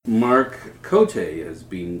Marc Côté has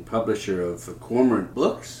been publisher of Cormorant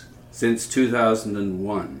Books since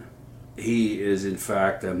 2001. He is in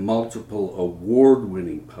fact a multiple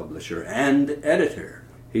award-winning publisher and editor.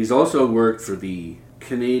 He's also worked for the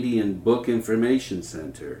Canadian Book Information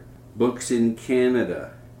Centre, Books in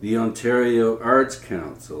Canada, the Ontario Arts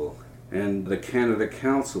Council, and the Canada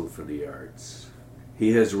Council for the Arts.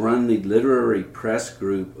 He has run the Literary Press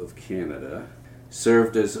Group of Canada,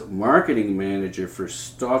 served as marketing manager for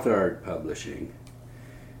Stoddard Publishing,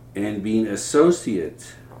 and been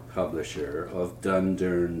associate publisher of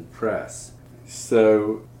Dundurn Press.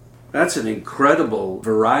 So that's an incredible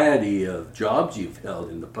variety of jobs you've held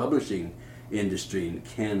in the publishing industry in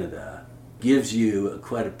Canada. Gives you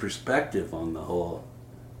quite a perspective on the whole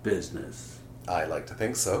business. I like to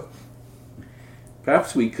think so.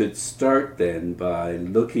 Perhaps we could start then by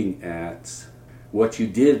looking at what you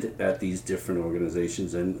did at these different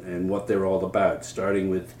organizations and what they're all about, starting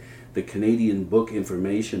with the Canadian Book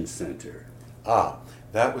Information Centre.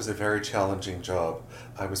 That was a very challenging job.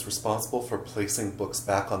 I was responsible for placing books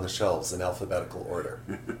back on the shelves in alphabetical order.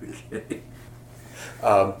 Okay.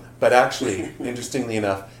 But actually, interestingly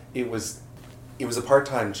enough, it was a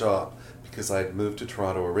part-time job because I'd moved to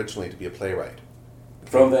Toronto originally to be a playwright.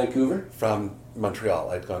 From Vancouver? From Montreal.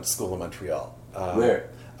 I'd gone to school in Montreal. Where?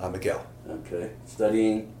 McGill. Okay.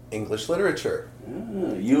 Studying? English literature.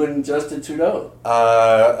 You and Justin Trudeau?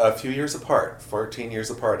 A few years apart, 14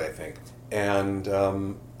 years apart, I think. And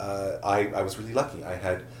I was really lucky. I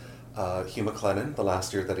had Hugh McLennan the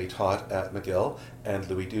last year that he taught at McGill, and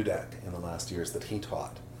Louis Dudek in the last years that he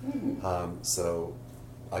taught. So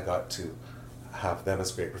I got to have them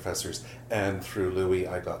as great professors. And through Louis,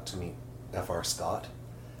 I got to meet F.R. Scott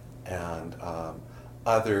and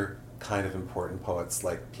other kind of important poets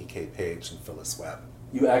like P.K. Page and Phyllis Webb.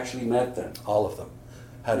 You actually met them? All of them.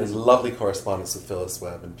 Had a lovely correspondence with Phyllis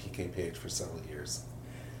Webb and P.K. Page for several years.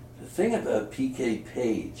 The thing about P.K.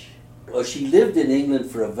 Page, well, she lived in England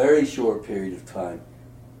for a very short period of time,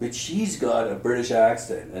 but she's got a British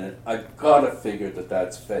accent, and I've got to figure that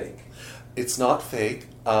that's fake. It's not fake.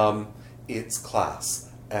 It's class.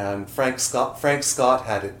 And Frank Scott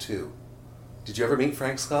had it too. Did you ever meet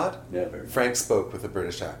Frank Scott? Never. Frank spoke with a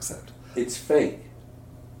British accent. It's fake.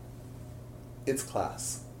 It's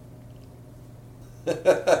class.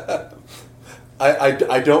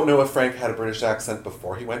 I don't know if Frank had a British accent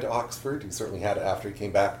before he went to Oxford. He certainly had it after he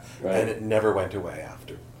came back, right. And it never went away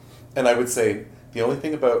after. And I would say the only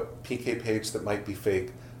thing about P.K. Page that might be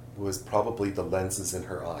fake was probably the lenses in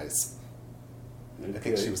her eyes. Okay. I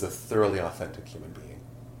think she was a thoroughly authentic human being.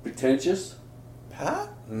 Pretentious? Huh?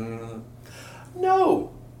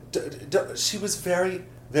 No. She was very,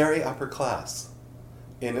 very upper class.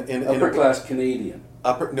 Upper class Canadian.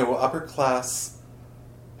 Upper class.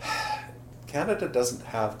 Canada doesn't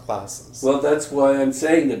have classes. Well, that's why I'm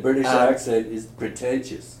saying the British accent is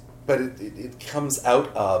pretentious. But it comes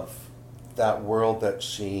out of that world that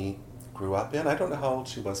she grew up in. I don't know how old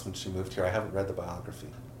she was when she moved here. I haven't read the biography.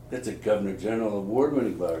 That's a Governor General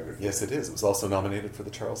award-winning biography. Yes, it is. It was also nominated for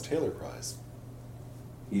the Charles Taylor Prize.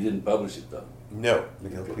 You didn't publish it, though? No,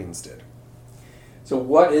 McGill Queens did. So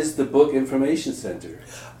what is the Book Information Centre?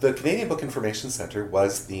 The Canadian Book Information Centre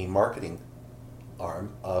was the marketing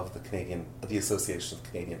arm of the Association of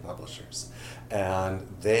Canadian Publishers. And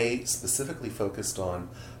they specifically focused on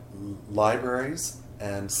libraries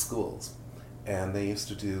and schools. And they used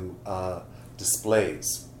to do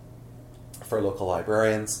displays for local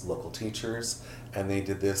librarians, local teachers, and they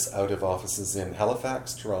did this out of offices in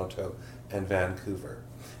Halifax, Toronto, and Vancouver.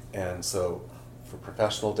 And so for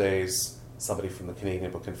professional days, somebody from the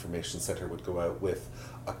Canadian Book Information Centre would go out with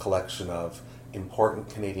a collection of important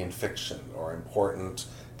Canadian fiction or important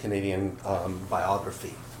Canadian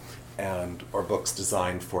biography, or books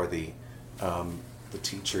designed for the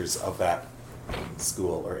teachers of that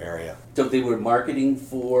school or area. So they were marketing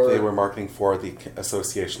for? They were marketing for the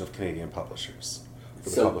Association of Canadian Publishers, for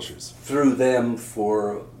the publishers. Through them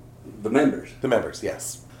for the members? The members,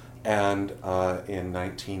 yes. And in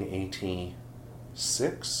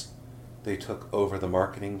 1986, they took over the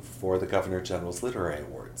marketing for the Governor General's Literary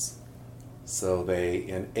Awards. So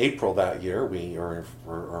in April that year,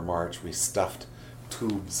 or March, we stuffed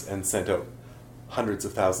tubes and sent out hundreds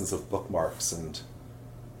of thousands of bookmarks and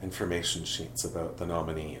information sheets about the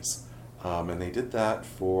nominees. And they did that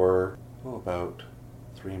for about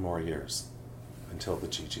 3 more years until the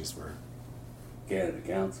Chi-Chis were... Canada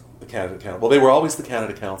Council. The Canada Council. Well, they were always the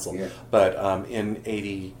Canada Council. Yeah. But in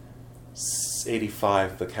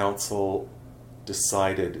 85, the council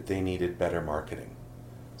decided they needed better marketing.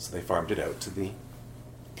 So they farmed it out to the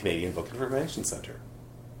Canadian Book Information Centre.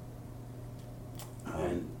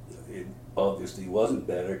 And obviously wasn't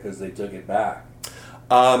better because they took it back.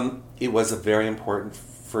 It was a very important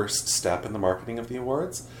first step in the marketing of the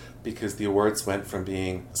awards, because the awards went from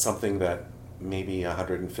being something that maybe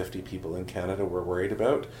 150 people in Canada were worried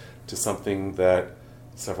about to something that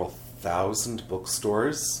several thousand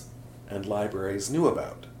bookstores and libraries knew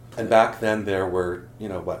about. And back then there were,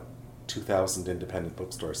 2,000 independent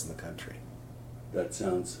bookstores in the country. That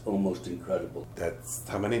sounds almost incredible. That's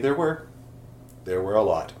how many there were. There were a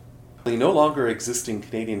lot. The no longer existing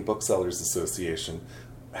Canadian Booksellers Association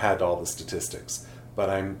had all the statistics, but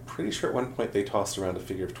I'm pretty sure at one point they tossed around a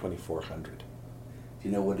figure of 2,400. Do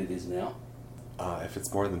you know what it is now? If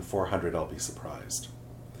it's more than 400, I'll be surprised.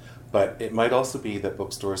 But it might also be that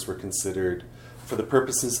bookstores were considered, for the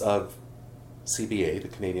purposes of CBA, the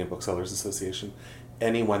Canadian Booksellers Association,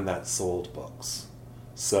 anyone that sold books.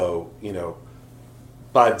 So,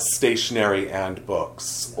 Bud's Stationery and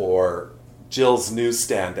Books, or Jill's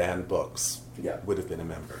Newsstand and Books would have been a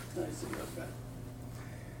member. I see, okay.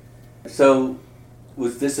 So,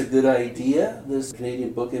 was this a good idea, this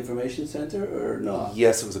Canadian Book Information Centre, or not?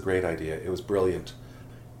 Yes, it was a great idea. It was brilliant.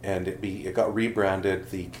 And it got rebranded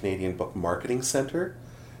the Canadian Book Marketing Centre,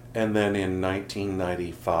 and then in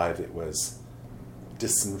 1995 it was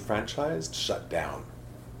disenfranchised, shut down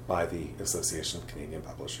by the Association of Canadian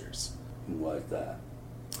Publishers. And why is that?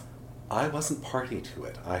 I wasn't party to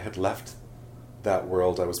it. I had left that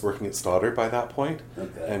world. I was working at Stoddard by that point,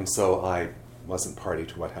 and so I wasn't party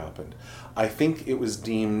to what happened. I think it was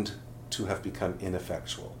deemed to have become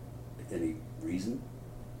ineffectual. Any reason?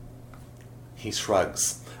 He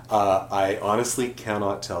shrugs. I honestly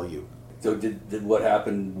cannot tell you. So did what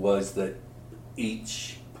happened was that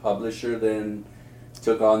each publisher then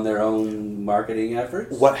took on their own marketing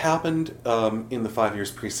efforts? What happened in the 5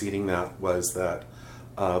 years preceding that was that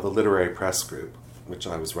the Literary Press Group, which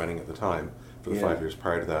I was running at the time for the 5 years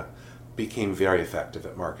prior to that, became very effective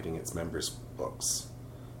at marketing its members' books.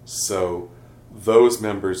 So those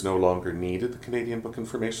members no longer needed the Canadian Book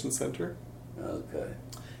Information Centre. Okay.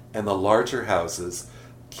 And the larger houses,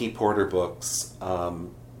 Key Porter Books,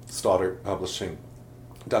 Stoddard Publishing,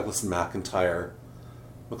 Douglas and McIntyre,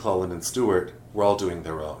 McClellan and Stewart, were all doing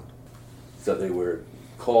their own. So they were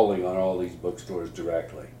calling on all these bookstores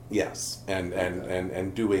directly? Yes,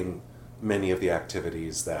 and doing many of the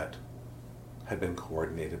activities that had been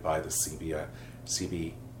coordinated by the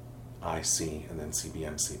CBIC and then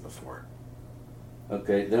CBMC before.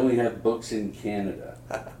 Okay, then we have Books in Canada.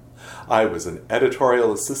 I was an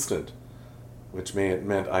editorial assistant, which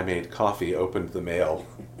meant I made coffee, opened the mail,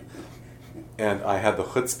 and I had the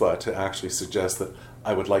chutzpah to actually suggest that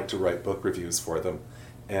I would like to write book reviews for them.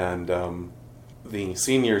 And the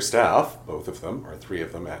senior staff, both of them, or three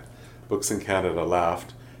of them at Books in Canada,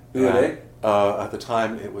 laughed. Who are they? At the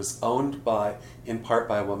time, it was owned in part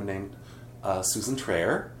by a woman named Susan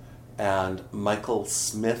Traer, and Michael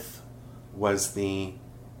Smith was the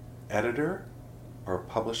editor or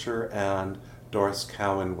publisher, and Doris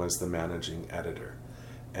Cowan was the managing editor.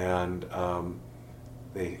 And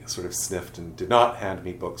they sort of sniffed and did not hand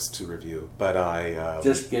me books to review, but I...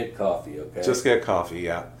 just get coffee, okay? Just get coffee,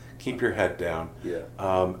 yeah. Keep your head down. Yeah.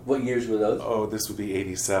 What years were those? Oh, this would be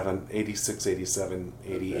 87, 86, 87,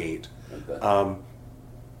 88. Okay.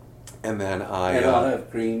 And then And I'll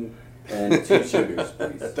have cream and 2 sugars,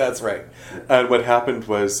 please. That's right. And what happened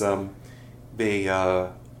was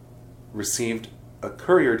they received a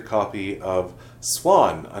couriered copy of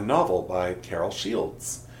Swan, a novel by Carol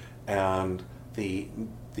Shields. And the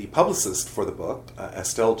publicist for the book,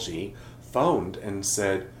 Estelle G., phoned and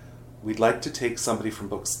said, "We'd like to take somebody from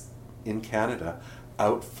Books in Canada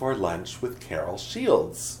out for lunch with Carol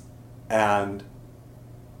Shields." And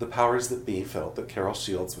the powers that be felt that Carol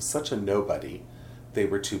Shields was such a nobody, they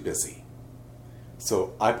were too busy.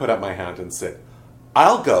 So I put up my hand and said,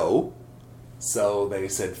 "I'll go." So they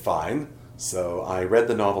said, fine. So I read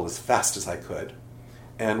the novel as fast as I could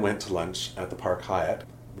and went to lunch at the Park Hyatt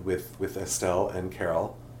with Estelle and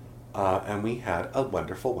Carol, and we had a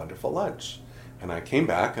wonderful, wonderful lunch. And I came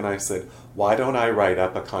back and I said, why don't I write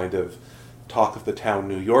up a kind of talk of the town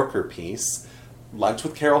New Yorker piece, Lunch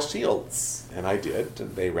with Carol Shields? And I did,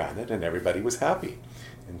 and they ran it, and everybody was happy.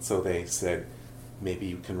 And so they said, maybe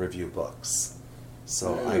you can review books.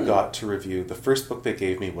 So I got to review, the first book they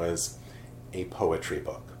gave me was a poetry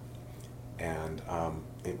book. And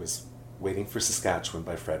it was Waiting for Saskatchewan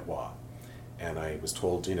by Fred Waugh. And I was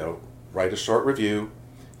told, write a short review,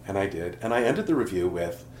 and I did. And I ended the review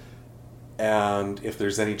with, and if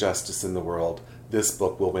there's any justice in the world, this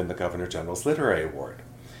book will win the Governor General's Literary Award.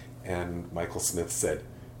 And Michael Smith said,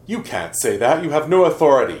 "You can't say that, you have no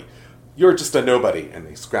authority. You're just a nobody." And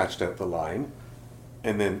they scratched out the line,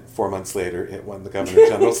 And then 4 months later, it won the Governor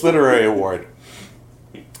General's Literary Award.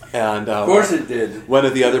 And of course it did. One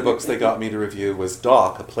of the other books they got me to review was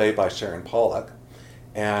Doc, a play by Sharon Pollock.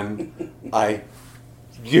 And I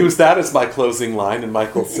used that as my closing line, and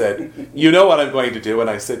Michael said, "You know what I'm going to do?" And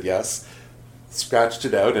I said, "Yes." Scratched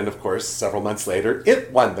it out, and of course, several months later,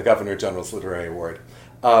 it won the Governor General's Literary Award.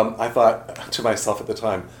 I thought to myself at the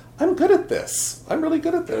time, I'm good at this. I'm really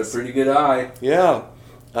good at this. Got a pretty good eye. Yeah.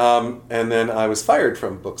 And then I was fired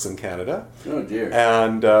from Books in Canada. Oh, dear.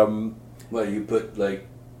 And... well, you put, like,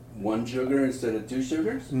 1 sugar instead of 2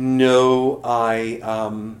 sugars? No, I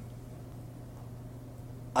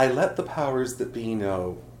let the powers that be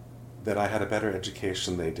know that I had a better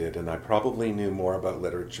education they did, and I probably knew more about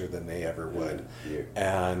literature than they ever would,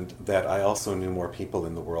 and that I also knew more people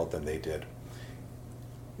in the world than they did.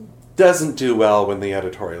 Doesn't do well when the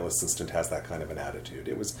editorial assistant has that kind of an attitude.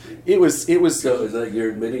 It was. So is that you're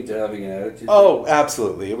admitting to having an attitude? Oh,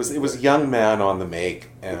 absolutely. It was a young man on the make,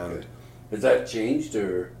 and okay. Has that changed,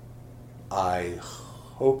 or? I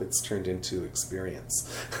hope it's turned into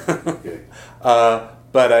experience. Okay.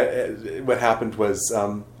 But what happened was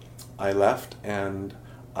I left, and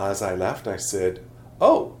as I left, I said,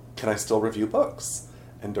 "Oh, can I still review books?"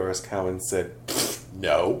 And Doris Cowan said,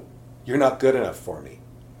 "No, you're not good enough for me."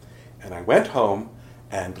 And I went home,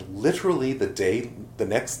 and literally the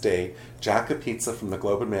next day, Jacka Pizza from the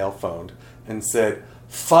Globe and Mail phoned and said,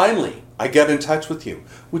 "Finally, I get in touch with you.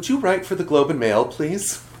 Would you write for the Globe and Mail,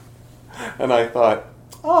 please?" And I thought,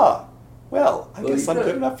 well, I guess I'm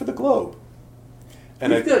good enough for the Globe.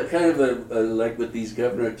 And you've got kind of a like with these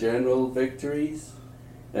Governor General victories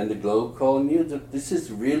and the Globe calling you, this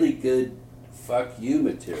is really good fuck you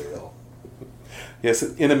material. Yes,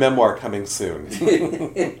 in a memoir coming soon.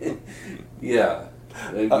 Yeah,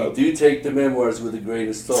 and we do take the memoirs with a grain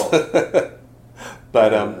of salt.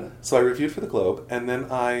 But so I reviewed for the Globe, and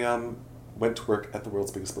then I went to work at the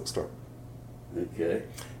world's biggest bookstore. Okay.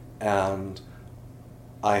 And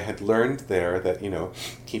I had learned there that,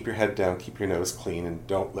 keep your head down, keep your nose clean, and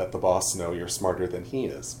don't let the boss know you're smarter than he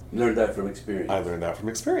is. Learned that from experience. I learned that from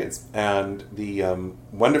experience. And the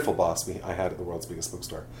wonderful boss I had at the world's biggest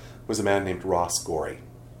bookstore was a man named Ross Gorey.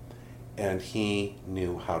 And he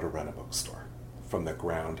knew how to run a bookstore from the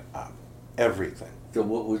ground up. Everything. So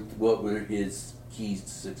what were his keys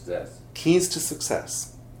to success? Keys to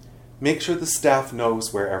success. Make sure the staff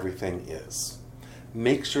knows where everything is.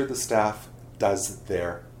 Make sure the staff does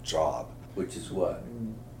their job. Which is what?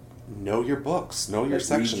 Know your books. Know your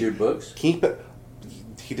section. Read your books? Keep it.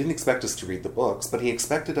 He didn't expect us to read the books, but he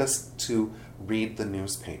expected us to read the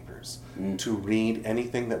newspapers, to read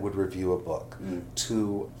anything that would review a book,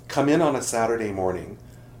 to come in on a Saturday morning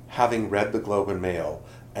having read the Globe and Mail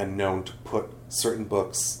and known to put certain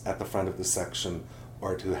books at the front of the section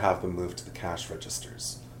or to have them moved to the cash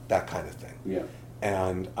registers, that kind of thing. Yeah.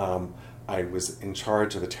 And I was in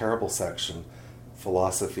charge of a terrible section,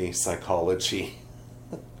 philosophy, psychology,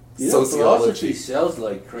 Philosophy sociology. sells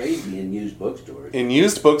like crazy in used bookstores. In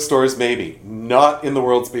used bookstores, maybe. Not in the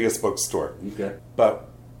world's biggest bookstore. Okay. But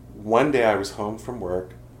one day I was home from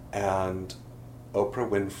work, and Oprah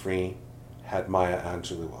Winfrey had Maya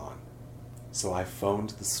Angelou on. So I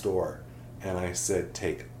phoned the store, and I said,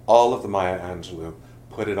 take all of the Maya Angelou,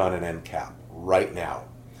 put it on an end cap right now.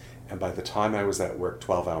 And by the time I was at work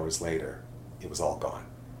 12 hours later, it was all gone.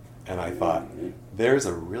 And I thought, there's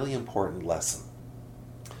a really important lesson.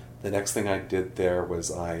 The next thing I did there was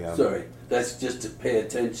Sorry, that's just to pay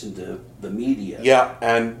attention to the media. Yeah,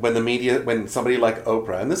 and when somebody like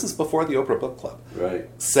Oprah, and this is before the Oprah Book Club, right,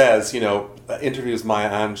 says, interviews Maya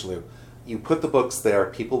Angelou, you put the books there,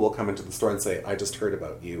 people will come into the store and say, I just heard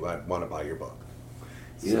about you, I want to buy your book.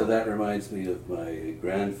 That reminds me of my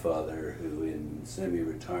grandfather, who in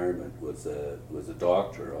semi-retirement was a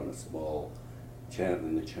doctor on a small channel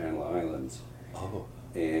in the Channel Islands. Oh.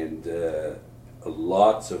 And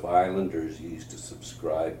lots of islanders used to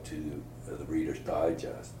subscribe to the Reader's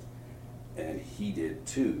Digest. And he did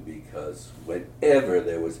too, because whenever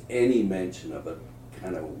there was any mention of a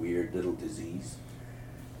kind of weird little disease,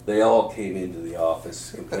 they all came into the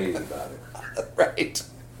office complaining about it. Right.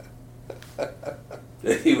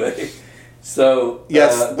 Anyway, so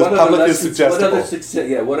yes, the public is suggestible.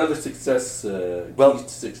 What other success? Keys to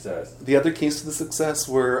success. The other keys to the success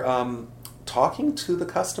were talking to the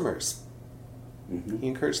customers. Mm-hmm. He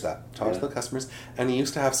encouraged that. Talk to the customers, and he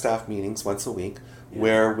used to have staff meetings once a week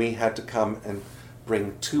where we had to come and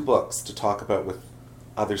bring 2 books to talk about with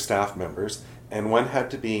other staff members, and one had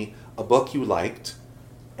to be a book you liked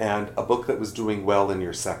and a book that was doing well in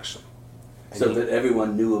your section. So that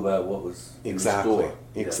everyone knew about what was in the store.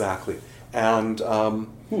 Exactly. And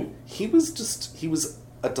he was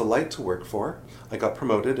a delight to work for. I got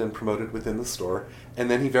promoted within the store. And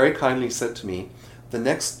then he very kindly said to me, the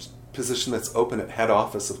next position that's open at head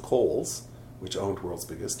office of Kohl's, which owned World's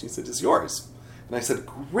Biggest, he said, is yours. And I said,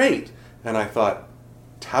 great. And I thought,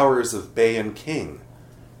 Towers of Bay and King.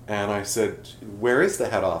 And I said, where is the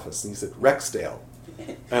head office? And he said, Rexdale.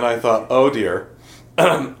 And I thought, oh dear,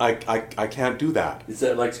 I can't do that. Is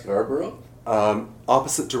that like Scarborough?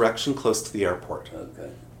 Opposite direction, close to the airport.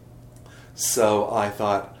 Okay. So I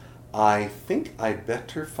thought, I think I'd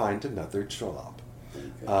better find another job.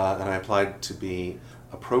 Okay. And I applied to be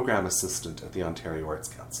a program assistant at the Ontario Arts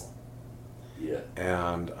Council. Yeah.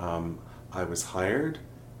 And I was hired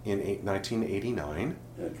in 1989.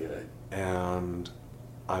 Okay. And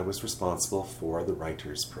I was responsible for the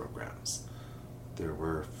writers' programs. There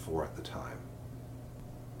were 4 at the time.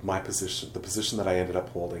 My position, the position that I ended up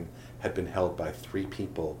holding, had been held by 3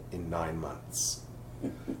 people in 9 months.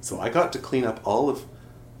 So I got to clean up all of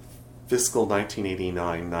fiscal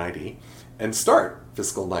 1989-90 and start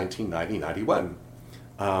fiscal 1990-91.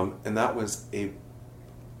 And that was an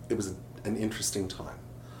interesting time.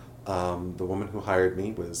 The woman who hired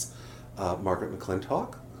me was Margaret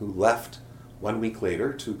McClintock, who left 1 week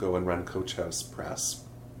later to go and run Coach House Press.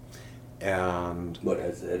 And what,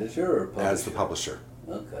 as the editor or publisher? As the publisher.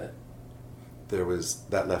 Okay.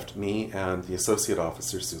 That left me and the associate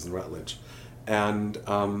officer, Susan Rutledge. And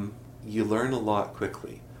you learn a lot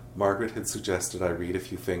quickly. Margaret had suggested I read a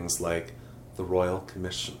few things like the Royal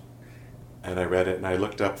Commission. And I read it and I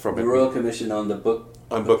looked up from the Royal Commission on the book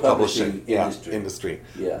publishing industry.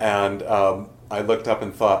 Yeah. And I looked up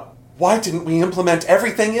and thought, why didn't we implement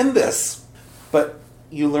everything in this? But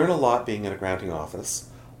you learn a lot being in a granting office.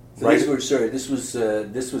 So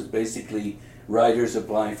this was basically writers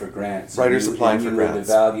applying for grants. Writers applying for grants. Would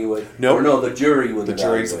evaluate. No, the jury would. The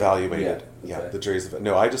jury's evaluated. Yeah, okay. The jury's.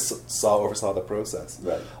 No, I just oversaw the process.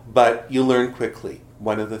 Right. But you learn quickly.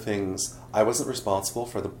 One of the things, I wasn't responsible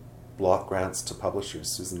for the block grants to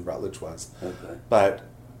publishers. Susan Rutledge was. Okay. But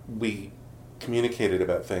we communicated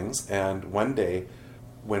about things, and one day,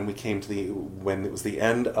 when it was the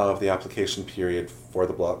end of the application period for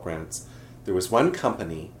the block grants, there was one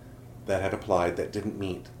company that had applied that didn't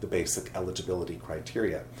meet the basic eligibility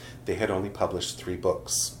criteria. They had only published 3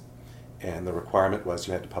 books, and the requirement was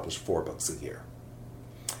you had to publish 4 books a year.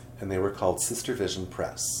 And they were called Sister Vision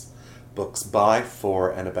Press, books by, for,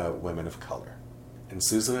 and about women of color. And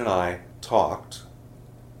Susan and I talked,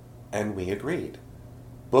 and we agreed.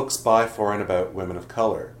 Books by, for, and about women of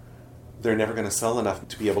color, they're never going to sell enough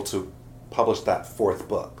to be able to publish that 4th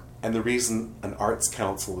book. And the reason an arts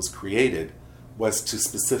council was created was to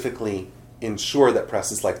specifically ensure that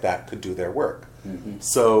presses like that could do their work. Mm-hmm.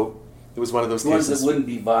 So it was one of those cases... Ones that wouldn't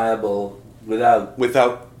be viable without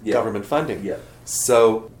government funding. Yeah.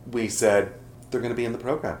 So we said, they're going to be in the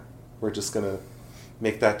program. We're just going to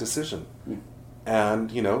make that decision. Mm.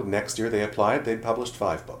 And, next year they applied, they'd published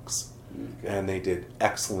 5 books. Okay. And they did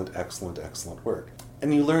excellent, excellent, excellent work.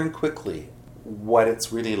 And you learn quickly what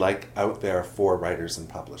it's really like out there for writers and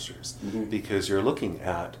publishers, mm-hmm. because you're looking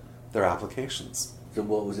at their applications. So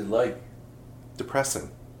what was it like? Depressing.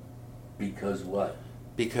 Because what?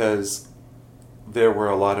 Because there were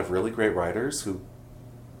a lot of really great writers who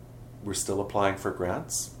were still applying for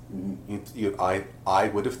grants. Mm-hmm. I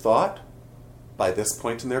would have thought by this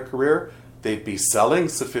point in their career they'd be selling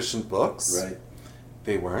sufficient books. Right.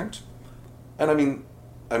 They weren't. And I mean,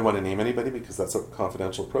 I don't want to name anybody because that's a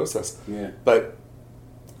confidential process. Yeah. But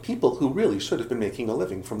people who really should have been making a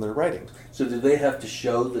living from their writing. So did they have to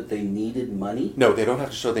show that they needed money? No, they don't have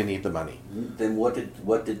to show they need the money. Then what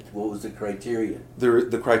was the criteria?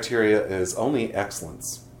 The criteria is only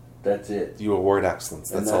excellence. That's it. You award excellence.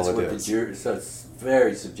 That's all it is. So it's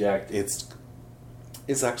very subjective.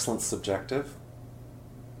 Is excellence subjective?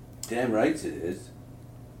 Damn right it is.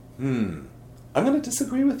 I'm going to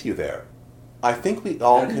disagree with you there. I think we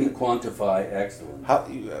all can... How do you quantify excellence?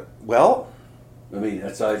 Well... I mean,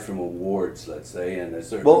 aside from awards, let's say, and a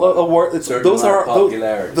certain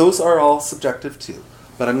popularity. Those are all subjective too.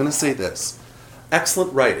 But I'm going to say this.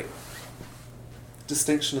 Excellent writing,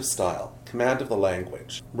 distinction of style, command of the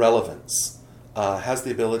language, relevance, has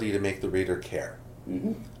the ability to make the reader care.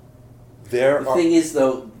 Mm-hmm. The thing is,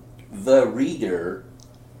 though, the reader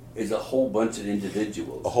is a whole bunch of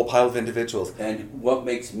individuals. A whole pile of individuals. And what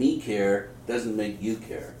makes me care doesn't make you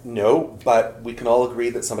care. No, but we can all agree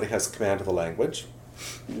that somebody has command of the language.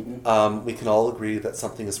 Mm-hmm. We can all agree that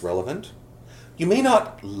something is relevant. You may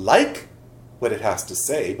not like what it has to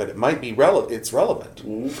say, but it might be it's relevant.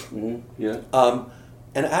 Mm-hmm. Yeah.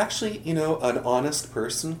 And actually, an honest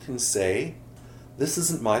person can say this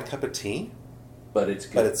isn't my cup of tea, But it's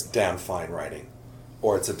good. but it's damn fine writing,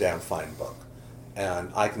 or it's a damn fine book.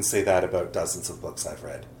 And I can say that about dozens of books I've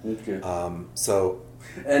read. Okay. So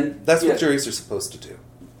And that's yeah, what juries are supposed to do.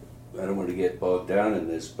 I don't want to get bogged down in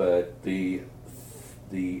this, but the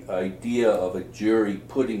idea of a jury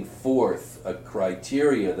putting forth a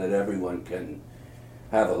criteria that everyone can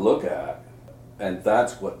have a look at, and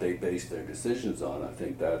that's what they base their decisions on. I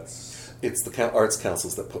think that's It's the arts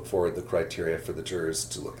councils that put forward the criteria for the jurors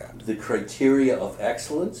to look at. the criteria of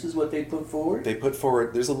excellence is what they put forward. They put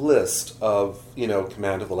forward, there's a list of,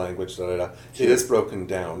 command of the language, da da da. Sure. It is broken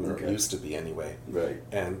down, or Okay. it used to be anyway. Right.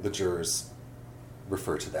 And the jurors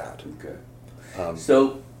refer to that. Okay.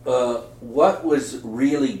 So, what was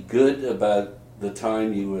really good about the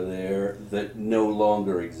time you were there that no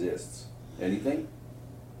longer exists? Anything?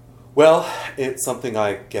 Well, it's something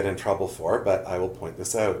I get in trouble for, but I will point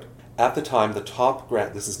this out. At the time, the top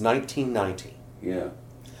grant, this is 1990, Yeah.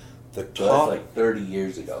 the So that's top, like 30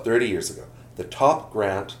 years ago. 30 years ago, the top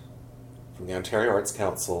grant from the Ontario Arts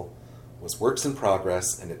Council was Works in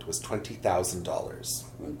Progress, and it was $20,000.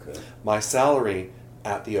 Okay. My salary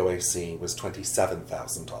at the OAC was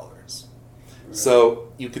 $27,000. So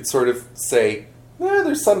you could sort of say,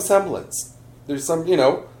 there's some semblance. There's some,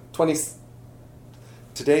 20...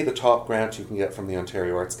 Today, the top grant you can get from the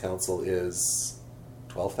Ontario Arts Council is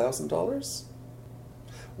 $12,000.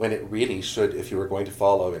 When it really should, if you were going to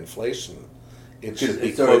follow inflation, it should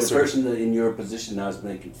be Sorry, the closer. person that in your position now is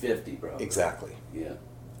making 50, bro. Exactly. Yeah.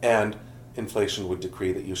 And inflation would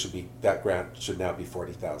decree that that grant should now be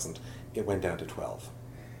 $40,000. It went down to 12.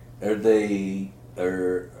 Are they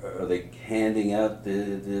handing out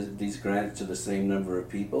these grants to the same number of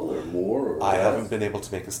people or more? Or I less? haven't been able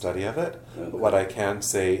to make a study of it. Okay. But what I can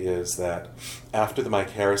say is that after the Mike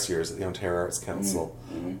Harris years at the Ontario Arts Council,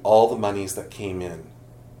 Mm-hmm. all the monies that came in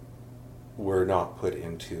were not put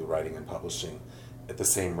into writing and publishing at the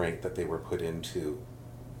same rate that they were put into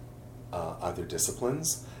other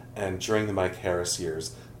disciplines. And during the Mike Harris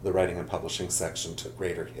years, the writing and publishing section took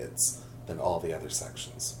greater hits than all the other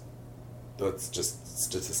sections. That's just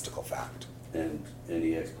statistical fact. And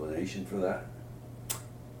any explanation for that?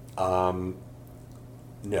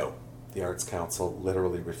 No. The Arts Council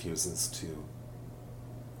literally refuses to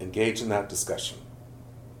engage in that discussion.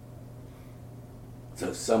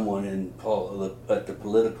 So someone at the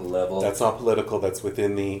political level. That's not political, that's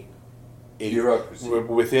within the Bureaucracy.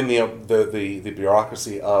 Within the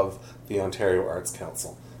bureaucracy of the Ontario Arts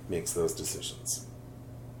Council makes those decisions.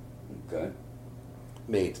 Okay.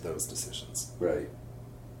 Made those decisions. Right.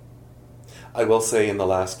 I will say in the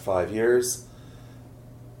last 5 years,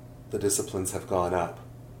 the disciplines have gone up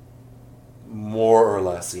more or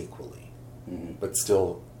less equally. Mm-hmm. But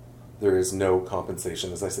still, there is no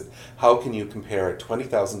compensation. As I said, how can you compare a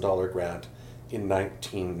 $20,000 grant in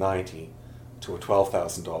 1990 to a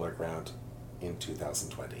 $12,000 grant in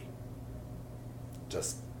 2020?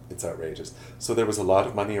 It's outrageous. So there was a lot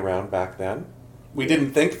of money around back then. We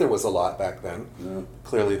didn't think there was a lot back then. No.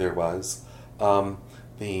 Clearly there was.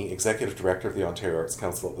 The executive director of the Ontario Arts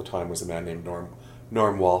Council at the time was a man named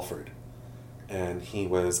Norm Walford, and he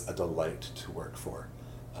was a delight to work for.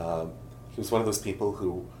 He was one of those people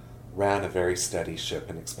who ran a very steady ship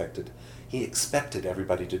and he expected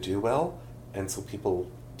everybody to do well, and so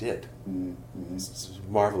people did. Mm-hmm. It was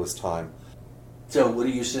a marvelous time. So what are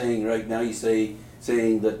you saying right now? You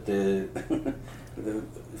saying that the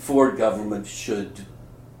Ford government should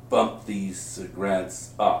bump these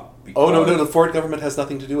grants up? Oh, no, the Ford government has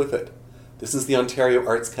nothing to do with it. This is the Ontario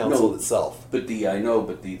Arts Council itself. But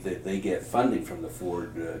they get funding from the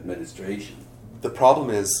Ford administration. The problem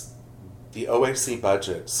is the OAC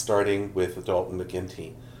budget, starting with Dalton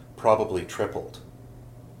McGuinty, probably tripled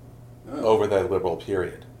over the Liberal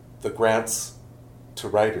period. The grants to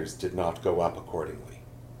writers did not go up accordingly.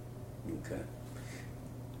 Okay.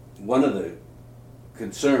 One of the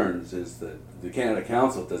concerns is that the Canada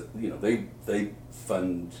Council does, they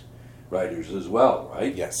fund writers as well,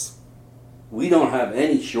 right? Yes. We don't have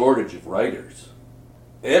any shortage of writers.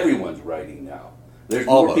 Everyone's writing now. There's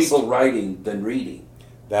more Almost. people writing than reading.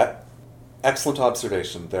 That excellent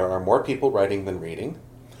observation. There are more people writing than reading.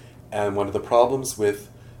 And one of the problems with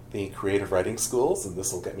the creative writing schools, and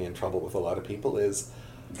this will get me in trouble with a lot of people, is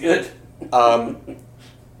Good.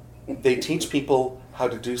 they teach people how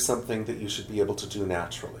to do something that you should be able to do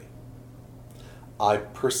naturally. I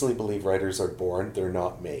personally believe writers are born, they're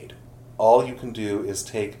not made. All you can do is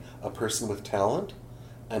take a person with talent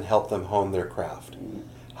and help them hone their craft.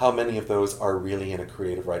 How many of those are really in a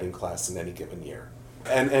creative writing class in any given year?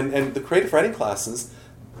 And the creative writing classes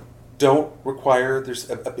don't require,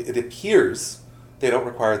 it appears they don't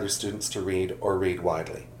require their students to read or read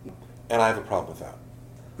widely. And I have a problem with that.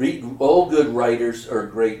 All good writers are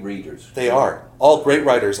great readers. They are. All great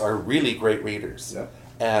writers are really great readers. Yeah.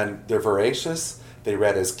 And they're voracious. They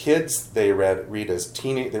read as kids. They read as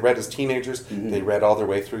teenagers. Mm-hmm. They read all their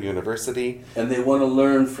way through university. And they want to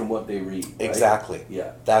learn from what they read. Right? Exactly.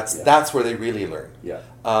 Yeah. That's where they really learn. Yeah.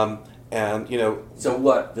 And So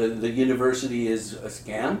what? The university is a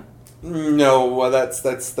scam? No, well,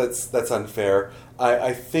 that's unfair.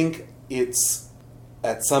 I think it's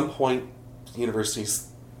at some point universities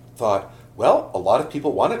thought, well, a lot of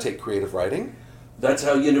people want to take creative writing. That's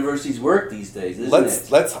how universities work these days, isn't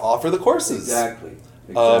it? Let's offer the courses. Exactly.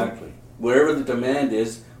 Wherever the demand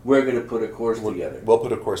is, we're going to put a course together. We'll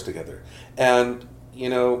put a course together. And,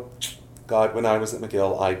 God, when I was at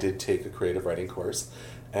McGill, I did take a creative writing course,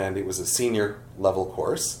 and it was a senior level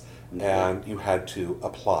course, and you had to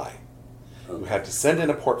apply. You had to send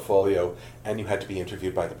in a portfolio, and you had to be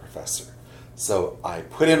interviewed by the professor. So I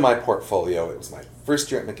put in my portfolio. It was my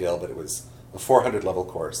first year at McGill, but it was a 400 level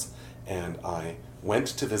course, and I went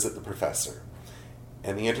to visit the professor.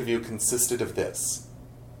 And the interview consisted of this.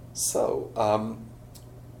 So,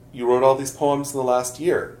 you wrote all these poems in the last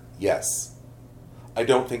year? Yes. I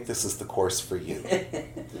don't think this is the course for you.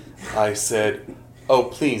 I said, oh,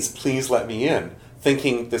 please let me in.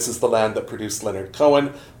 Thinking this is the land that produced Leonard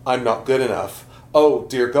Cohen. I'm not good enough. Oh,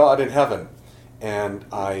 dear God in heaven. And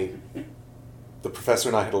the professor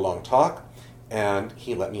and I had a long talk, and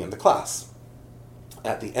he let me in the class.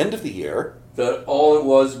 At the end of the year... That all it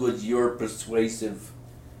was your persuasive...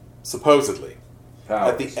 Supposedly.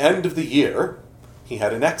 Powers. At the end of the year, he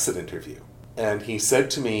had an exit interview. And he said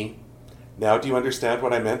to me, now do you understand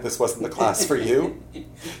what I meant? This wasn't the class for you?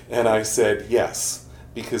 And I said, yes,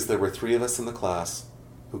 because there were 3 of us in the class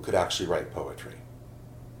who could actually write poetry.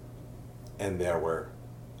 And there were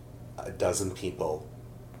a dozen people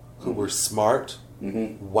who were smart,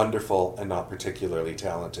 wonderful, and not particularly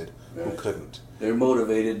talented, who couldn't. They're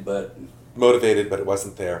motivated, but it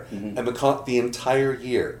wasn't there. And the entire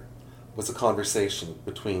year was a conversation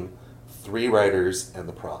between 3 writers and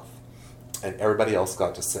the prof. And everybody else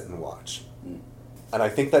got to sit and watch. And I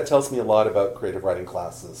think that tells me a lot about creative writing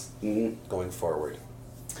classes going forward.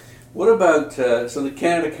 What about, so the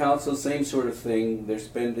Canada Council, same sort of thing, they're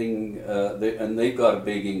spending, and they've got a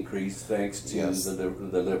big increase thanks to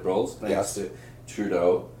the Liberals, thanks to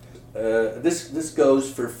Trudeau. This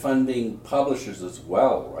goes for funding publishers as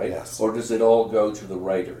well, right? Yes. Or does it all go to the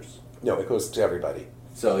writers? No, it goes to everybody.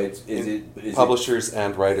 So is publishers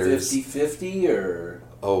and writers. 50-50 or?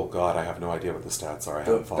 Oh God, I have no idea what the stats are. I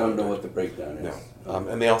haven't followed Don't know what the breakdown is. No.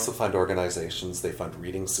 And they also fund organizations. They fund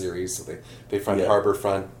reading series. So they fund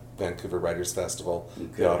Harbourfront, Vancouver Writers Festival,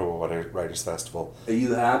 the Ottawa Writers Festival. Are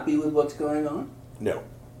you happy with what's going on? No.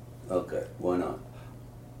 Okay, why not?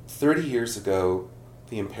 30 years ago,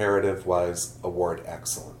 the imperative was award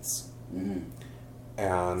excellence.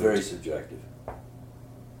 And very subjective.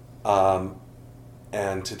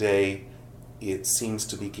 And today, it seems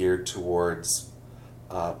to be geared towards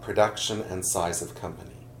production and size of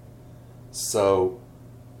company. So,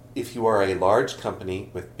 if you are a large company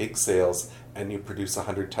with big sales and you produce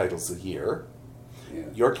 100 titles a year,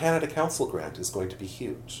 your Canada Council grant is going to be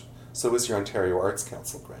huge. So is your Ontario Arts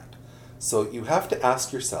Council grant. So you have to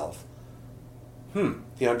ask yourself,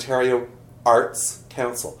 the Ontario Arts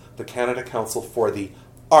Council, the Canada Council for the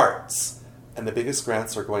Arts, and the biggest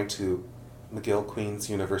grants are going to McGill Queen's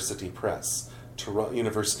University Press,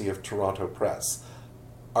 University of Toronto Press.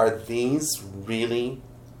 Are these really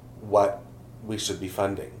what we should be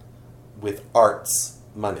funding with arts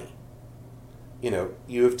money?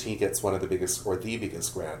 U of T gets one of the biggest, or the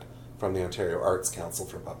biggest grant from the Ontario Arts Council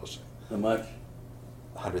for publishing. How much?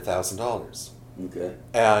 $100,000. Okay.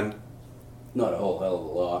 And not a whole hell of a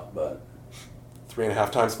lot, but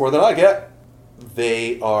 3.5 times more than I get.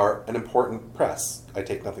 They are an important press. I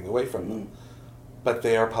take nothing away from them. But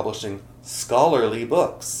they are publishing scholarly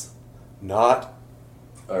books, not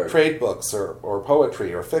trade books or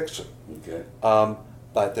poetry or fiction. Okay.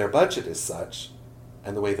 But their budget is such,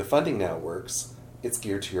 and the way the funding now works, it's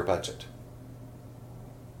geared to your budget.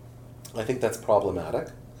 I think that's problematic.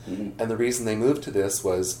 And the reason they moved to this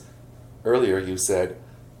was, earlier you said,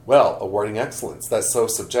 well, awarding excellence, that's so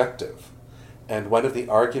subjective. And one of the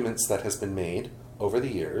arguments that has been made over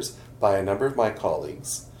the years by a number of my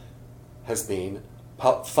colleagues has been,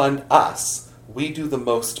 fund us. We do the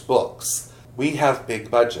most books. We have big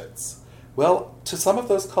budgets. Well, to some of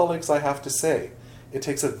those colleagues I have to say, it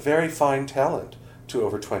takes a very fine talent to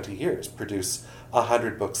over 20 years produce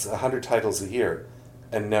 100 books, 100 titles a year.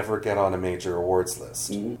 and never get on a major awards list.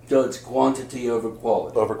 So it's quantity over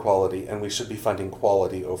quality. Over quality, and we should be funding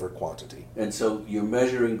quality over quantity. And so you're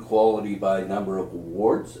measuring quality by number of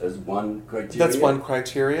awards as one criteria? That's one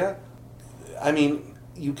criteria. I mean,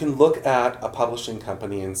 you can look at a publishing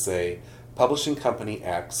company and say, publishing company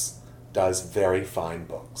X does very fine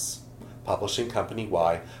books. Publishing company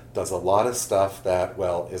Y does a lot of stuff that,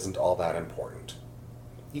 well, isn't all that important.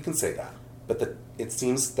 You can say that. But it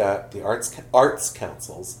seems that the arts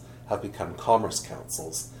councils have become commerce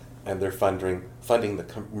councils, and they're funding the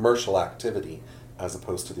commercial activity as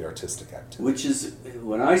opposed to the artistic activity. Which is,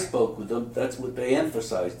 when I spoke with them, that's what they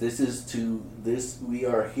emphasized. We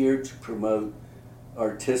are here to promote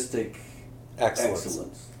artistic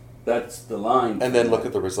excellence. That's the line. And then look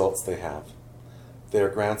at the results they have. Their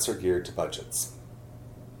grants are geared to budgets.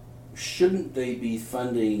 Shouldn't they be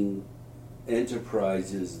funding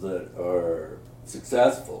enterprises that are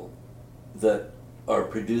successful, that are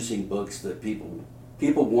producing books that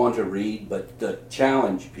people want to read, but that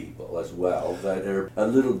challenge people as well, that are a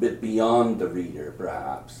little bit beyond the reader,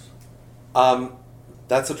 perhaps?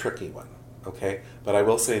 That's a tricky one, okay? But I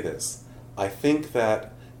will say this. I think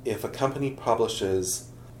that if a company publishes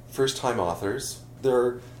first-time authors, there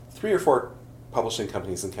are 3 or 4 publishing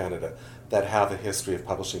companies in Canada that have a history of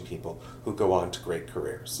publishing people who go on to great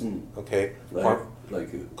careers. Okay? Like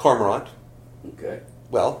who? Cormorant. Okay.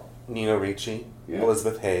 Well, Nino Ricci, Yeah.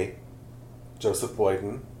 Elizabeth Hay, Joseph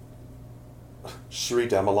Boyden, Cherie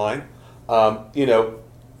Demeline,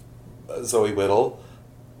 Zoe Whittle.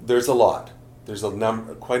 There's a lot. There's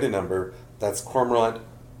quite a number. That's Cormorant,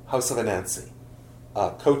 House of Anansi,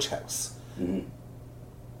 Coach House. Mm-hmm.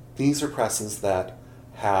 These are presses that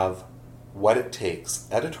have what it takes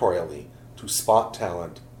editorially to spot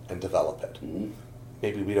talent and develop it. Mm-hmm.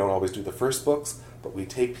 Maybe we don't always do the first books, but we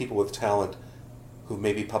take people with talent who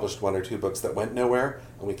maybe published 1 or 2 books that went nowhere,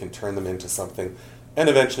 and we can turn them into something, and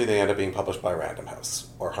eventually they end up being published by Random House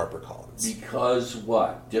or HarperCollins. Because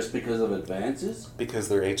what? Just because of advances? Because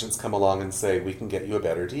their agents come along and say, we can get you a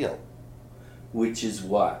better deal. Which is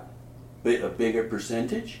what? A bigger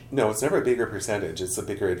percentage? No, it's never a bigger percentage, it's a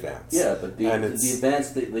bigger advance. Yeah, but the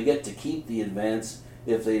advance, they get to keep the advance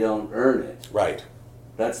if they don't earn it. Right.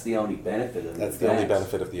 That's the only benefit of the That's advance. the only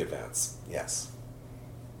benefit of the advance, yes.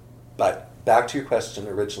 But back to your question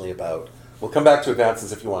originally about, we'll come back to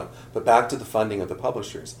advances if you want, but back to the funding of the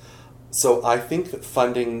publishers. So I think that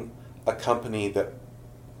funding a company that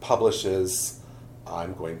publishes,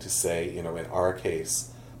 I'm going to say, in our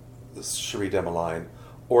case, Cherie Demeline,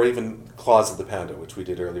 or even Claws of the Panda, which we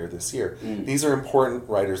did earlier this year. These are important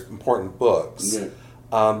writers, important books.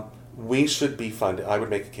 Yeah. We should be funded, I would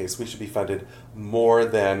make a case, we should be funded more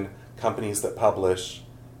than companies that publish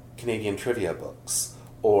Canadian trivia books,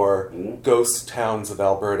 or Ghost Towns of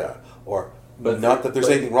Alberta, or, not that there's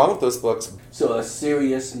anything wrong with those books. So a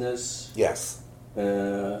seriousness, Yes.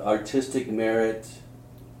 artistic merit.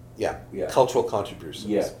 Yeah. Yeah. Cultural contributions.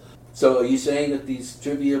 Yeah. So are you saying that these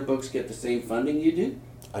trivia books get the same funding you do?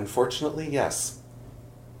 Unfortunately, yes.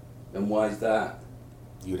 And why is that?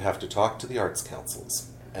 You'd have to talk to the arts councils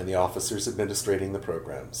and the officers administrating the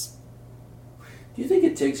programs. Do you think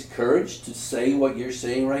it takes courage to say what you're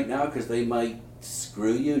saying right now because they might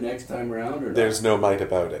screw you next time around? Or not? There's no might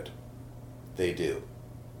about it. They do.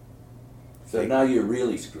 So now you're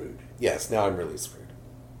really screwed. Yes, now I'm really screwed.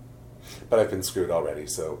 But I've been screwed already.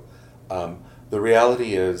 So the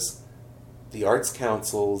reality is the arts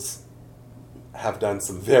councils have done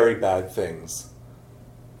some very bad things.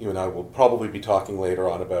 You and I will probably be talking later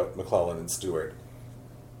on about McClellan and Stewart.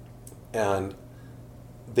 And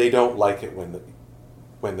they don't like it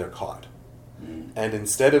when they're caught. And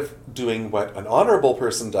instead of doing what an honorable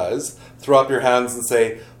person does, throw up your hands and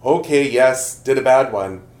say, okay, yes, did a bad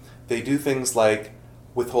one, they do things like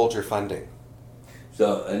withhold your funding.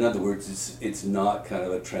 So, in other words, it's not kind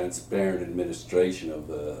of a transparent administration of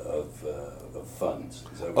funds.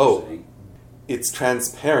 Is that what you're saying? It's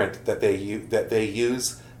transparent that they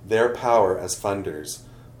use their power as funders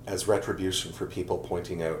as retribution for people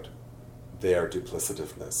pointing out their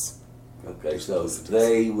duplicitiveness. Okay, so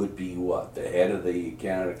they would be what? The head of the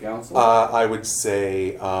Canada Council? I would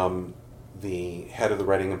say the head of the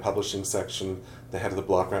writing and publishing section, the head of the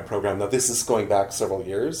block grant program. Now, this is going back several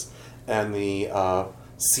years, and the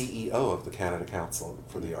CEO of the Canada Council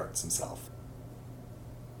for the Arts himself.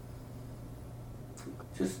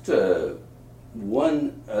 Just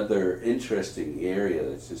one other interesting area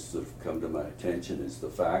that's just sort of come to my attention is the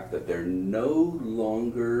fact that they're no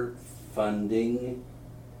longer funding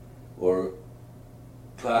or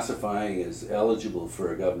classifying as eligible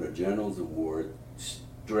for a Governor General's Award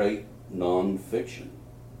straight non-fiction.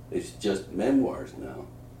 It's just memoirs now.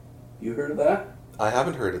 You heard of that? I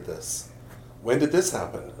haven't heard of this. When did this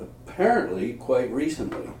happen? Apparently, quite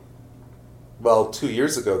recently. Well, 2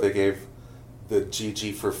 years ago they gave the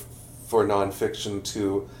GG for nonfiction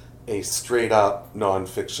to a straight-up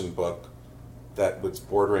nonfiction book that was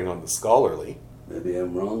bordering on the scholarly. Maybe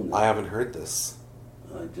I'm wrong now. I haven't heard this.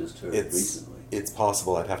 I just heard it recently. It's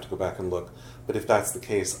possible. I'd have to go back and look. But if that's the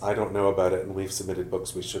case, I don't know about it, and we've submitted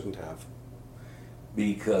books we shouldn't have.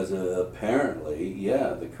 Because apparently,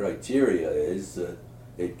 yeah, the criteria is that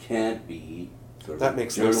it can't be sort That of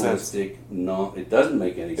makes no sense. journalistic. No, it doesn't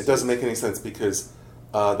make any sense. It doesn't make any sense because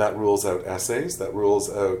that rules out essays, that rules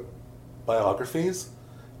out biographies,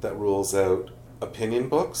 that rules out opinion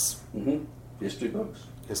books. Mm-hmm. History books.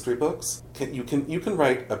 History books. You can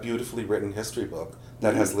write a beautifully written history book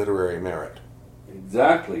that has literary merit.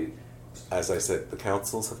 Exactly. As I said, the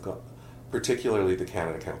councils have gone, particularly the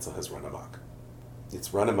Canada Council has run amok.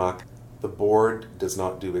 It's run amok. The board does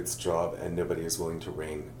not do its job, and nobody is willing to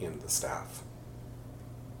rein in the staff.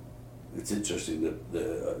 It's interesting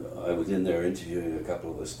that I was in there interviewing a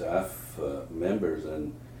couple of the staff members,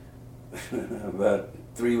 and about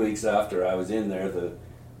 3 weeks after I was in there,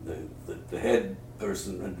 the head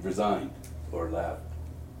person had resigned or left.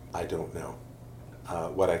 I don't know.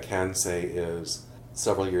 What I can say is,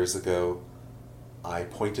 several years ago, I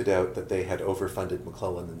pointed out that they had overfunded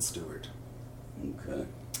McClellan and Stewart. Okay.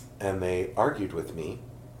 And they argued with me.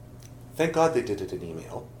 Thank God they did it in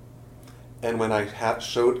email. And when I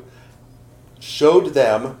showed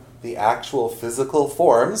them the actual physical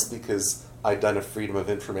forms, because I'd done a Freedom of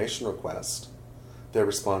Information request, their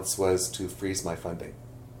response was to freeze my funding.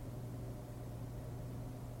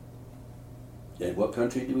 And what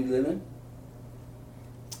country do we live in?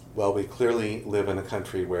 Well, we clearly live in a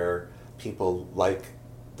country where people like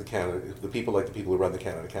the people who run the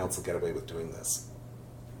Canada Council get away with doing this.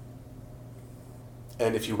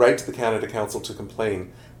 And if you write to the Canada Council to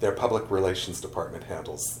complain, their public relations department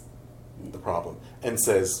handles the problem and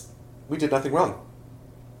says, we did nothing wrong.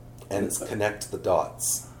 And it's connect the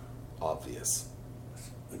dots. Obvious.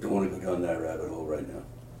 I don't want to go down that rabbit hole right now.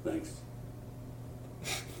 Thanks.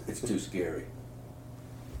 It's too scary.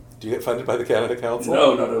 Do you get funded by the Canada Council?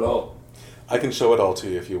 No, not at all. I can show it all to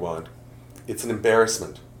you if you want. It's an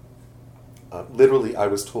embarrassment. Literally, I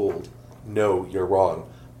was told, no, you're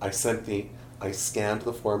wrong. I scanned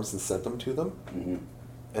the forms and sent them to them, Mm-hmm.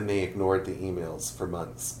 and they ignored the emails for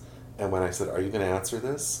months. And when I said, are you going to answer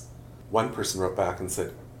this? One person wrote back and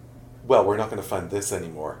said, well, we're not going to fund this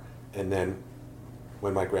anymore. And then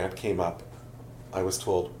when my grant came up, I was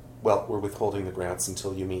told, well, we're withholding the grants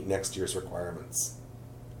until you meet next year's requirements.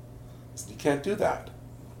 I said, you can't do that.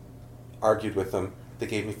 Argued with them. They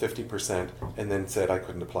gave me 50% and then said I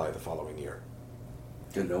couldn't apply the following year.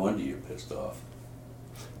 No wonder you're pissed off.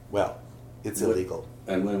 Well, it's illegal.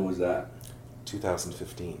 And when was that?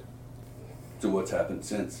 2015. So what's happened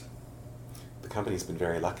since? The company's been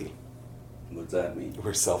very lucky. What's that mean?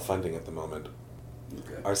 We're self-funding at the moment.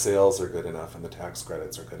 Okay. Our sales are good enough and the tax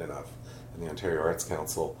credits are good enough. And the Ontario Arts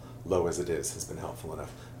Council, low as it is, has been helpful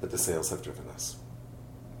enough. But the sales have driven us.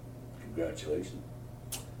 Congratulations.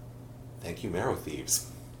 Thank you, Marrow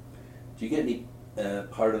Thieves. Do you get any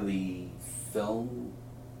part of the film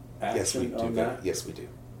action on that? Yes, we do.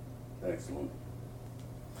 Excellent.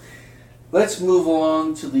 Let's move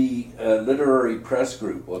along to the Literary Press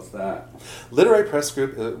Group. What's that? Literary Press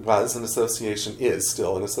Group is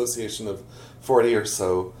still an association of 40 or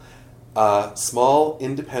so small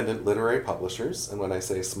independent literary publishers. And when I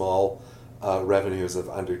say small, revenues of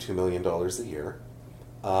under $2 million a year.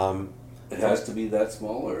 It has to be that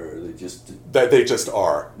small, or they just... They just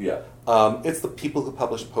are. Yeah. It's the people who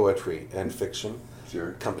publish poetry and fiction.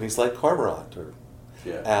 Sure. Companies like Cormorant,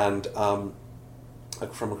 and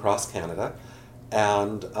from across Canada.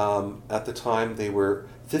 And at the time,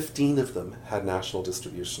 15 of them had national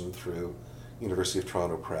distribution through University of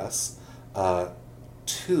Toronto Press.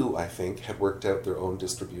 2, I think, had worked out their own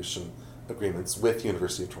distribution agreements with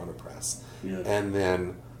University of Toronto Press. Yeah. And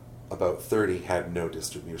then about 30 had no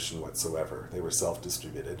distribution whatsoever. They were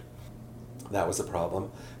self-distributed. That was a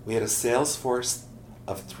problem. We had a sales force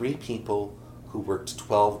of 3 people who worked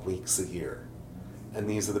 12 weeks a year. And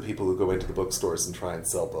these are the people who go into the bookstores and try and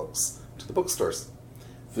sell books to the bookstores.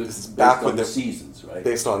 This is based on the seasons, right?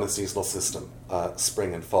 Based on the seasonal system,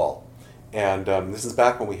 spring and fall. And this is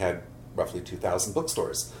back when we had roughly 2,000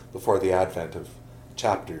 bookstores, before the advent of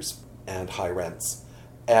chapters and high rents.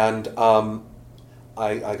 And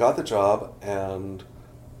I got the job, and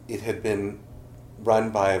it had been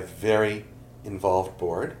run by a very involved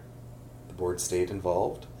board. The board stayed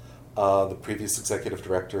involved. The previous executive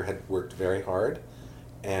director had worked very hard,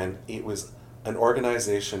 And it was an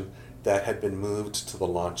organization that had been moved to the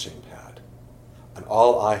launching pad. And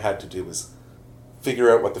all I had to do was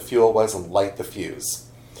figure out what the fuel was and light the fuse.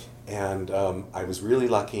 And I was really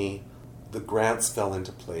lucky. The grants fell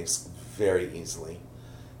into place very easily.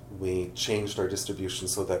 We changed our distribution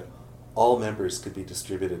so that all members could be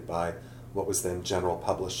distributed by what was then General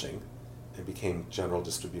Publishing and became General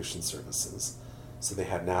Distribution Services. So they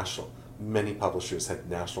had many publishers had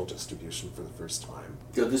national distribution for the first time.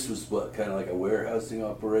 So this was what, kind of like a warehousing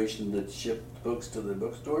operation that shipped books to the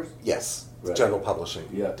bookstores? Yes, right. General Publishing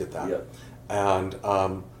did that. Yep.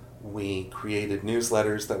 And we created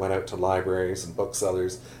newsletters that went out to libraries and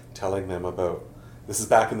booksellers telling them about, this is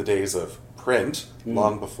back in the days of print,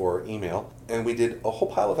 long before email, and we did a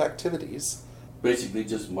whole pile of activities. Basically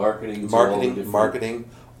just marketing. Marketing,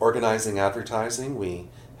 organizing advertising. We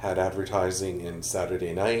had advertising in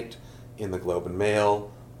Saturday Night, in the Globe and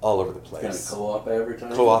Mail, all over the place. Kind of co-op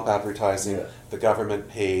advertising? Co-op advertising. Yeah. The government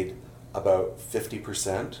paid about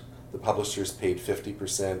 50%. The publishers paid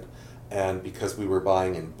 50%. And because we were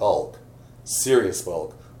buying in bulk, serious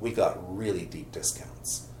bulk, we got really deep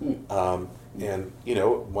discounts. And, you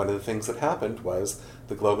know, one of the things that happened was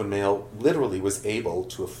the Globe and Mail literally was able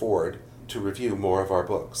to afford to review more of our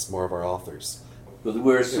books, more of our authors. But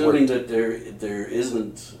we're assuming that there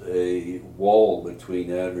isn't a wall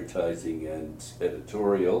between advertising and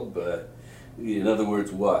editorial, but in other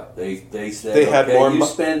words, what? They said, they had more you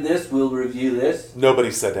spend this, we'll review this?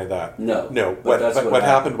 Nobody said that. No. But what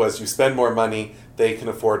happened was you spend more money, they can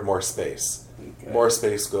afford more space. Okay. More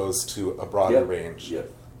space goes to a broader range.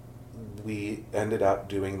 Yep. We ended up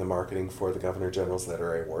doing the marketing for the Governor General's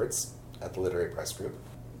Literary Awards at the Literary Press Group.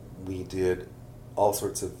 We did all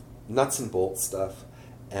sorts of nuts and bolts stuff,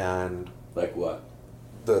 and like what?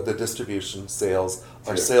 The distribution, sales.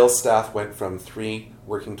 Sure. Our sales staff went from 3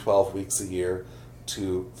 working 12 weeks a year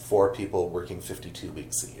to 4 people working 52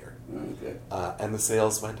 weeks a year. Okay. And the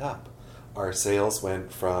sales went up. Our sales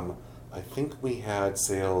went from, I think we had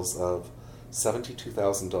sales of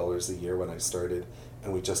 $72,000 a year when I started,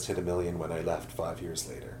 and we just hit $1 million when I left 5 years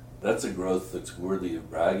later. That's a growth that's worthy of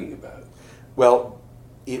bragging about. Well,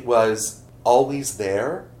 it was always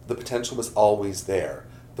there. The potential was always there.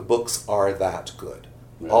 The books are that good.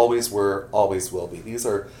 Right. Always were, always will be. These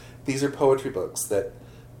are poetry books that,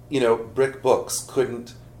 you know, Brick Books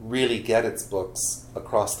couldn't really get its books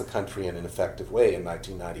across the country in an effective way in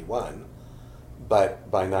 1991,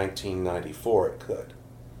 but by 1994 it could.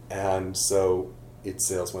 And so its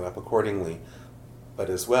sales went up accordingly. But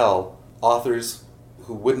as well, authors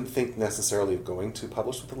who wouldn't think necessarily of going to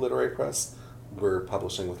publish with the literary press were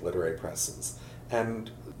publishing with literary presses.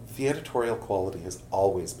 And the editorial quality has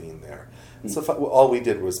always been there. So all we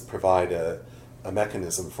did was provide a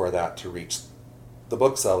mechanism for that to reach the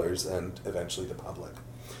booksellers and eventually the public.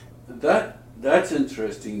 That's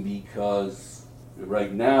interesting because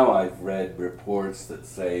right now I've read reports that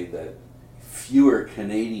say that fewer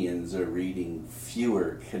Canadians are reading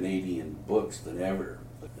fewer Canadian books than ever.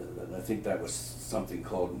 I think that was something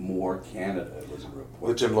called More Canada was a report.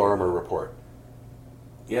 The Jim Lorimer report.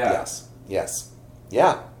 Yeah. Yes.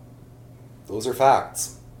 Yeah. Those are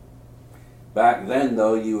facts. Back then,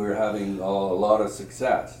 though, you were having a lot of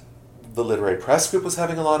success. The Literary Press Group was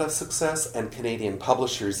having a lot of success, and Canadian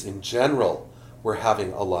publishers in general were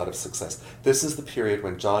having a lot of success. This is the period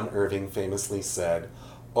when John Irving famously said,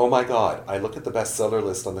 "Oh my God, I look at the bestseller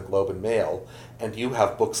list on the Globe and Mail, and you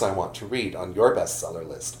have books I want to read on your bestseller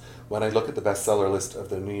list. When I look at the bestseller list of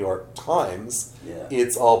the New York Times,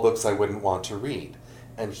 it's all books I wouldn't want to read."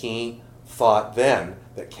 And he thought then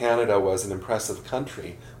that Canada was an impressive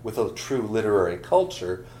country with a true literary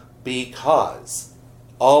culture because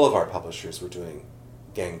all of our publishers were doing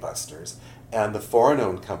gangbusters, and the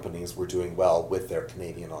foreign-owned companies were doing well with their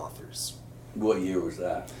Canadian authors. What year was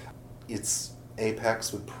that? Its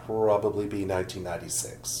apex would probably be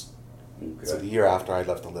 1996. Okay. So the year after I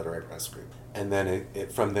left the Literary Press Group. And then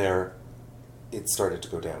from there, it started to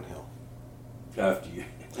go downhill. After you...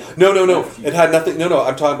 No. It had nothing... No.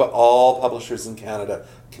 I'm talking about all publishers in Canada,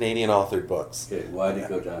 Canadian authored books. Okay, why did it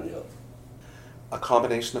go downhill? A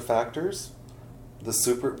combination of factors.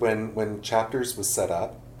 When Chapters was set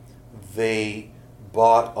up, they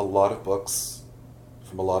bought a lot of books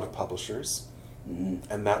from a lot of publishers. Mm-hmm.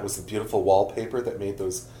 And that was the beautiful wallpaper that made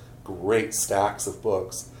those great stacks of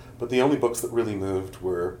books. But the only books that really moved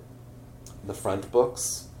were the front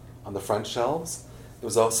books on the front shelves. It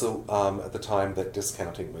was also at the time that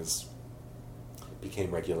discounting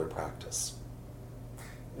became regular practice.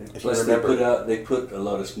 If Plus, you remember, they put a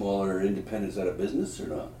lot of smaller independents out of business, or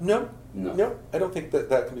not? No, I don't think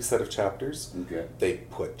that can be said of Chapters. Okay. They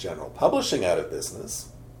put General Publishing out of business,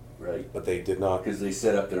 Right. but they did not. Because they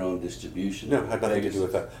set up their own distribution. No, it had nothing to do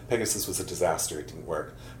with that. Pegasus was a disaster; it didn't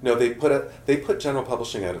work. No, they put General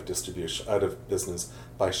Publishing out of business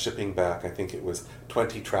by shipping back. I think it was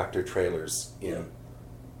 20 tractor trailers in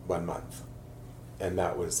 1 month, and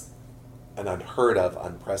that was an unheard of,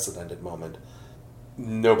 unprecedented moment.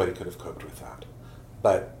 Nobody could have coped with that.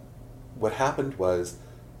 But what happened was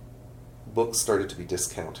books started to be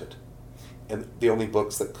discounted. And the only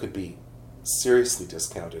books that could be seriously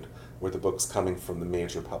discounted were the books coming from the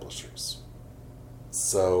major publishers.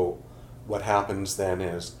 So what happens then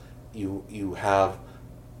is you have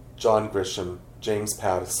John Grisham, James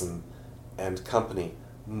Pattison, and company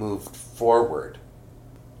moved forward,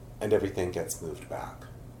 and everything gets moved back.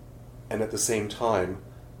 And at the same time,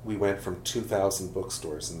 we went from 2,000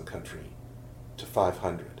 bookstores in the country to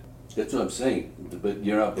 500. That's what I'm saying. But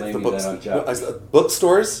you're not blaming that on Chapters. No,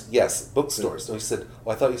 bookstores? Yes, bookstores. No, you said. Oh,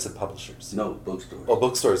 I thought you said publishers. No, bookstores. Oh,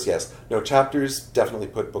 bookstores. Yes. No, Chapters definitely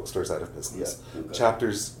put bookstores out of business. Yeah, okay.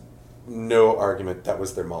 Chapters, no argument. That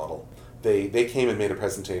was their model. They came and made a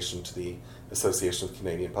presentation to the Association of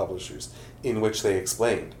Canadian Publishers in which they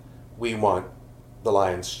explained, we want the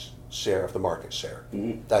lion's share of the market share.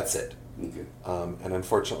 Mm-hmm. That's it. Okay. And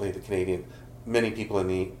unfortunately, many people in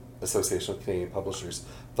the Association of Canadian Publishers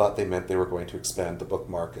thought they meant they were going to expand the book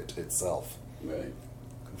market itself. Right.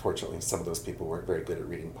 Unfortunately, some of those people weren't very good at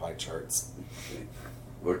reading pie charts. Okay.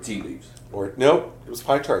 Or tea leaves. No, it was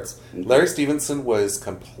pie charts. Okay. Larry Stevenson was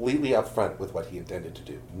completely upfront with what he intended to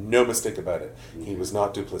do. No mistake about it. He was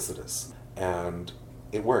not duplicitous. And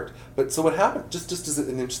it worked. But so what happened, just as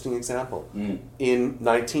an interesting example, in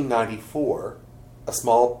 1994, a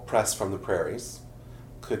small press from the prairies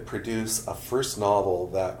could produce a first novel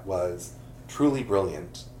that was truly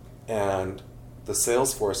brilliant, and the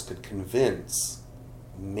sales force could convince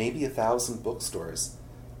maybe 1,000 bookstores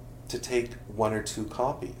to take 1 or 2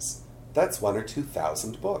 copies. That's 1,000 or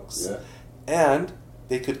 2,000 books. Yeah. And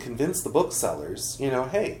they could convince the booksellers,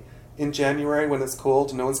 hey, in January when it's cold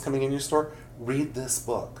and no one's coming in your store, read this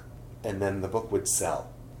book. And then the book would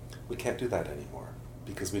sell. We can't do that anymore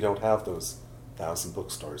because we don't have those 1,000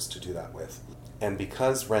 bookstores to do that with. And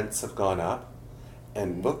because rents have gone up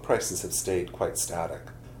and book prices have stayed quite static,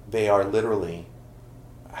 they are literally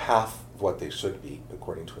half of what they should be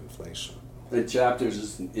according to inflation. And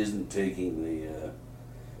Chapters isn't taking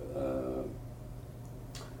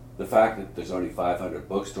the fact that there's only 500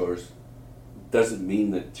 bookstores doesn't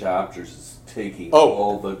mean that Chapters is taking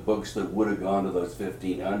all the books that would have gone to those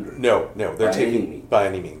 1,500. No, they're taking by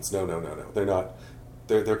any means. No. They're not.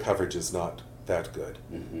 Their coverage is not that good.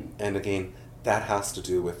 Mm-hmm. And again, that has to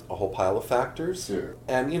do with a whole pile of factors. Sure.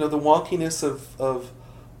 And the wonkiness of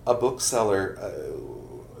a bookseller.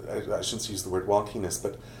 I shouldn't use the word wonkiness,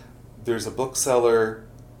 but there's a bookseller,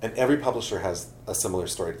 and every publisher has a similar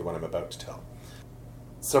story to the one I'm about to tell.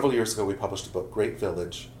 Several years ago, we published a book, Great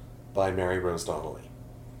Village, by Mary Rose Donnelly.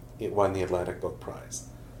 It won the Atlantic Book Prize.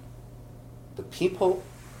 The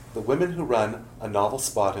women who run a novel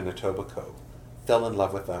spot in Etobicoke fell in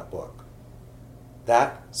love with that book.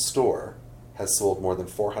 That store has sold more than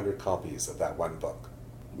 400 copies of that one book.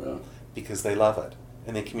 Wow. Because they love it.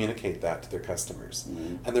 And they communicate that to their customers.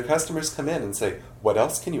 Mm-hmm. And their customers come in and say, what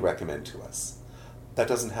else can you recommend to us? That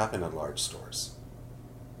doesn't happen in large stores.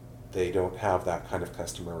 They don't have that kind of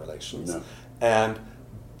customer relations. No. And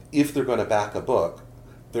if they're going to back a book,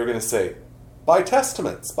 they're going to say, buy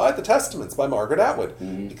Testaments, buy the Testaments by Margaret Atwood.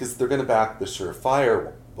 Mm-hmm. Because they're going to back the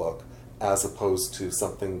surefire book as opposed to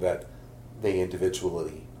something that they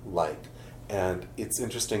individually like. And it's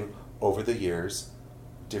interesting, over the years,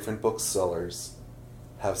 different booksellers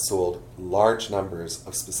have sold large numbers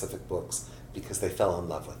of specific books because they fell in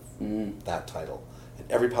love with that title.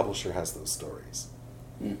 And every publisher has those stories.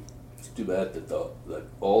 It's too bad that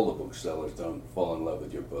all the booksellers don't fall in love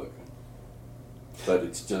with your book. But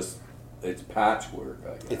it's patchwork,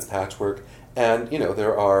 I guess. It's patchwork. And,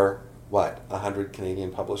 there are, 100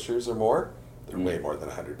 Canadian publishers or more? There are way more than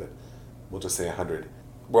 100, but we'll just say 100.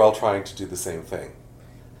 We're all trying to do the same thing.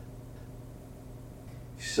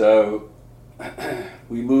 So,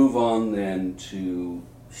 we move on then to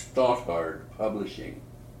Stothard Publishing.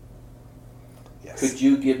 Yes. Could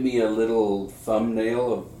you give me a little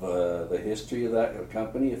thumbnail of the history of that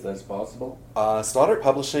company, if that's possible? Stothard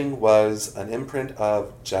Publishing was an imprint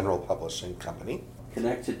of General Publishing Company.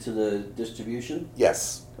 Connected to the distribution?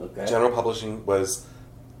 Yes. Okay. General Publishing was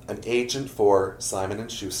an agent for Simon &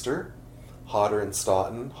 Schuster, Hodder and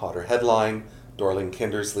Stoughton, Hodder Headline, Dorling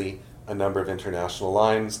Kindersley, a number of international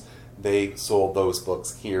lines. They sold those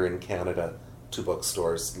books here in Canada to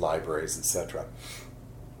bookstores, libraries, etc.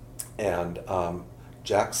 And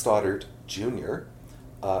Jack Stoddart Jr.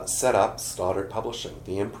 Set up Stoddart Publishing,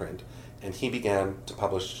 the imprint, and he began to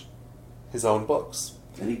publish his own books.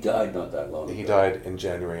 And he died not that long ago. He died in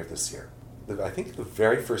January of this year. I think the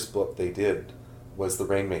very first book they did was The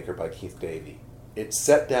Rainmaker by Keith Davey. It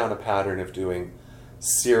set down a pattern of doing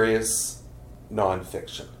serious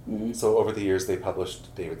nonfiction. Mm-hmm. So over the years they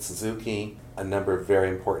published David Suzuki, a number of very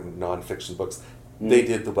important nonfiction books. Mm-hmm. They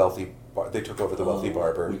did they took over The Wealthy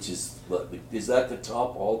Barber. Which is that the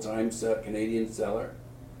top all-time Canadian seller?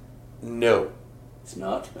 No. It's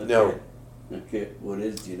not? Okay. No. Okay, what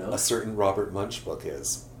is, do you know? A certain Robert Munch book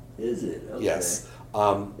is. Is it? Okay. Yes.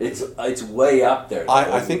 It's way up there.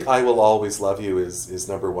 I think I Will Always Love You is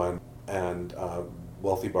number one, and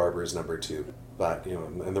Wealthy Barber is number two. But,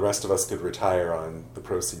 and the rest of us could retire on the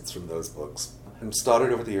proceeds from those books. And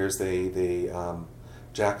Stoddart, over the years,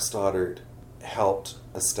 Jack Stoddart helped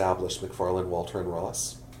establish McFarlane, Walter and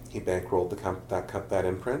Ross. He bankrolled that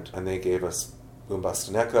imprint, and they gave us Boom Bust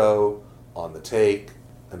and Echo, On the Take,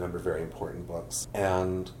 a number of very important books.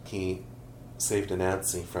 And he saved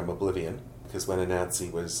Anansi from oblivion, because when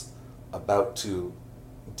Anansi was about to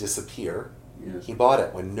disappear, he bought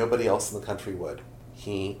it when nobody else in the country would.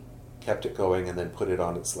 He kept it going and then put it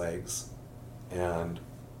on its legs. And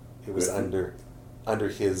it was under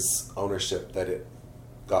his ownership that it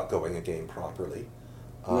got going again properly.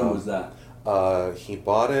 When was that? He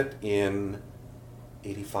bought it in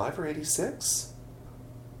 85 or 86.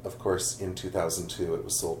 Of course, in 2002, it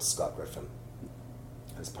was sold to Scott Griffin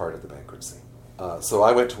as part of the bankruptcy. So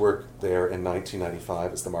I went to work there in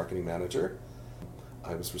 1995 as the marketing manager.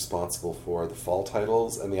 I was responsible for the fall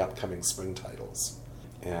titles and the upcoming spring titles.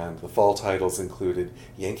 And the fall titles included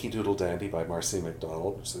Yankee Doodle Dandy by Marcy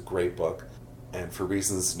McDonald, which is a great book. And for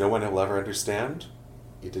reasons no one will ever understand,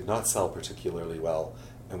 it did not sell particularly well.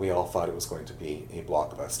 And we all thought it was going to be a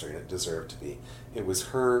blockbuster, and it deserved to be. It was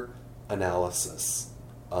her analysis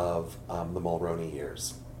of the Mulroney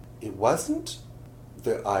years. It wasn't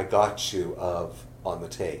the I Got You of On the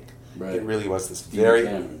Take. Right. It really was this Stevie very...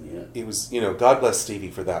 Cameron, It was, God bless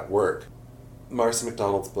Stevie for that work. Marcy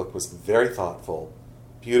McDonald's book was very thoughtful,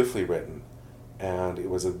 beautifully written, and it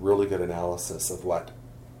was a really good analysis of what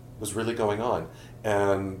was really going on.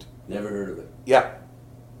 And Never heard of it. yeah.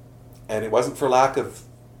 And it wasn't for lack of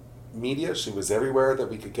media. She was everywhere that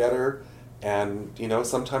we could get her. And,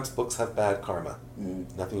 sometimes books have bad karma.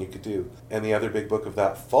 Mm. Nothing you could do. And the other big book of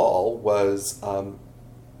that fall was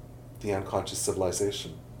The Unconscious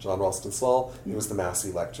Civilization. John Ralston Saul. It was the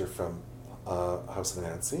Massey lecture from House of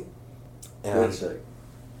Anansi. And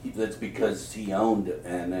that's because he owned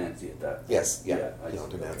Anansi at that time. yes, he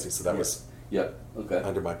owned see. Anansi. Okay. So that was okay.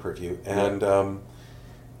 under my purview. And,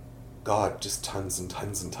 God, just tons and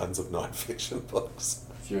tons and tons of nonfiction books.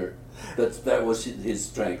 Sure. That was his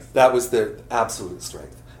strength. That was their absolute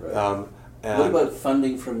strength. Right. And what about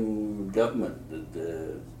funding from government?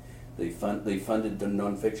 Did they funded the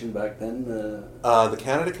nonfiction back then? the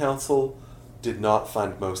Canada Council did not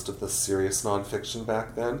fund most of the serious nonfiction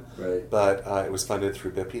back then. Right. But it was funded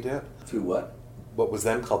through BIPIDIP. Through what? What was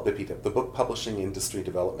then called BIPIDIP, the Book Publishing Industry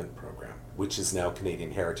Development Program, which is now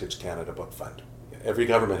Canadian Heritage Canada Book Fund. Every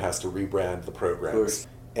government has to rebrand the programs. Of course.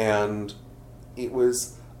 And it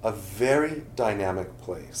was a very dynamic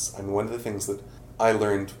place. I mean, one of the things that I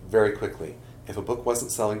learned very quickly, if a book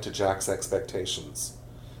wasn't selling to Jack's expectations,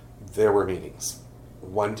 there were meetings.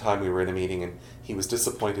 One time we were in a meeting and he was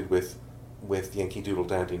disappointed with Yankee Doodle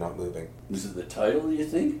Dandy not moving. Was it the title, do you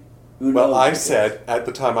think? Who Well, knows? at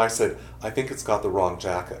the time I said, I think it's got the wrong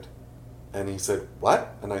jacket. And he said,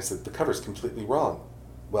 what? And I said, the cover's completely wrong.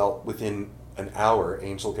 Well, within an hour,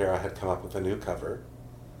 Angel Guerra had come up with a new cover.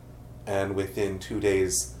 And within 2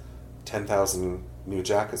 days, 10,000 new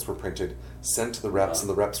jackets were printed, sent to the reps, and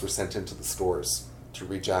the reps were sent into the stores to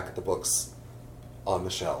rejacket the books on the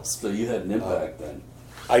shelves. So you had an impact then.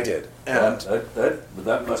 I did. And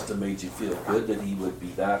that must have made you feel good that he would be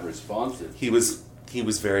that responsive. he was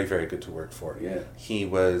very, very good to work for. Yeah. He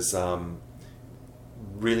was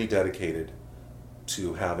really dedicated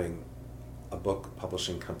to having a book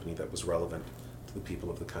publishing company that was relevant to the people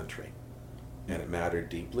of the country. And it mattered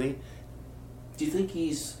deeply. Do you think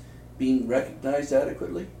he's being recognized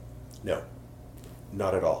adequately? No,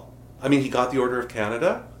 not at all. I mean, he got the Order of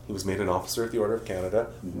Canada. He was made an officer of the Order of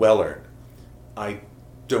Canada. Mm-hmm. Well earned. I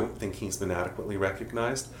don't think he's been adequately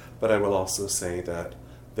recognized, but I will also say that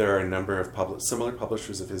there are a number of similar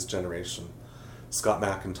publishers of his generation, Scott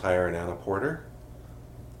McIntyre and Anna Porter.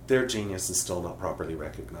 Their genius is still not properly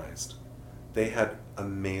recognized. They had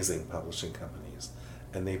amazing publishing companies,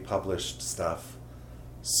 and they published stuff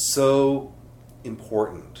so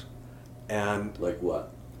important. And Like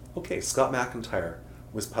what? okay, Scott McIntyre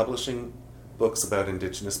was publishing books about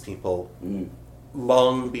Indigenous people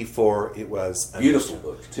long before it was Beautiful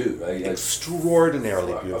books too, right?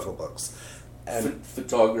 extraordinarily beautiful books. And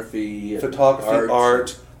Photography,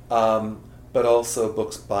 art, but also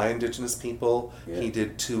books by Indigenous people. Yeah. He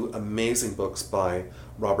did 2 amazing books by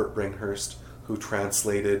Robert Bringhurst, who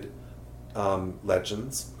translated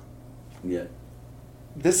legends. Yeah.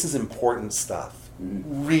 This is important stuff,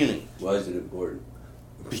 really, Why is it important?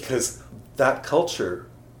 because that culture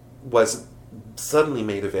was suddenly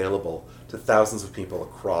made available to thousands of people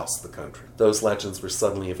across the country. Those legends were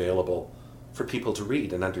suddenly available for people to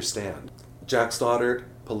read and understand. Jack Stoddard,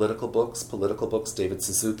 political books, David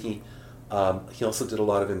Suzuki. He also did a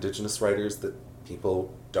lot of Indigenous writers that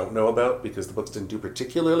people don't know about because the books didn't do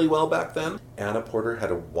particularly well back then. Anna Porter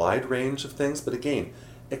had a wide range of things, but again,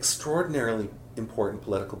 extraordinarily important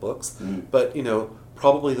political books. But, you know,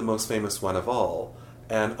 probably the most famous one of all,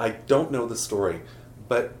 and I don't know the story,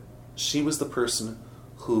 but she was the person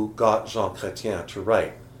who got Jean Chrétien to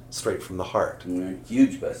write Straight from the Heart.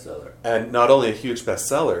 Huge bestseller. And not only a huge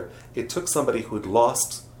bestseller, it took somebody who had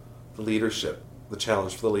lost the leadership, the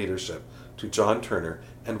challenge for the leadership, to John Turner,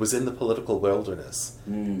 and was in the political wilderness.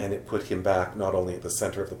 And it put him back not only at the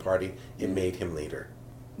center of the party, it made him leader.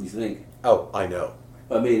 You think? Oh, I know.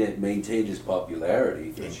 I mean, it maintained his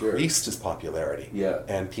popularity, for sure. Increased his popularity. Yeah.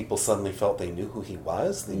 And people suddenly felt they knew who he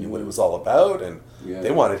was, they knew what it was all about, and Yeah.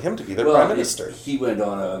 they wanted him to be their Well, prime minister. he went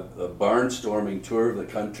on a barnstorming tour of the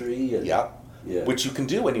country. And, Yeah. Yeah. Which you can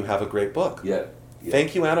do when you have a great book. Yeah. Yeah.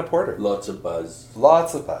 Thank you, Anna Porter. Lots of buzz.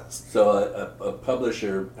 Lots of buzz. So a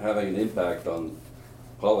publisher having an impact on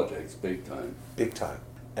politics, big time. Big time.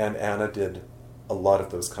 And Anna did a lot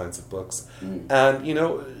of those kinds of books. And, you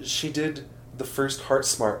know, she did the first Heart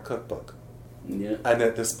Smart cookbook. Yeah. And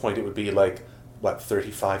at this point, it would be like,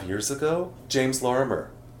 35 years ago? James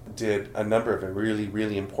Lorimer did a number of really,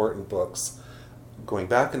 really important books going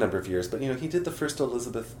back a number of years. But, you know, he did the first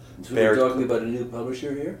Elizabeth So Baird. we're talking about a new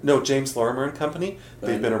publisher here? No, James Lorimer and Company.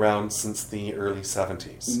 They've been know. around since the early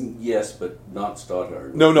 70s. Yes, but not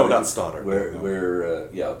Stoddard. No, not Stoddard. Where, No.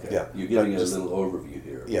 yeah, okay. Yeah. You're giving Just- a little overview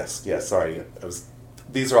here. Yes, sorry.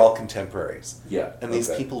 These are all contemporaries. Yeah. And these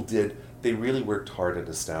okay. people they really worked hard at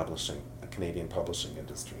establishing a Canadian publishing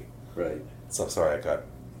industry. Right. So sorry, I got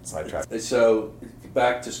sidetracked. So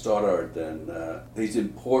back to Stoddard then. He's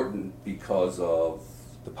important because of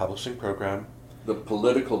The publishing program, the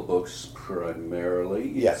political books primarily,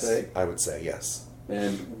 you'd say? I would say yes.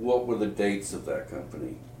 And what were the dates of that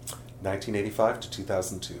company? 1985 to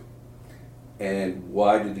 2002. And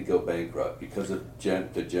why did it go bankrupt? Because of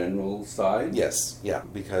the general side? Yes, yeah,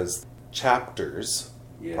 because Chapters,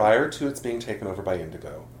 Yeah. prior to its being taken over by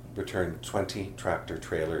Indigo, returned 20 tractor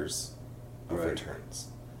trailers of Right. returns.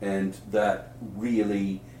 And that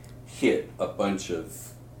really hit a bunch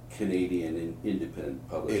of Canadian independent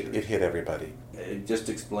publishers. It hit everybody. Just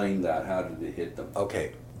explain that. How did it hit them?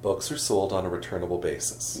 Okay, books are sold on a returnable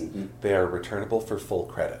basis. Mhm. They are returnable for full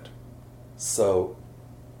credit. So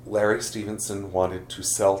Larry Stevenson wanted to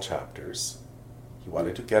sell Chapters. He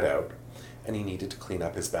wanted to get out, and he needed to clean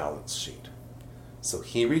up his balance sheet. So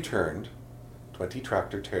he returned 20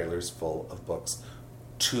 tractor trailers full of books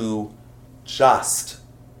to just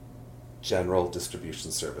General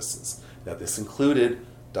Distribution Services. Now this included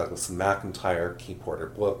Douglas and McIntyre, Key Porter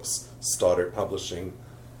Books, Stoddard Publishing,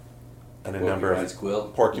 and a number Porcupine's of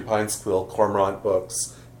Quill. Porcupine's Quill, Cormorant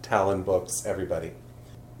Books, Talon Books, everybody.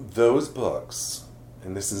 Those books,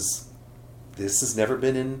 and this has never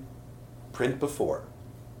been in print before.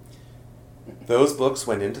 Those books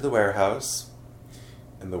went into the warehouse,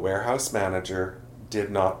 and the warehouse manager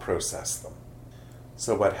did not process them.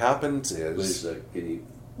 So what happens is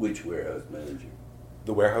Which warehouse manager?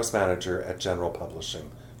 the warehouse manager at General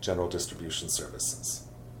Publishing, General Distribution Services.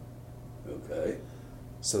 Okay.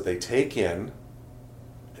 So they take in,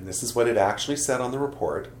 and this is what it actually said on the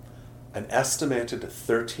report, an estimated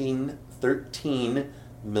 $13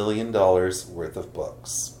 million worth of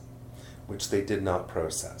books, which they did not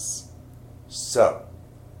process. So,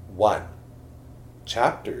 1,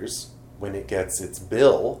 Chapters, when it gets its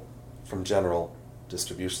bill from General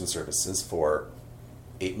Distribution Services for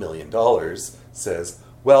 $8 million, says,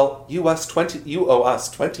 well, you owe us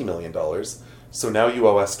 $20 million, so now you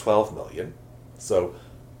owe us $12 million. So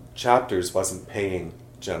Chapters wasn't paying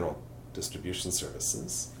General Distribution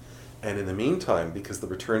Services. And in the meantime, because the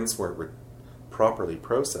returns weren't properly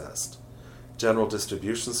processed, General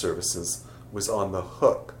Distribution Services was on the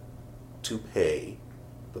hook to pay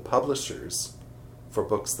the publishers for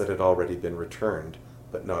books that had already been returned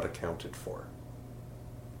but not accounted for.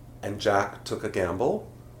 And Jack took a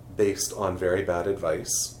gamble based on very bad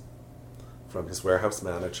advice from his warehouse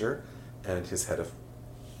manager and his head of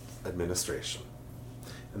administration.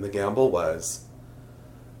 And the gamble was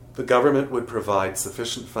the government would provide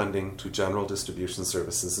sufficient funding to general distribution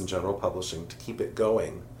services and general publishing to keep it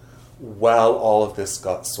going while all of this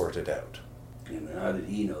got sorted out. And how did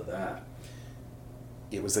he know that?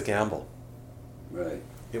 It was a gamble. Right.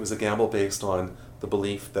 It was a gamble based on the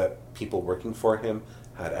belief that people working for him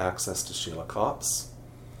had access to Sheila Copps,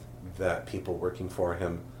 that people working for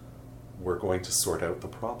him were going to sort out the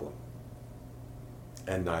problem.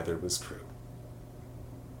 And neither was true.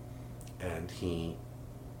 And he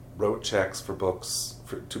wrote checks for books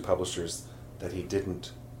to publishers that he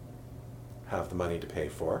didn't have the money to pay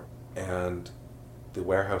for, and the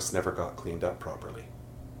warehouse never got cleaned up properly.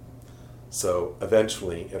 So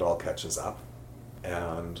eventually it all catches up,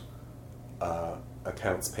 and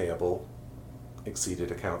accounts payable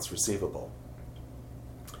exceeded accounts receivable.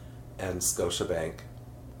 And Scotiabank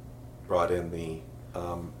brought in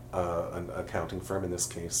an accounting firm, in this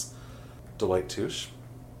case Deloitte Touche,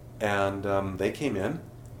 and they came in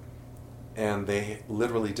and they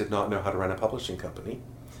literally did not know how to run a publishing company,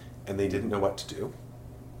 and they didn't know what to do.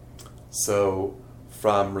 So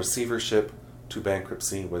from receivership to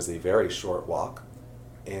bankruptcy was a very short walk,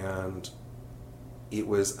 and it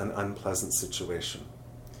was an unpleasant situation.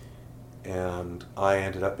 And I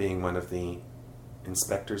ended up being one of the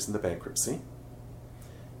inspectors in the bankruptcy,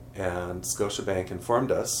 and Scotiabank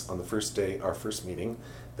informed us on the first day, our first meeting,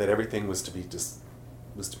 that everything was to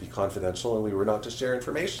be confidential and we were not to share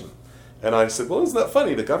information. And I said, well, isn't that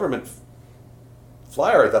funny? The government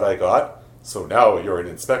flyer that I got, so now you're an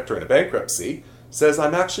inspector in a bankruptcy, says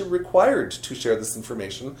I'm actually required to share this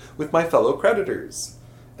information with my fellow creditors.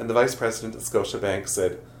 And the vice president at Scotiabank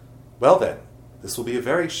said, well then, this will be a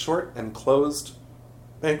very short and closed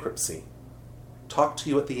bankruptcy. Talk to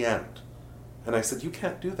you at the end. And I said, you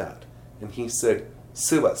can't do that. And he said,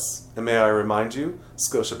 sue us. And may I remind you,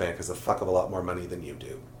 Scotiabank has a fuck of a lot more money than you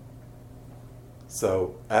do.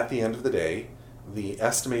 So at the end of the day, the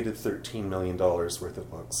estimated $13 million worth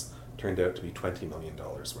of books turned out to be $20 million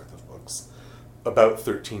worth of books, about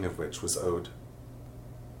 13 of which was owed.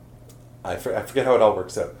 I forget how it all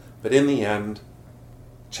works out, but in the end,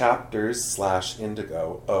 Chapters /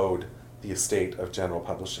 Indigo owed the estate of General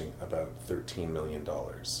Publishing about $13 million.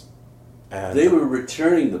 And they were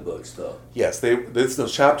returning the books, though. Yes,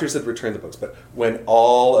 those Chapters had returned the books, but when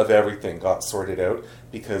all of everything got sorted out,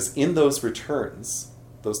 because in those returns,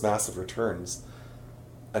 those massive returns,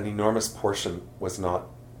 an enormous portion was not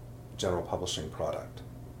General Publishing product.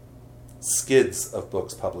 Skids of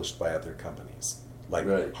books published by other companies, like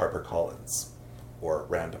right. HarperCollins or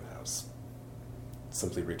Random House,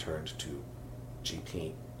 simply returned to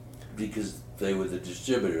GP. Because they were the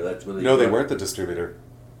distributor, that's what they No, they weren't the distributor.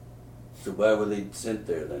 So why were they sent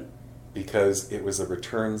there then? Because it was a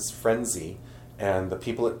returns frenzy, and the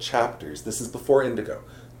people at Chapters, this is before Indigo,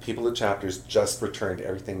 people at Chapters just returned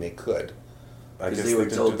everything they could. Because they were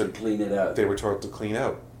told to clean it out. They were told to clean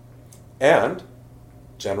out. And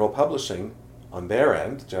General Publishing, on their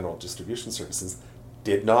end, General Distribution Services,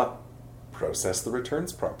 did not process the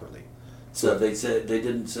returns properly. So they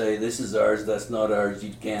didn't say, this is ours, that's not ours,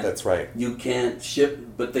 you can't. That's right. You can't ship,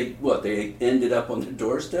 but they ended up on their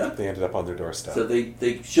doorstep? They ended up on their doorstep. So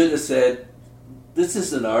they should have said, this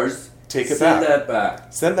isn't ours, take it send back. that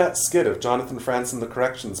back. Send that skid of Jonathan Franzen, The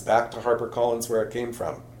Corrections, back to HarperCollins where it came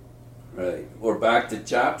from. Right. Or back to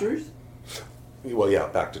Chapters? Well, yeah,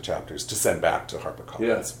 back to Chapters, to send back to HarperCollins.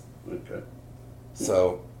 Yes. Okay.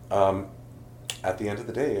 So, at the end of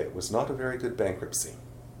the day, it was not a very good bankruptcy.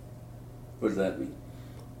 What does that mean?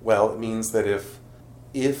 Well, it means that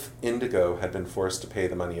if Indigo had been forced to pay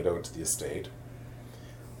the money it owed to the estate,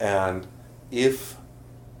 and if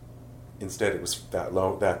instead it was that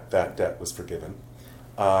loan, that debt was forgiven,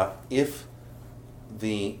 if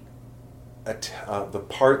the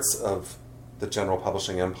parts of the General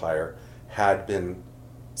Publishing empire had been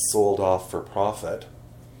sold off for profit,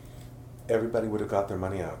 everybody would have got their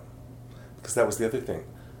money out. Because that was the other thing.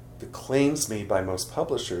 The claims made by most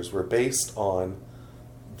publishers were based on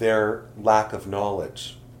their lack of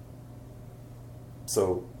knowledge.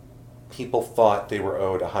 So people thought they were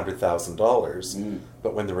owed $100,000,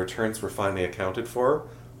 but when the returns were finally accounted for,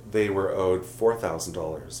 they were owed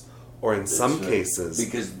 $4,000. Or in some cases...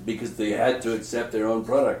 Because they had to accept their own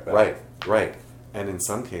product back. Right. And in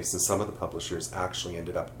some cases, some of the publishers actually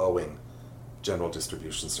ended up owing General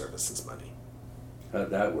Distribution Services money.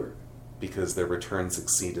 How'd that work? Because their returns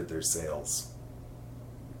exceeded their sales.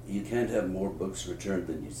 you can't have more books returned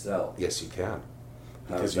than you sell. Yes, you can.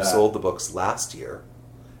 How's Because you that? sold the books last year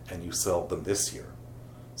and you sold them this year.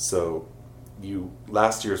 So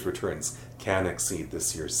last year's returns can exceed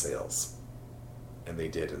this year's sales. And they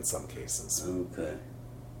did in some cases. Okay.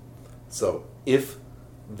 So if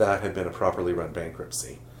that had been a properly run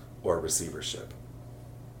bankruptcy or receivership,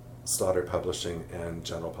 Stoddard Publishing and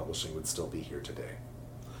General Publishing would still be here today.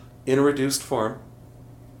 In a reduced form,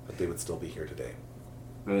 but they would still be here today.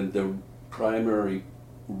 And the primary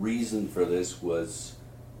reason for this was,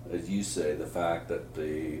 as you say, the fact that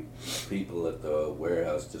the people at the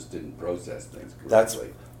warehouse just didn't process things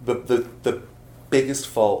correctly. That's the biggest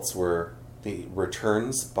faults were the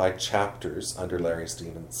returns by chapters under Larry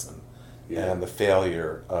Stevenson, Yeah. and the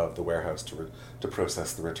failure of the warehouse to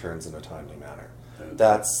process the returns in a timely manner. Okay.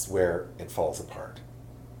 That's where it falls apart.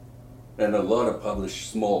 And a lot of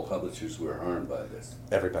small publishers were harmed by this.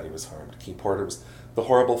 Everybody was harmed. Key Porter was. The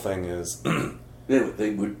horrible thing is, Did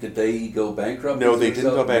they go bankrupt? no, they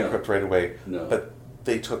didn't go bankrupt right away, No. but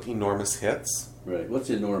they took enormous hits, Right. What's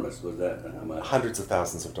enormous? Was that how much? hundreds of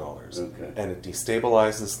thousands of dollars, Okay. and it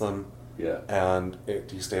destabilizes them. Yeah. And it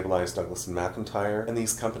destabilized Douglas and McIntyre, and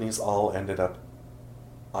these companies all ended up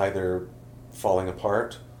either falling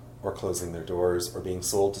apart or closing their doors or being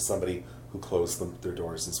sold to somebody who closed their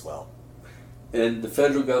doors as well. And the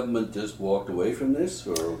federal government just walked away from this,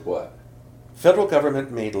 or what? Federal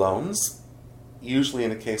government made loans. Usually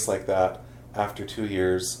in a case like that, after 2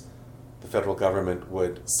 years, the federal government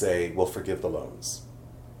would say, we'll forgive the loans.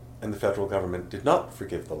 And the federal government did not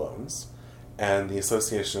forgive the loans. And the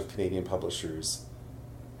Association of Canadian Publishers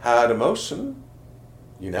had a motion,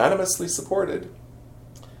 unanimously supported,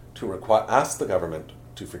 to ask the government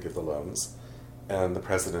to forgive the loans. And the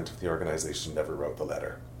president of the organization never wrote the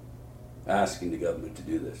letter. Asking the government to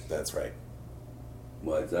do this. That's right.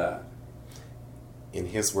 Why is that? In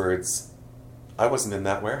his words, I wasn't in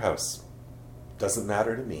that warehouse. Doesn't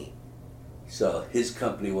matter to me. So his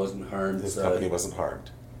company wasn't harmed. His company wasn't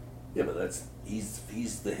harmed. Yeah, but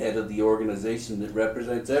he's the head of the organization that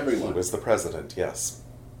represents everyone. He was the president, yes.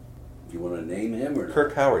 Do you want to name him or not?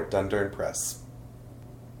 Kirk Howard, Dundurn Press.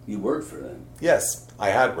 You worked for them Yes, I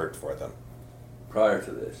had worked for them. prior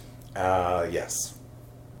to this. Yes.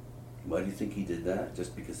 Why do you think he did that?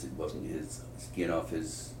 Just because it wasn't his skin off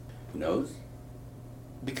his nose?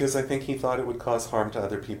 Because I think he thought it would cause harm to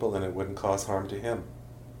other people and it wouldn't cause harm to him.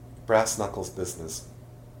 Brass knuckles business.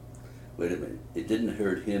 Wait a minute. It didn't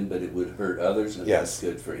hurt him, but it would hurt others, and Yes. that's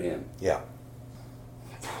good for him. Yeah.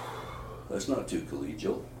 That's not too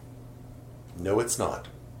collegial. No, it's not.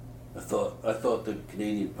 I thought the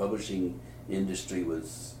Canadian publishing industry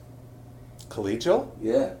was, Collegial?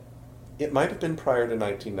 yeah. It might have been prior to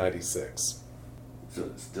 1996. So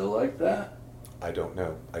it's still like that? I don't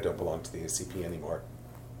know. I don't belong to the ACP anymore.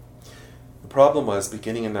 The problem was,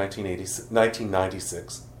 beginning in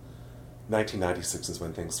 1996 is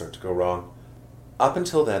when things start to go wrong. Up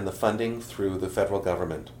until then, the funding through the federal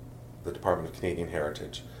government, the Department of Canadian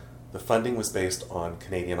Heritage, the funding was based on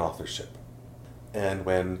Canadian authorship. And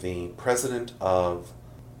when the president of,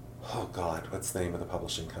 what's the name of the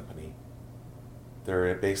publishing company?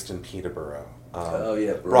 They're based in Peterborough.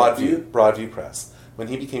 Broadview Press. When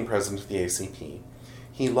he became president of the ACP,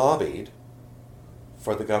 he lobbied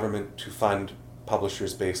for the government to fund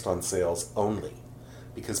publishers based on sales only,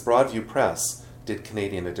 because Broadview Press did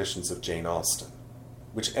Canadian editions of Jane Austen,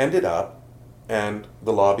 which ended up, and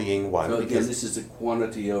the lobbying won. So again, because this is a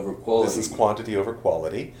quantity over quality. This is quantity over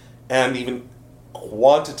quality, and even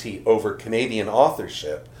quantity over Canadian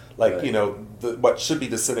authorship. Like, Right. what should be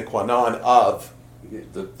the sine qua non of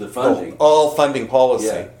the funding. all funding policy.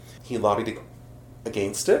 Yeah. He lobbied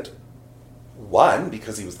against it. One,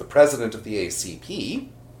 because he was the president of the ACP,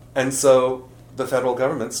 and so the federal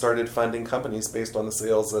government started funding companies based on the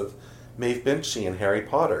sales of Maeve Binchy and Harry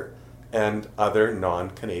Potter and other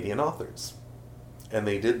non-Canadian authors. And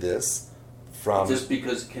they did this from... Just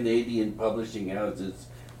because Canadian publishing houses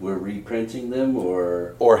were reprinting them,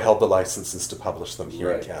 or held the licenses to publish them here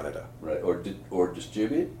in Right. Canada. right, or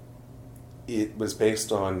distribute? It was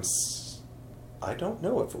based on... I don't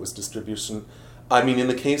know if it was distribution. I mean, in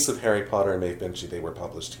the case of Harry Potter and Maeve Binchy, they were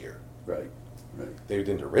published here. Right. They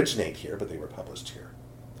didn't originate here, but they were published here.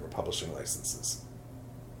 They were publishing licenses.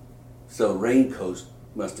 So Raincoast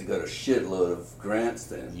must have got a shitload of grants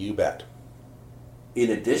then, You bet. in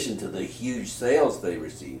addition to the huge sales they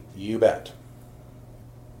received. You bet.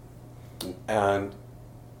 And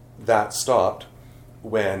that stopped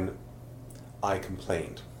when I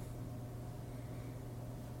complained.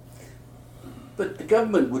 But the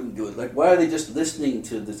government wouldn't do it. Like, why are they just listening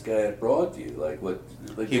to this guy at Broadview? Like, what?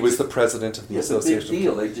 Like He was the president of the association. It's a big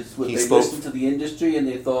deal. They listened to the industry and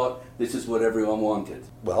they thought this is what everyone wanted.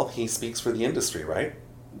 Well, he speaks for the industry, right?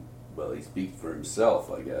 Well, he speaks for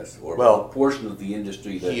himself, I guess, or well, a portion of the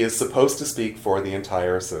industry. That, he is supposed to speak for the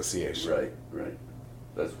entire association. Right.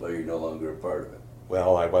 That's why you're no longer a part of it.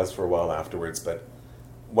 Well, I was for a while afterwards, but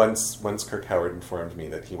once Kirk Howard informed me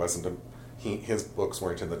that he wasn't his books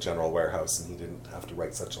weren't in the general warehouse and he didn't have to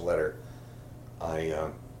write such a letter, I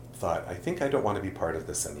thought, I think I don't want to be part of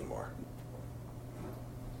this anymore.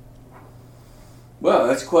 Well,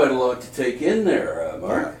 that's quite a lot to take in there,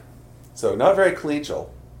 Mark. Yeah. So not very collegial.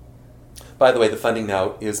 By the way, the funding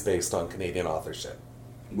now is based on Canadian authorship.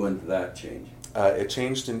 When did that change? It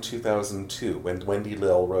changed in 2002 when Wendy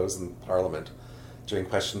Lill rose in Parliament during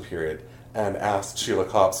question period and asked Sheila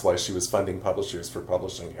Copps why she was funding publishers for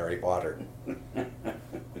publishing Harry Potter.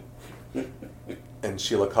 And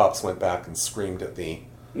Sheila Copps went back and screamed at the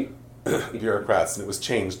bureaucrats, and it was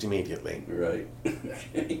changed immediately. Right.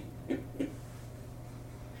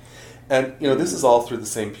 And, this is all through the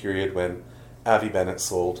same period when Avi Bennett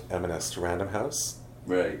sold M&S to Random House.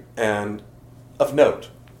 Right. And of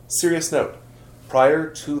note, serious note, prior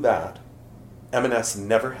to that, M&S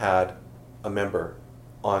never had a member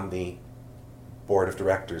on the board of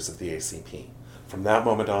directors of the ACP. From that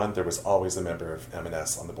moment on, there was always a member of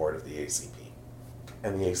M&S on the board of the ACP.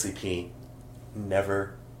 And the ACP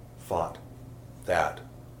never fought that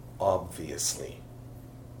obviously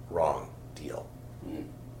wrong deal.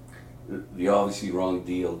 The obviously wrong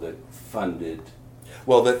deal that funded...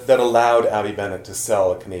 Well, that allowed Avi Bennett to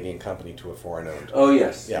sell a Canadian company to a foreign-owned. Oh,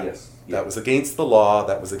 yes, yeah. yes. That was against the law,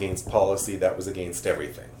 that was against policy, that was against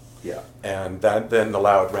everything. Yeah. And that then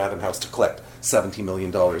allowed Random House to collect $70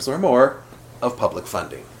 million or more of public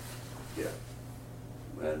funding. Yeah.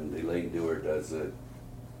 And Elaine Dewar does a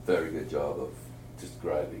very good job of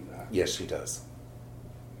describing that. Yes, she does.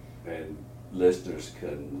 And listeners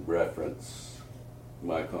can reference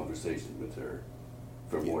my conversation with her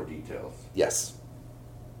for more details. Yes.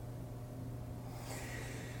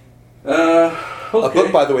 Okay. A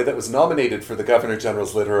book, by the way, that was nominated for the Governor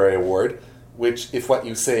General's Literary Award, which, if what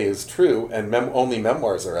you say is true, and only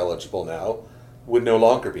memoirs are eligible now, would no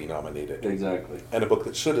longer be nominated. Exactly. And a book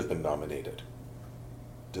that should have been nominated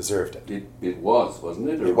deserved it. It was, wasn't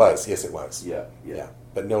it? It was, yes it was. Yeah.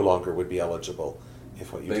 But no longer would be eligible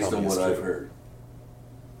if what you Based tell me is true. on what I've heard.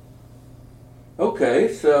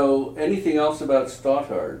 Okay, so anything else about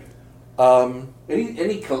Stothard?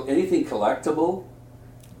 Anything collectible?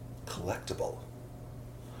 Collectible?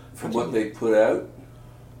 From what they put out?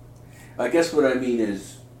 I guess what I mean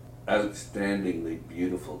is outstandingly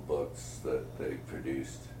beautiful books that they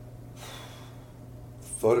produced.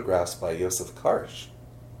 Photographs by Josef Karsh.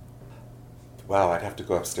 Wow, I'd have to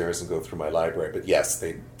go upstairs and go through my library, but yes,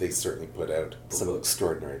 they certainly put out some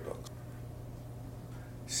extraordinary books.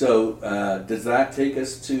 So, does that take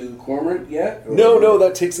us to Cormorant yet? Or? No,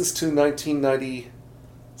 that takes us to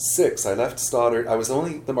 1996. I left Stoddard. I was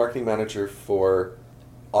only the marketing manager for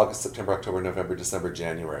August, September, October, November, December,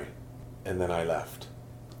 January. And then I left.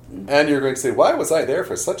 Mm-hmm. And you're going to say, why was I there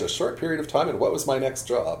for such a short period of time and what was my next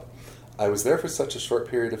job? I was there for such a short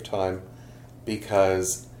period of time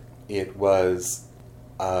because it was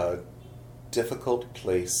a difficult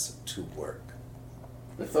place to work.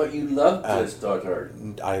 I thought you loved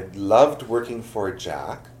Stothard. I loved working for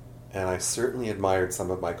Jack, and I certainly admired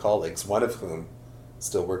some of my colleagues, one of whom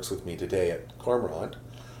still works with me today at Cormorant,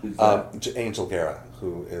 Angel Guerra,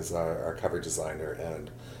 who is our cover designer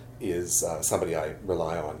and is somebody I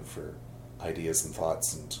rely on for ideas and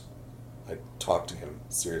thoughts, and I talk to him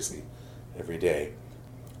seriously every day.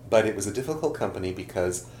 But it was a difficult company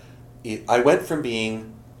because I went from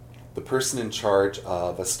being the person in charge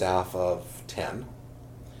of a staff of 10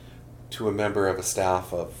 to a member of a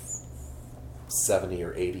staff of 70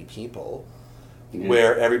 or 80 people,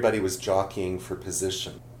 where everybody was jockeying for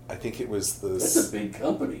position. I think it was That's a big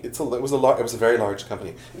company. It was a very large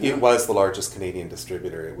company. Yeah. It was the largest Canadian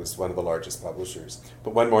distributor. It was one of the largest publishers.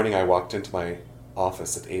 But one morning I walked into my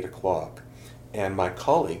office at 8 o'clock, and my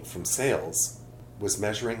colleague from sales was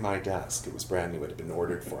measuring my desk. It was brand new. It had been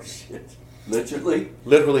ordered for me. Shit. Literally?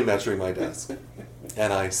 Literally measuring my desk.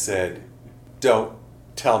 And I said, "Don't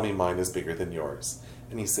tell me mine is bigger than yours."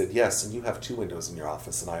 And he said, "Yes, and you have 2 windows in your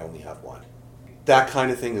office, and I only have 1. That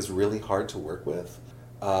kind of thing is really hard to work with.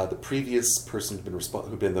 The previous person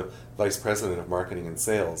who'd been the vice president of marketing and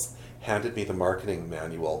sales handed me the marketing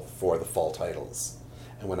manual for the fall titles.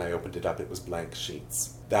 And when I opened it up, it was blank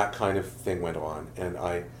sheets. That kind of thing went on, and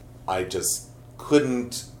I just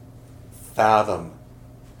couldn't fathom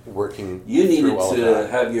working You needed through all to of that.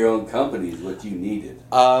 have your own company is what you needed.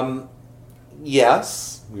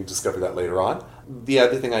 Yes, we discovered that later on. The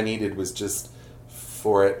other thing I needed was just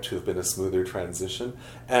for it to have been a smoother transition.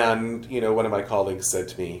 And, one of my colleagues said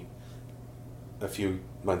to me a few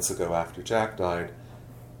months ago after Jack died,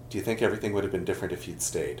 "Do you think everything would have been different if you'd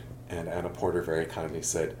stayed?" And Anna Porter very kindly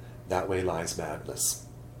said, "That way lies madness."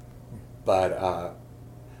 But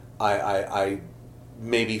I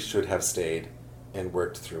maybe should have stayed and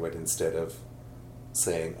worked through it instead of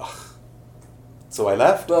saying, "Ugh." So I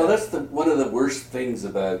left. Well, that's one of the worst things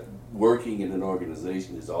about working in an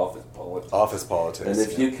organization is office politics. Office politics. And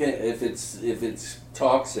if you can't, if it's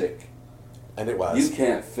toxic, and it was, you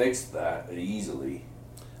can't fix that easily,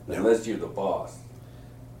 unless you're the boss.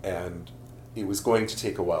 And it was going to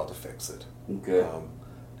take a while to fix it. Okay.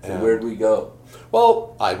 So where'd we go?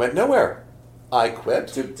 Well, I went nowhere. I quit.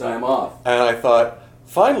 Took time off. And I thought,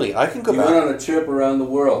 finally, I can go back. You went on a trip around the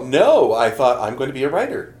world. No, I thought, I'm going to be a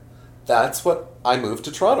writer. That's what I moved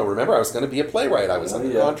to Toronto. Remember, I was going to be a playwright. I was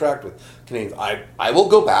under contract with Canadians. I will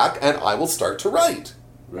go back and I will start to write.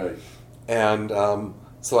 Right. And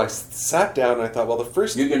so I sat down and I thought, well, the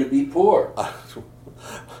first... You're going to be poor.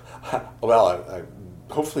 Well, I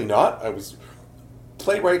hopefully not.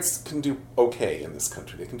 Playwrights can do okay in this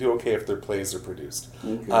country. They can do okay if their plays are produced.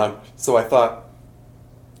 Okay. So I thought,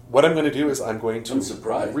 what I'm going to do is I'm going to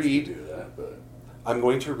read... You do that, but... I'm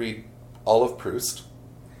going to read all of Proust.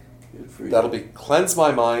 Good for you. That'll cleanse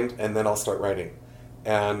my mind, and then I'll start writing.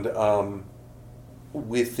 And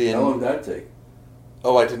within... How long did that take?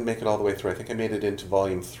 Oh, I didn't make it all the way through. I think I made it into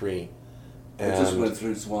volume 3. I just went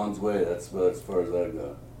through Swan's Way. That's about as far as I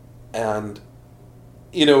got. And,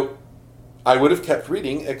 I would have kept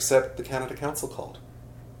reading, except the Canada Council called.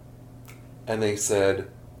 And they said,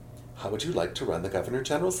 "How would you like to run the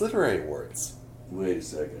Governor-General's Literary Awards?" Wait a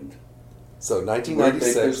second. So, Weren't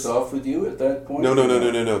 1996... they pissed off with you at that point? No.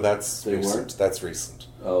 That's They recent. weren't? That's recent.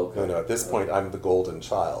 Oh, okay. No. At this point, I'm the golden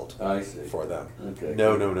child I see. for them. Okay.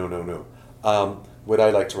 No. Would I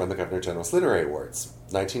like to run the Governor-General's Literary Awards?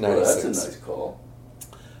 1996. Well, that's a nice call.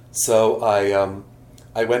 So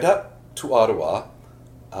I went up to Ottawa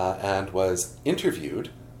and was interviewed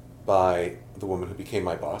by the woman who became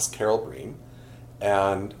my boss, Carol Bream.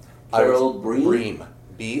 And Carol Bream? Bream.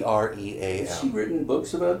 B-R-E-A-M. Has she written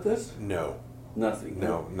books about this? No. Nothing.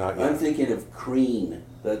 No, not yet. I'm thinking of Crean.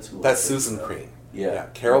 That's Susan Crean. Yeah.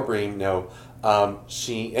 Carol Bream, no.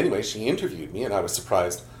 She interviewed me, and I was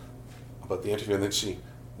surprised about the interview, and then she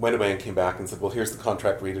went away and came back and said, "Well, here's the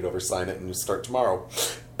contract, read it over, sign it, and you start tomorrow."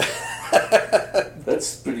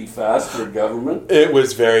 That's pretty fast for government. It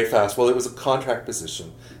was very fast. Well, it was a contract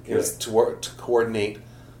position. It was to coordinate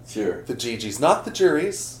the GGs, not the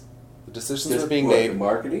juries. The decisions Just are being what, made, the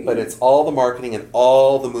marketing? But it's all the marketing and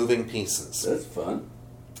all the moving pieces. That's fun.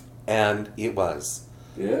 And it was.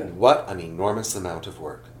 Yeah. What an enormous amount of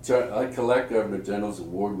work. So I collect Governor General's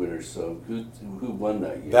award winners. So who won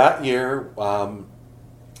that year? That year,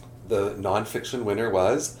 the nonfiction winner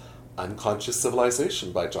was Unconscious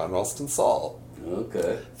Civilization by John Ralston Saul.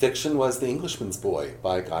 Okay. Fiction was The Englishman's Boy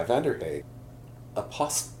by Guy Vanderhaeghe.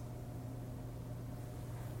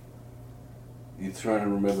 You trying to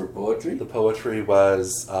remember poetry? The poetry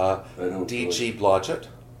was don't D.G. Blodgett.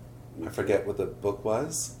 I forget what the book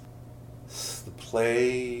was. The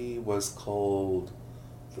play was called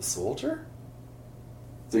The Soldier?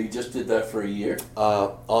 So you just did that for a year?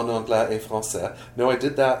 En anglais et français. No, I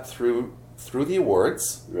did that through the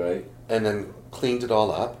awards. Right. And then cleaned it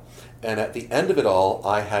all up. And at the end of it all,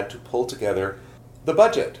 I had to pull together the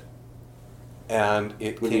budget. And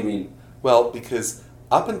it What do you mean? Well, because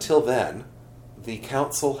up until then, the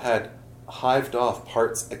council had hived off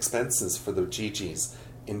expenses for the GGs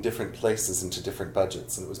in different places into different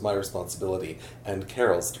budgets, and it was my responsibility and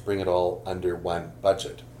Carol's to bring it all under one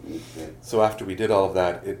budget. Okay. So after we did all of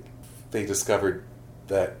that, they discovered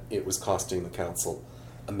that it was costing the council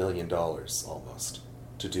 $1 million almost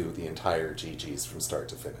to do the entire GGs from start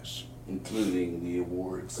to finish. Including the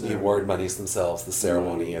awards. The award monies themselves, the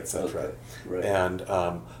ceremony, etc. Okay. Right. And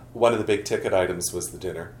one of the big ticket items was the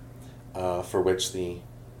dinner, for which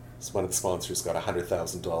one of the sponsors got a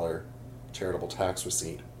 $100,000 charitable tax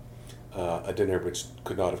receipt. A dinner which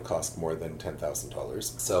could not have cost more than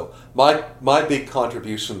 $10,000. So my big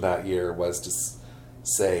contribution that year was to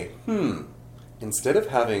say, instead of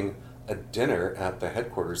having a dinner at the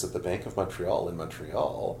headquarters of the Bank of Montreal in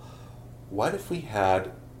Montreal, what if we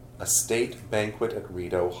had a state banquet at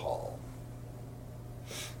Rideau Hall?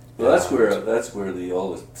 Well, that's where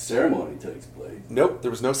all the ceremony takes place. Nope,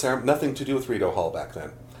 there was no nothing to do with Rideau Hall back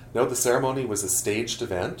then. No, the ceremony was a staged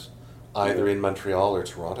event either in Montreal or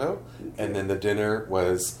Toronto, Okay. and then the dinner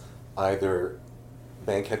was either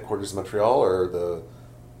bank headquarters in Montreal or the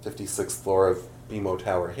 56th floor of BMO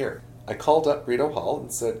Tower here. I called up Rideau Hall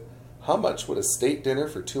and said, how much would a state dinner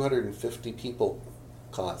for 250 people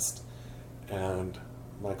cost? And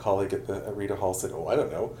my colleague at Rideau Hall said, oh, I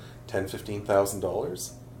don't know, $10,000,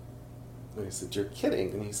 $15,000. And I said, you're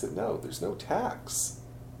kidding. And he said, no, there's no tax.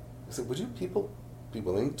 I said, would you people be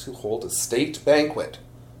willing to hold a state banquet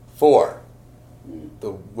for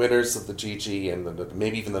the winners of the GG and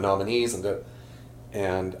maybe even the nominees?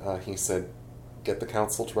 And he said, get the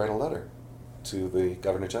council to write a letter to the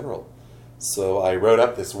Governor General. So I wrote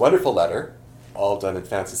up this wonderful letter, all done in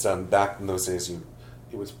fancy style. Back in those days,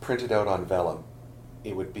 it was printed out on vellum.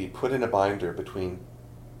 It would be put in a binder between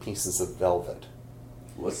pieces of velvet.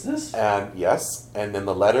 What's this? And yes, and then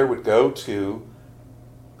the letter would go to,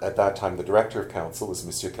 at that time, the director of council was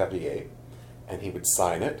Monsieur Carrier, and he would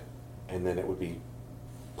sign it, and then it would be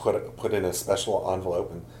put in a special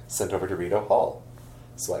envelope and sent over to Rideau Hall.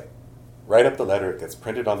 So I write up the letter, it gets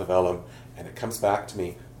printed on the vellum, and it comes back to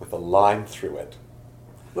me with a line through it.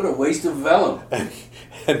 What a waste of vellum.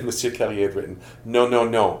 And Monsieur Carrier had written, no,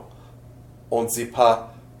 on ne dit pas,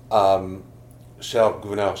 cher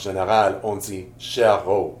gouverneur général, on dit cher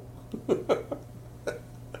Roux.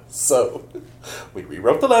 So we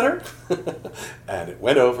rewrote the letter, and it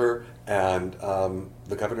went over, and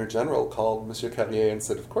the Governor General called Monsieur Carrier and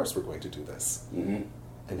said, of course we're going to do this. Mm-hmm.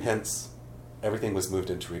 And hence, everything was moved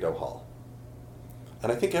into Rideau Hall.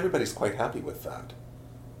 And I think everybody's quite happy with that.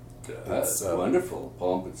 That's wonderful.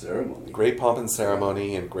 Pomp and ceremony. Great pomp and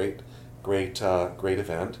ceremony, and great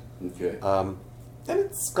event. Okay. And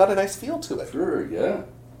it's got a nice feel to it. Sure, yeah.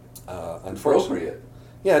 Unfortunately, Appropriate.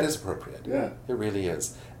 yeah, it is appropriate. Yeah. It really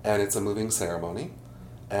is. And it's a moving ceremony,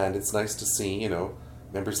 and it's nice to see,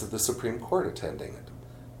 members of the Supreme Court attending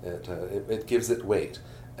it. It gives it weight.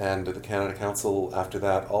 And the Canada Council, after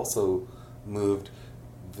that, also moved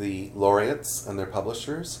the laureates and their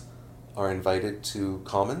publishers are invited to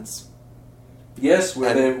Commons. Yes,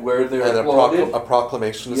 where they're and applauded. a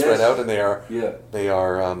proclamation is Yes. read out, and they are. Yeah.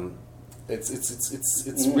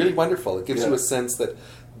 It's really wonderful. It gives you a sense that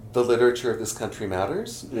the literature of this country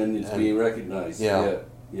matters, And it's being recognized. Yeah.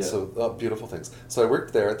 Yeah. So beautiful things. So I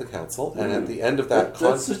worked there at the council, and at the end of that's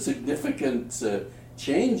a significant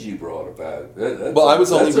change you brought about. I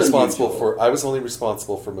was only unusual.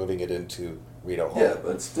 responsible for moving it into Rideau Hall. Yeah,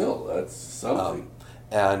 but still, that's something.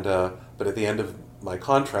 But at the end of my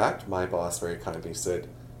contract, my boss very kindly said,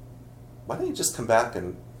 "Why don't you just come back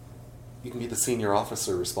and you can be the senior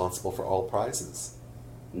officer responsible for all prizes?"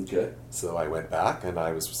 Okay. So I went back, and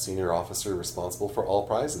I was senior officer responsible for all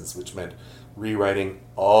prizes, which meant rewriting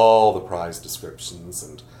all the prize descriptions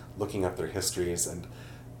and looking up their histories and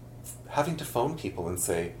having to phone people and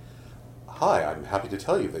say, "Hi, I'm happy to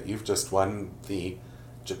tell you that you've just won the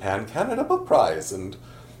Japan Canada Book Prize," and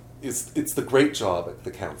it's the great job at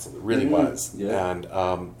the council. It really was. Yeah. And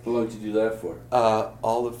how long did you do that for?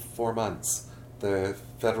 all of 4 months. The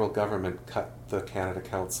federal government cut the Canada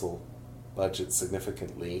Council budget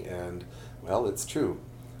significantly, and, well, it's true.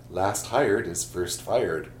 Last hired is first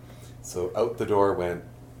fired. So out the door went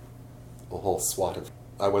a whole swath of...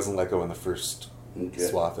 I wasn't let go in the first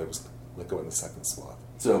swath, I was let go in the second swath.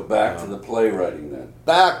 So back to the playwriting then.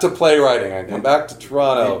 Back to playwriting. I come back to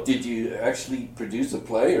Toronto. Did you actually produce a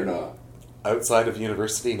play or not? Outside of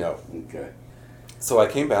university, no. Okay. So I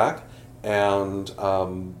came back, and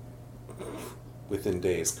within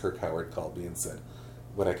days, Kirk Howard called me and said,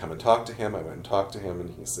 would I come and talk to him? I went and talked to him,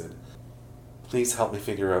 and he said, please help me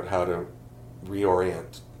figure out how to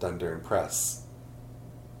reorient Dundurn Press.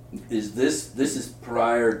 Is this is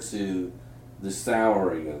prior to the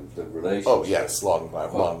souring of the relationship? Oh, yes, long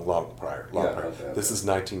prior. Okay. This is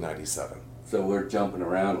 1997. So we're jumping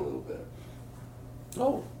around a little bit.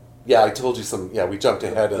 Oh. Yeah, I told you some, we jumped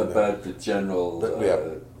ahead about the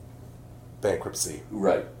general... bankruptcy.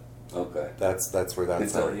 Right. Okay. That's where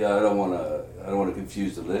that's at. I don't want to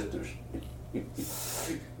confuse the listeners.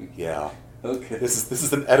 Yeah. Okay. This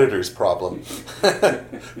is an editor's problem.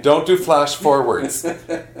 Don't do flash forwards.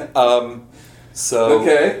 So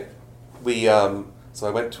okay. So I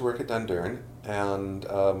went to work at Dundurn, and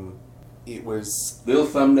it was little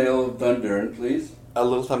thumbnail of Dundurn, please. A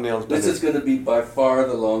little thumbnail of Dundurn. This is going to be by far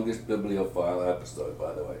the longest bibliophile episode,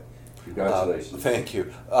 by the way. Congratulations. Thank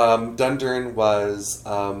you. Dundurn was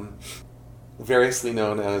variously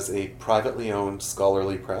known as a privately owned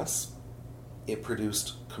scholarly press. It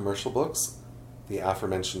produced commercial books, the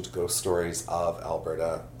aforementioned ghost stories of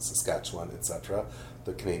Alberta, Saskatchewan, etc.,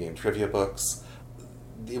 the Canadian trivia books.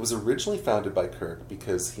 It was originally founded by Kirk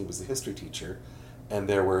because he was a history teacher, and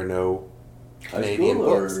there were no High Canadian school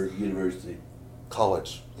books. or university?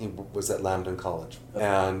 College. He was at Lambton College.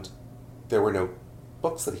 And there were no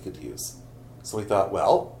books that he could use. So we thought,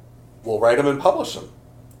 well, we'll write them and publish them.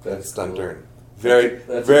 That's Dundurn. Very,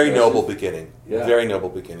 That's very impressive. noble beginning. Yeah. Very noble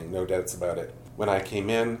beginning, no doubts about it. When I came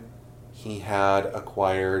in, he had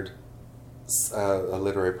acquired a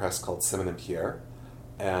literary press called Simon and Pierre,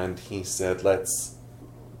 and he said, let's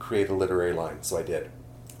create a literary line. So I did.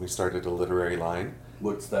 We started a literary line.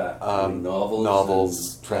 What's that?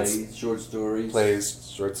 Novels, and plays, short stories?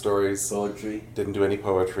 Plays, short stories. Poetry? Didn't do any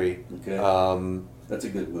poetry. Okay. That's a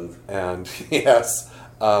good move. And yes,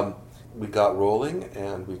 we got rolling,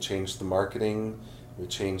 and we changed the marketing, we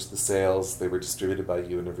changed the sales. They were distributed by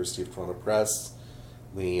University of Toronto Press.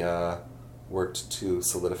 We worked to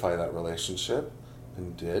solidify that relationship,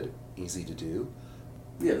 and did. Easy to do.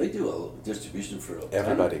 Yeah, they do a distribution for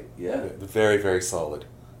Everybody. Yeah. Very, very solid.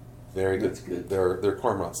 Very good. That's good. They're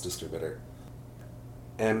Cormorant's distributor.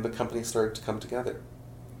 And the company started to come together.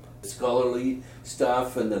 Scholarly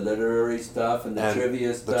stuff and the literary stuff and the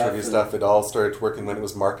trivia stuff. The trivia stuff, it all started working when it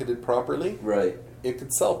was marketed properly. Right. It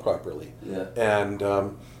could sell properly. Yeah. And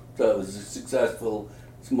so it was a successful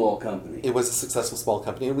small company. it was a successful small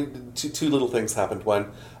company. And we two little things happened.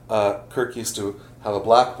 One, Kirk used to have a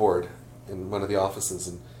blackboard in one of the offices,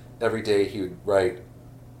 and every day he would write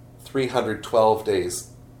 312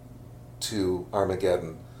 days to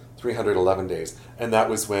Armageddon, 311 days. And that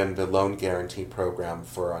was when the loan guarantee program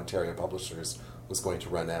for Ontario publishers was going to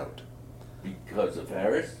run out. Because of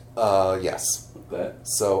Harris? Yes. Okay.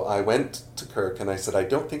 So I went to Kirk and I said, I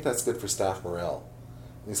don't think that's good for staff morale.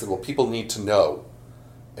 And he said, well, people need to know.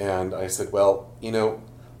 And I said, well,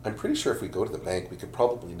 I'm pretty sure if we go to the bank, we could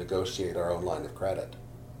probably negotiate our own line of credit.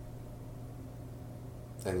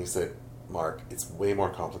 And he said, Mark, it's way more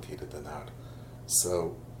complicated than that.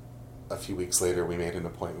 So a few weeks later, we made an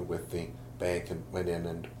appointment with the bank and went in,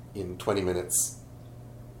 and in 20 minutes,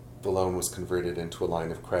 the loan was converted into a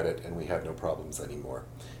line of credit, and we had no problems anymore.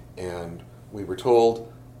 And we were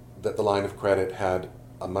told that the line of credit had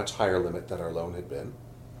a much higher limit than our loan had been.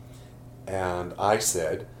 And I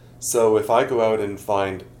said, so if I go out and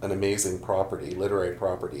find an amazing property, literary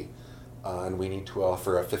property, and we need to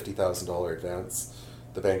offer a $50,000 advance,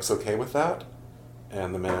 the bank's okay with that?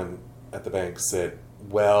 And the man at the bank said,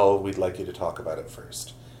 well, we'd like you to talk about it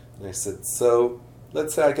first. And I said, so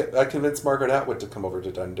let's say I convinced Margaret Atwood to come over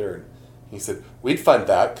to Dundurn. He said, we'd fund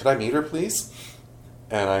that. Could I meet her, please?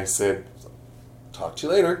 And I said, talk to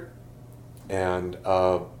you later. And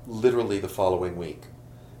literally the following week,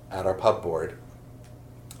 at our pub board,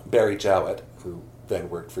 Barry Jowett, who then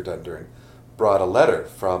worked for Dundurn, brought a letter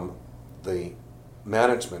from the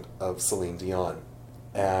management of Celine Dion.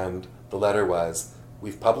 And the letter was,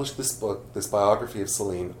 we've published this book, this biography of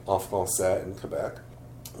Celine en français in Quebec.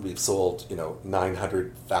 We've sold,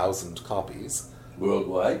 900,000 copies.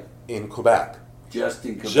 Worldwide? In Quebec. Just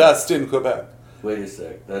in Quebec? Just in Quebec. Wait a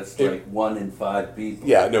sec. That's like 1 in 5 people.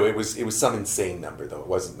 Yeah, no, it was some insane number, though. It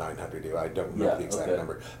wasn't 900. I don't know the exact okay.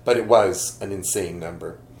 number. But it was an insane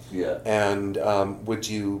number. Yeah. And would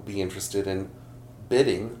you be interested in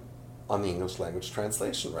bidding on the English language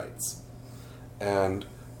translation rights? And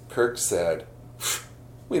Kirk said,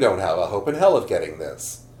 we don't have a hope in hell of getting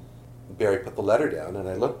this. Barry put the letter down, and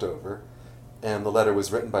I looked over, and the letter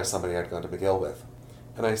was written by somebody I'd gone to McGill with.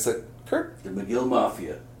 And I said, Kirk, The McGill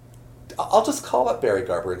Mafia. I'll just call up Barry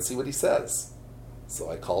Garber and see what he says.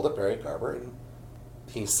 So I called up Barry Garber, and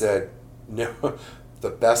he said, no, the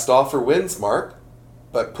best offer wins, Mark,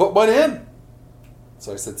 but put one in.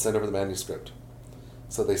 So I said, send over the manuscript.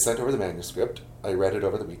 So they sent over the manuscript. I read it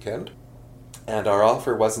over the weekend, and our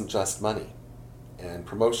offer wasn't just money and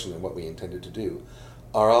promotion and what we intended to do.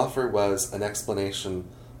 Our offer was an explanation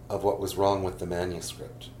of what was wrong with the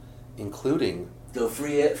manuscript, including So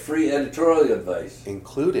free editorial advice.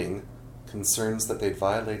 Including concerns that they'd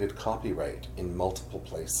violated copyright in multiple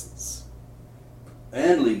places.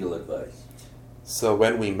 And legal advice. So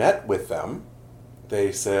when we met with them,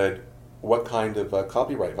 they said, what kind of a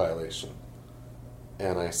copyright violation?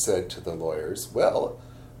 And I said to the lawyers, well,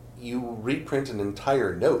 you reprint an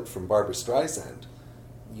entire note from Barbra Streisand.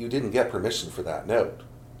 You didn't get permission for that note.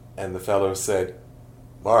 And the fellow said,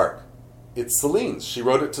 Mark, it's Celine's. She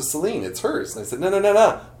wrote it to Celine. It's hers. And I said,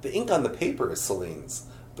 no. The ink on the paper is Celine's.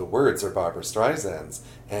 The words are Barbra Streisand's.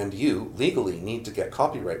 And you, legally, need to get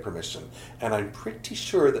copyright permission. And I'm pretty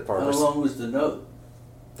sure that Barbra... How long was the note?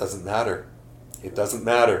 Doesn't matter. It doesn't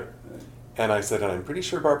matter. And I said, and I'm pretty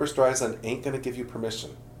sure Barbra Streisand ain't going to give you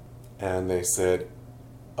permission. And they said,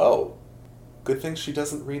 oh, good thing she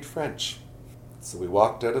doesn't read French. So we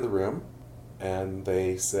walked out of the room, and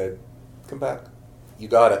they said, come back. You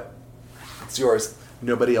got it. It's yours.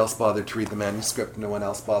 Nobody else bothered to read the manuscript. No one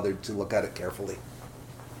else bothered to look at it carefully.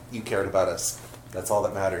 You cared about us. That's all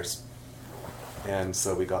that matters. And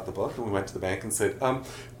so we got the book, and we went to the bank and said,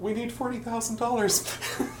 we need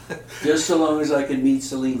 $40,000. Just so long as I can meet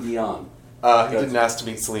Celine Dion. He didn't ask to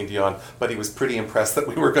meet Celine Dion, but he was pretty impressed that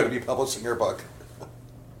we were going to be publishing her book.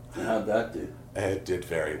 And how'd that do? It did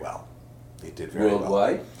very well. It did very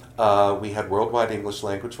Worldwide? well. We had worldwide English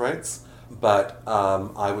language rights, but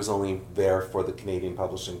I was only there for the Canadian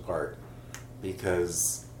publishing part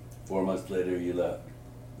because... 4 months later you left.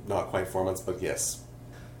 Not quite 4 months, but yes.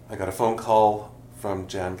 I got a phone call from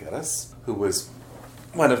Jan Geddes, who was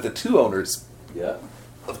one of the 2 owners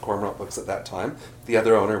of Cormorant Books at that time. The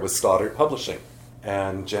other owner was Stoddart Publishing.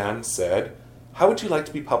 And Jan said, how would you like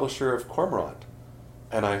to be publisher of Cormorant?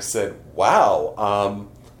 And I said, wow,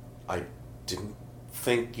 I didn't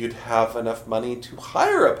think you'd have enough money to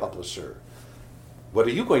hire a publisher. What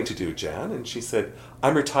are you going to do, Jan? And she said,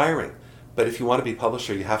 I'm retiring, but if you want to be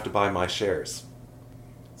publisher, you have to buy my shares.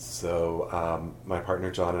 So my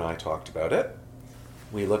partner John and I talked about it.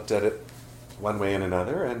 We looked at it one way and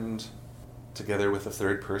another, and together with a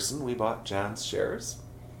third person, we bought Jan's shares.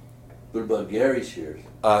 What about Gary's shares?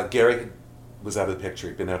 Gary was out of the picture.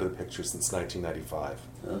 He'd been out of the picture since 1995.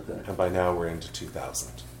 Okay. And by now we're into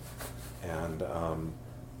 2000. And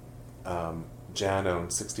Jan owned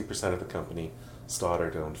 60% of the company.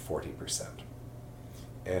 Stoddart owned 40%.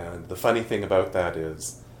 And the funny thing about that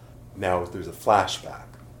is now there's a flashback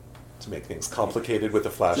to make things complicated with the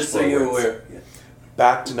flash Just forwards. so you're aware. Yeah.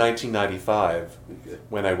 Back to 1995, Okay.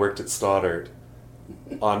 when I worked at Stoddart,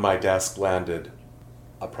 on my desk landed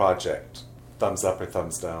a project, thumbs up or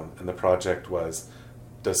thumbs down, and the project was,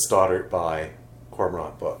 does Stoddart buy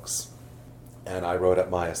Cormorant Books? And I wrote up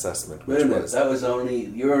my assessment, which Wait a minute, was... that was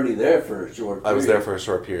you were only there for a short period. I was there for a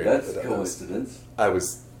short period. That's a coincidence. I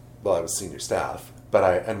was senior staff.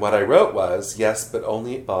 And what I wrote was, yes, but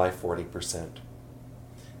only buy 40%.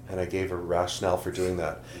 And I gave a rationale for doing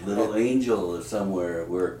that. Little Angel somewhere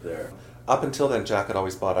worked there. Up until then, Jack had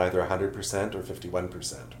always bought either 100% or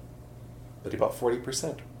 51%. But he bought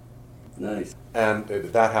 40%. Nice. And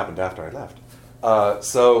that happened after I left.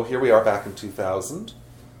 So here we are back in 2000.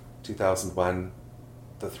 2001,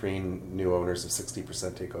 the 3 new owners of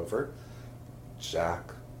 60% take over.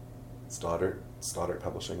 Jack, Stoddart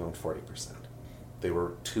Publishing owned 40%. They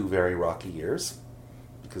were 2 very rocky years,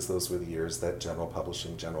 because those were the years that General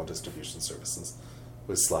Publishing, General Distribution Services,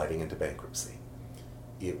 was sliding into bankruptcy.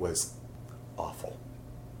 It was awful.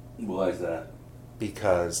 Why is that?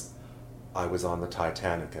 Because I was on the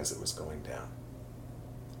Titanic as it was going down.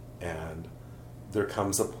 And there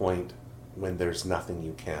comes a point when there's nothing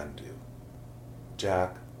you can do.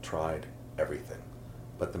 Jack tried everything,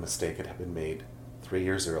 but the mistake had been made 3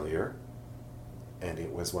 years earlier, and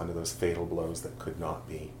it was one of those fatal blows that could not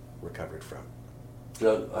be recovered from.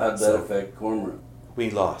 So how'd that affect Cormorant? We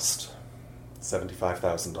lost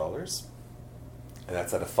 $75,000, and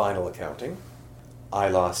that's at a final accounting. I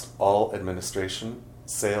lost all administration,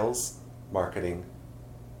 sales, marketing,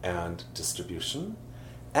 and distribution.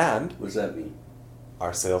 And What does that mean?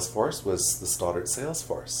 our sales force was the Stoddart sales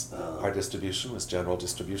force. Our distribution was General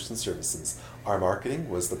Distribution Services. Our marketing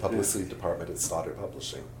was the publicity department at Stoddart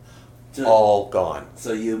Publishing. All gone.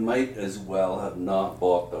 So you might as well have not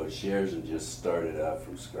bought those shares and just started out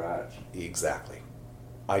from scratch. Exactly.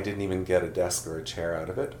 I didn't even get a desk or a chair out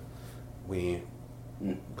of it. We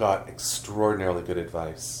got extraordinarily good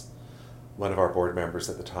advice. One of our board members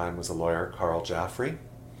at the time was a lawyer, Carl Jaffrey,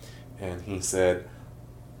 and he said,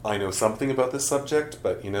 I know something about this subject,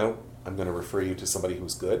 but I'm going to refer you to somebody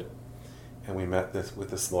who's good. And we met with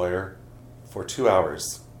this lawyer for 2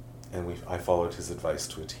 hours, and I followed his advice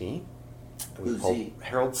to a T. And we Who's pulled he?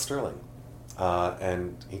 Harold Sterling,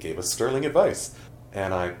 and he gave us sterling advice.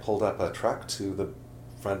 And I pulled up a truck to the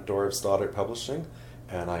front door of Stoddart Publishing,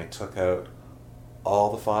 and I took out all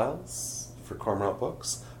the files for Cormorant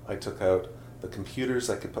Books. I took out the computers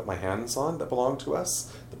I could put my hands on that belonged to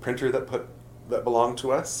us, the printer that belonged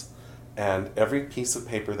to us, and every piece of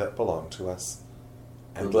paper that belonged to us,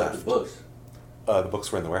 and What about left. the books? The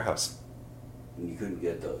books were in the warehouse. And you couldn't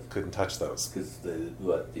get those Couldn't touch those. because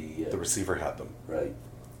The receiver had them. right.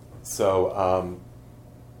 So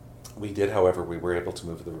we did, however, we were able to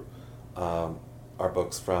move our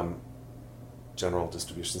books from General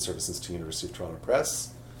Distribution Services to University of Toronto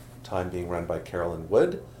Press, time being run by Carolyn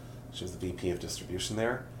Wood. She was the VP of distribution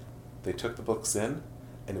there. They took the books in,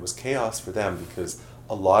 and it was chaos for them because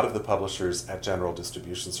a lot of the publishers at General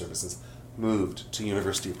Distribution Services moved to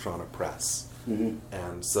University of Toronto Press. Mm-hmm.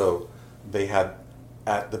 And so they had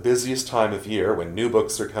at the busiest time of year, when new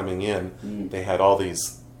books are coming in, they had all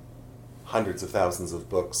these hundreds of thousands of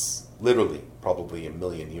books, literally probably 1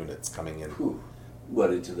 million units coming in. Whew.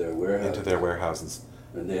 What, into their warehouse? Into their warehouses.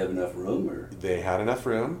 And they have enough room, or? They had enough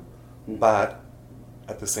room, but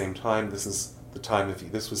at the same time, this was the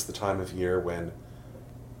time of year when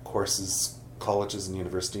courses, colleges and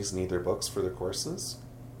universities need their books for their courses.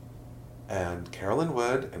 And Carolyn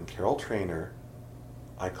Wood and Carol Traynor,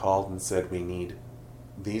 I called and said, we need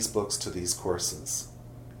these books to these courses.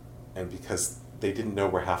 And because they didn't know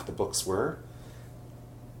where half the books were,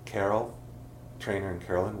 Carol Traynor and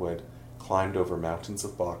Carolyn Wood climbed over mountains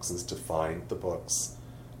of boxes to find the books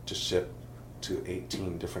to ship to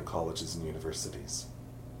 18 different colleges and universities.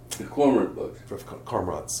 The cormorant books?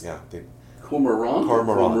 Cormorants, yeah.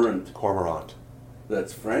 Cormorant? Cormorant.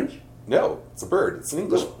 That's French? No, it's a bird. It's an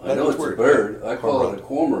English word. I know it's a bird. I call it a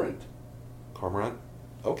cormorant. Cormorant?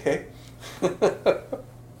 Okay.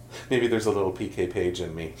 Maybe there's a little PK page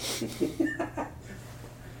in me.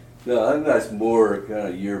 No, I think that's more kind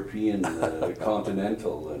of European,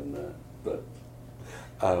 continental, and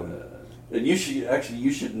you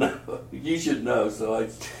should know. You should know. So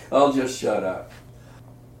I'll just shut up.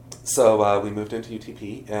 So we moved into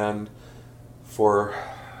UTP, and for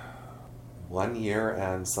 1 year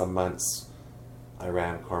and some months, I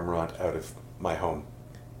ran Cormorant out of my home.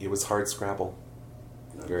 It was hard scrabble,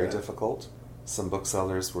 very difficult. Some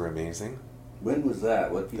booksellers were amazing. When was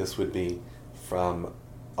that? This would be from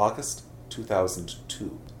August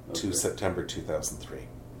 2002 to September 2003.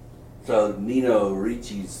 So Nino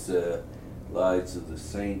Ricci's Lives of the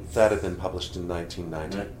Saints. That had been published in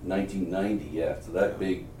 1990. 1990, yeah. So that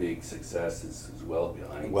big success is well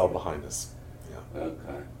behind. Well behind us. Yeah.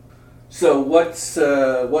 Okay. So what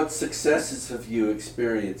successes have you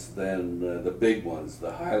experienced then? The big ones,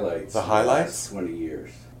 the highlights. The highlights? 20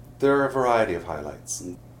 years. There are a variety of highlights.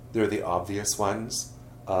 There are the obvious ones,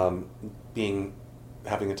 having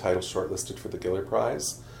a title shortlisted for the Giller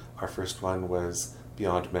Prize. Our first one was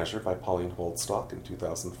Beyond Measure by Pauline Holdstock in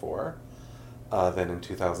 2004. Then in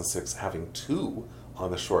 2006, having two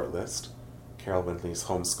on the short list, Carol Windley's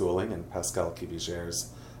Homeschooling and Pascal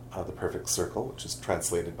Kibiger's The Perfect Circle, which is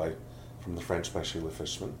translated from the French by Sheila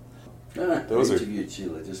Fishman. Those I interviewed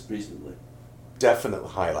Sheila just recently. Definite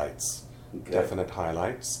highlights. Okay. Definite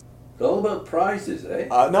highlights. It's all about prizes, eh?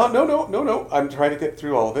 No. I'm trying to get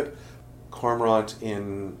through all of it. Cormorant,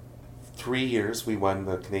 in 3 years, we won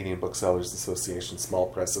the Canadian Booksellers Association Small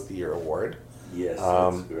Press of the Year Award. Yes,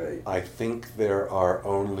 that's great. I think there are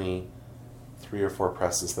only 3 or 4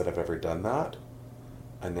 presses that have ever done that.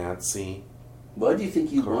 Anansi. Why do you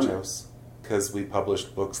think you won it? Because we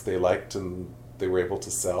published books they liked and they were able to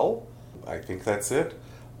sell. I think that's it.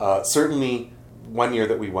 Certainly, 1 year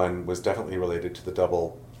that we won was definitely related to the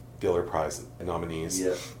double Giller Prize nominees.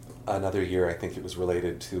 Yeah. Another year, I think it was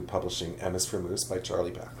related to publishing Emma's for Moose by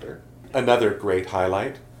Charlie Pachter. Another great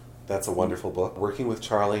highlight. That's a wonderful book. Working with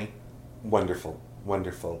Charlie, wonderful.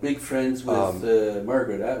 Big friends with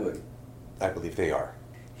Margaret Atwood. I believe they are.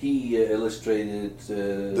 He illustrated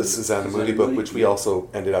the Susanna Moody book, which we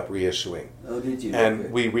also ended up reissuing. Oh, did you?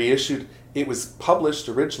 And we reissued. It was published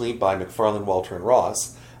originally by McFarlane, Walter, and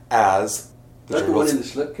Ross as That's the one in the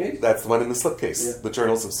slipcase? That's the one in the slipcase, yeah. The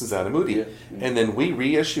Journals of Susanna Moody. Yeah. And then we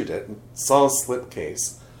reissued it, saw a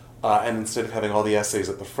slipcase, and instead of having all the essays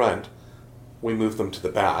at the front, we moved them to the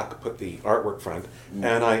back, put the artwork front,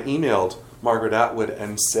 and I emailed Margaret Atwood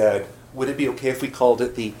and said, would it be okay if we called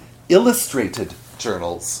it the Illustrated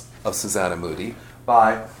Journals of Susanna Moody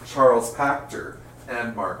by Charles Pachter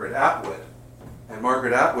and Margaret Atwood? And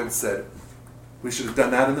Margaret Atwood said, we should have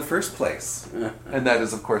done that in the first place. And that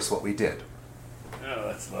is, of course, what we did. Oh,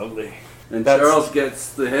 that's lovely. And Charles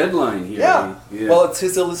gets the headline here. Yeah. Well, it's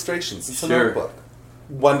his illustrations. It's an art book.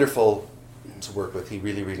 Wonderful to work with. He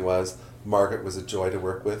really, really was. Margaret was a joy to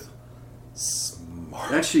work with.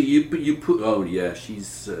 Smart. Actually, you put. Oh yeah,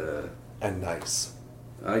 she's. And nice.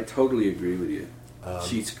 I totally agree with you.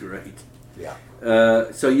 She's great. Yeah.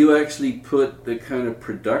 So you actually put the kind of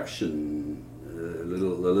production, a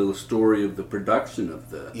little story of the production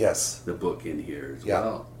of the book in here as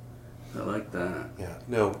well. I like that. Yeah.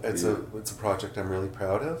 No, it's a project I'm really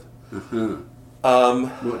proud of. Uh-huh.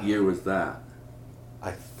 What year was that?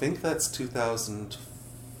 I think that's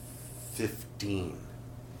 2015.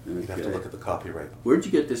 Okay. You'd have to look at the copyright. Where'd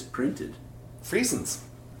you get this printed? Friesens.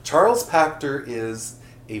 Charles Pachter is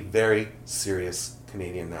a very serious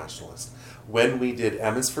Canadian nationalist. When we did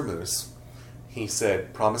Emma's for Moose, he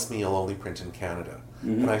said, promise me you'll only print in Canada.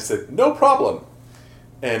 Mm-hmm. And I said, no problem.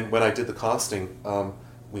 And when I did the costing,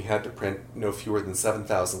 we had to print no fewer than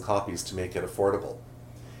 7,000 copies to make it affordable.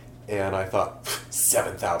 And I thought,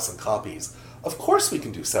 7,000 copies. Of course we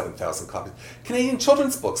can do 7,000 copies. Canadian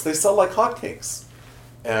children's books, they sell like hotcakes.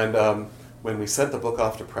 And when we sent the book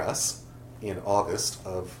off to press in August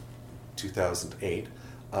of 2008,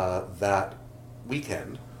 that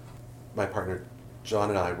weekend, my partner John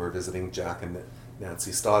and I were visiting Jack and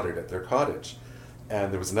Nancy Stoddard at their cottage.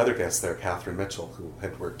 And there was another guest there, Catherine Mitchell, who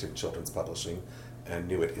had worked in children's publishing and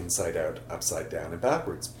knew it inside out, upside down, and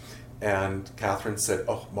backwards. And Catherine said,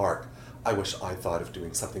 "Oh, Mark, I wish I thought of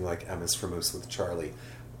doing something like Emma's for Moose with Charlie.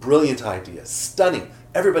 Brilliant idea, stunning.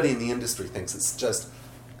 Everybody in the industry thinks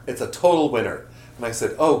it's a total winner." And I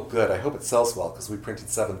said, "Oh, good, I hope it sells well, because we printed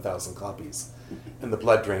 7,000 copies." And the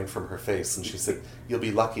blood drained from her face, and she said, "You'll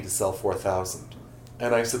be lucky to sell 4,000.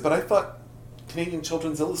 And I said, "But I thought Canadian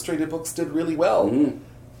children's illustrated books did really well." Mm.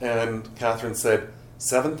 And Catherine said,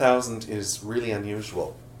 7,000 is really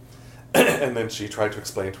unusual. And then she tried to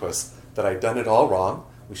explain to us that I'd done it all wrong.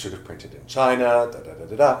 We should have printed in China,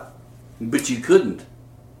 da-da-da-da-da. But you couldn't.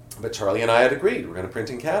 But Charlie and I had agreed we're going to print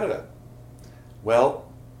in Canada. Well,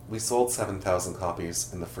 we sold 7,000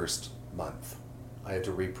 copies in the first month. I had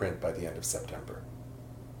to reprint by the end of September.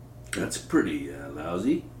 That's pretty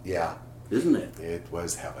lousy, Yeah, isn't it? it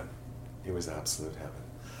was heaven. It was absolute heaven.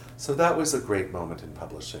 So that was a great moment in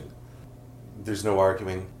publishing. There's no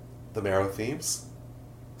arguing the Marrow Thieves.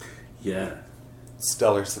 Yeah.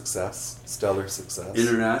 Stellar success. Stellar success.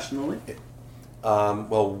 Internationally?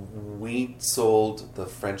 Well, we sold the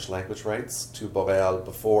French language rights to Boreal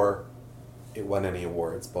before it won any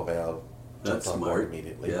awards. Boreal jumped That's on smart. board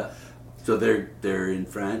immediately. Yeah. So they're in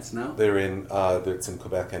France now? They're in it's in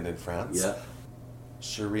Quebec and in France. Yeah.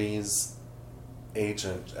 Cherie's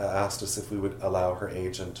agent asked us if we would allow her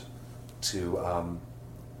agent to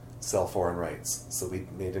sell foreign rights. So we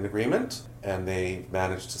made an agreement, and they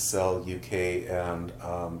managed to sell UK and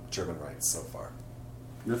German rights so far.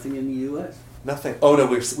 Nothing in the U.S.? Nothing. Oh no,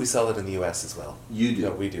 we sell it in the U.S. as well. You do?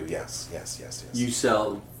 No, we do. Yes. You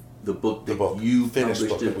sell the book that The book, you finished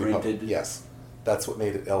published book and that we printed? Yes, that's what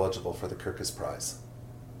made it eligible for the Kirkus Prize,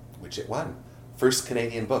 which it won. First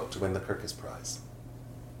Canadian book to win the Kirkus Prize.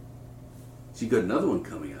 So you got another one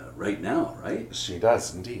coming out right now, right? She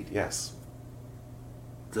does indeed. Yes.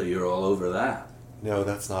 So you're all over that. No,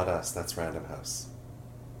 that's not us. That's Random House.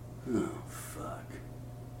 Oh, fuck.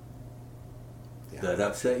 Yeah. That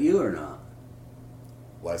upset you or not?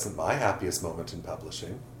 Wasn't my happiest moment in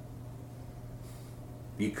publishing.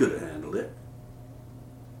 You could have handled it.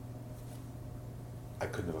 I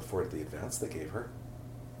couldn't have afforded the advance they gave her.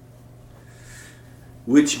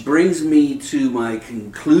 Which brings me to my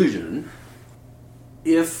conclusion.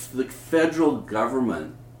 If the federal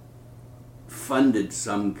government funded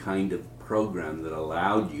some kind of program that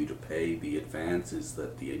allowed you to pay the advances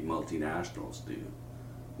that the multinationals do,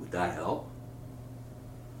 would that help?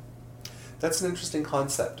 That's an interesting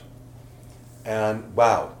concept. And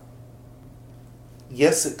wow.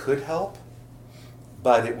 Yes, it could help,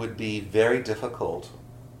 but it would be very difficult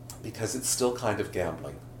because it's still kind of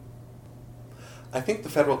gambling. I think the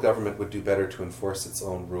federal government would do better to enforce its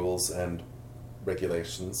own rules and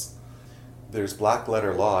regulations. There's black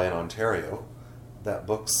letter law in Ontario that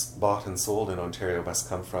books bought and sold in Ontario must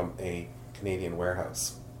come from a Canadian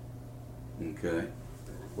warehouse. Okay.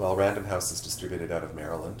 Well, Random House is distributed out of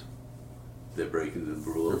Maryland. They're breaking the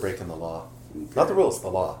rules. They're breaking the law. Okay. Not the rules, the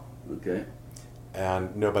law. Okay.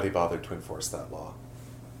 And nobody bothered to enforce that law.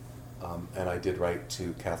 And I did write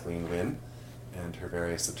to Kathleen Wynne and her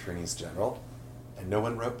various attorneys general, and no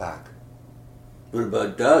one wrote back. What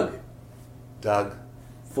about Doug Doug,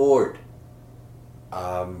 Ford?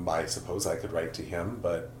 I suppose I could write to him,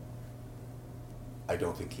 but I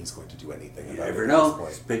don't think he's going to do anything You about never it know. at this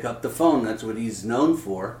Just point. pick up the phone. That's what he's known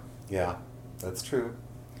for. Yeah, that's true.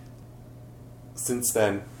 Since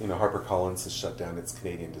then, HarperCollins has shut down its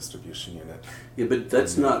Canadian distribution unit. Yeah, but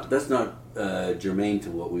that's not germane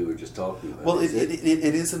to what we were just talking about. Well, is it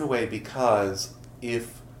is in a way, because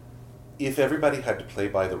if everybody had to play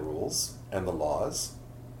by the rules and the laws,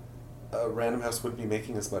 Random House wouldn't be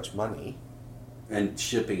making as much money. And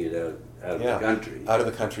shipping it out of the country. Out of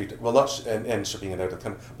the country. Well, and shipping it out of the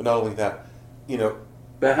country, but not only that,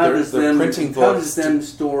 But how does they're them printing how books does them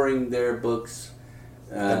storing their books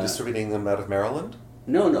and distributing them out of Maryland?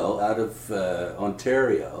 No, out of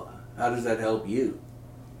Ontario. How does that help you?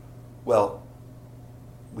 Well,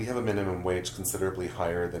 we have a minimum wage considerably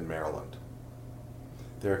higher than Maryland.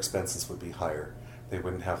 Their expenses would be higher. They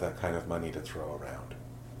wouldn't have that kind of money to throw around.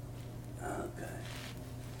 Okay.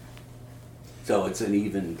 So it's an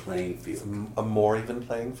even playing It's field. a more even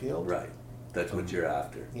playing field. Right. That's what you're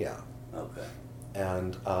after. Yeah. Okay.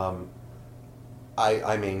 And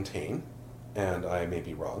I maintain and I may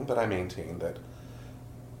be wrong, but I maintain that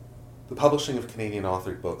the publishing of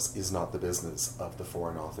Canadian-authored books is not the business of the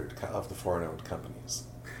foreign-owned companies.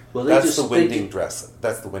 Well, That's the window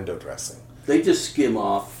dressing. They just skim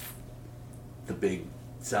off the big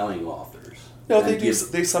selling authors. No, they do.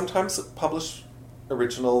 They sometimes publish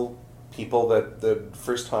original people, the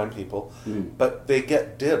first-time people, but they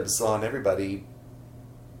get dibs on everybody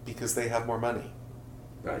because they have more money.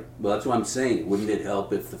 Right. Well, that's what I'm saying. Wouldn't it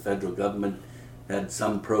help if the federal government had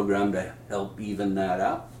some program to help even that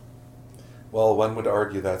out? Well, one would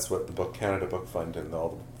argue that's what the Canada Book Fund and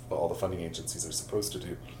all the funding agencies are supposed to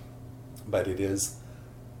do. But it is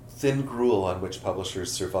thin gruel on which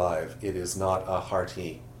publishers survive. It is not a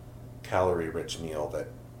hearty, calorie-rich meal that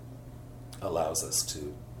allows us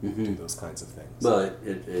to do those kinds of things. Well,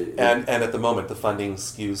 and at the moment, the funding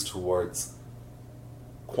skews towards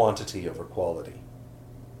quantity over quality.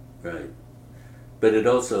 Right. But it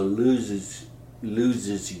also loses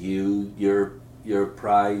you your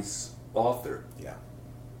prize author. Yeah.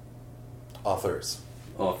 Authors.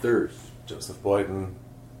 Joseph Boyden.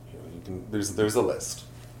 There's a list.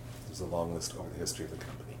 There's a long list over the history of the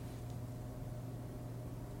company.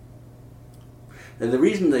 And the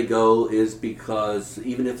reason they go is because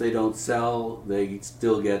even if they don't sell, they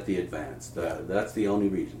still get the advance. That's the only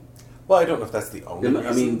reason. Well, I don't know if that's the only reason.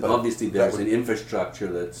 I mean, obviously there's an infrastructure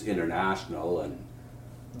that's international, and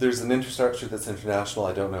there's an infrastructure that's international.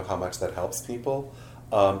 I don't know how much that helps people,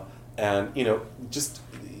 and just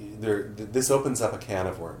this opens up a can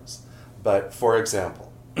of worms. But for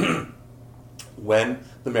example, when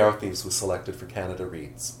The Marrow Thieves was selected for Canada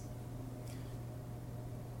Reads,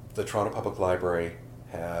 the Toronto Public Library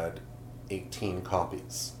had 18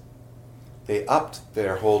 copies. They upped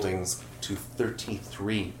their holdings to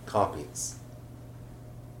 33 copies.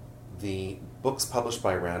 The books published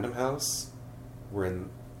by Random House were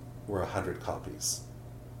 100 copies.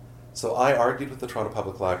 So I argued with the Toronto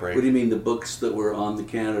Public Library. What do you mean, the books that were on the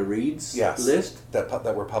Canada Reads list?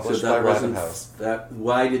 That were published by Random House.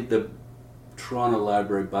 Why did the Toronto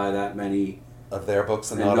Library buy that many of their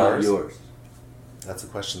books and not ours? Yours? That's a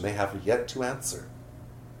question they have yet to answer.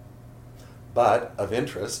 But of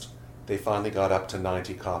interest, they finally got up to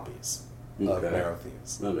 90 copies of Marrow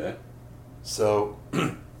Thieves. Okay. So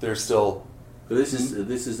they're still. So this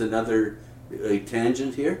is another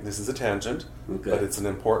tangent here. This is a tangent, okay, but it's an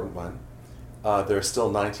important one. There are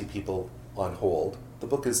still 90 people on hold. The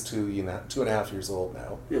book is 2.5 years old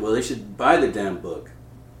now. Yeah, well, they should buy the damn book.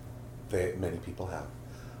 Many people have,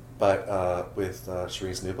 but with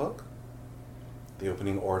Cherie's new book, the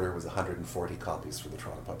opening order was 140 copies for the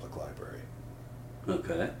Toronto Public Library.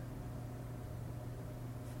 Okay.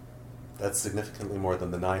 That's significantly more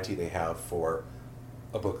than the 90 they have for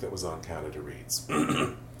a book that was on Canada Reads.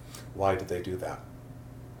 Why did they do that?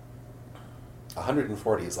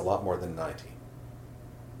 140 is a lot more than 90.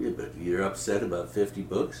 Yeah, but you're upset about 50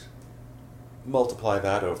 books? Multiply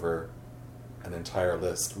that over an entire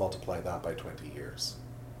list. Multiply that by 20 years.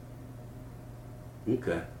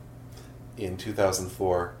 Okay. In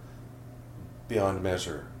 2004, Beyond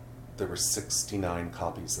Measure, there were 69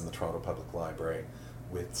 copies in the Toronto Public Library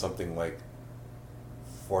with something like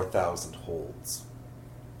 4,000 holds.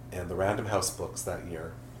 And the Random House books that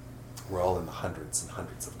year were all in the hundreds and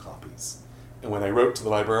hundreds of copies. And when I wrote to the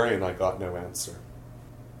librarian, I got no answer.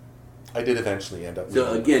 I did eventually end up...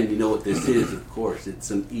 So again, you know what this is, of course.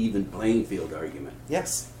 It's an even playing field argument.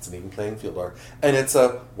 Yes, it's an even playing field argument. And it's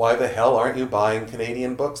a, why the hell aren't you buying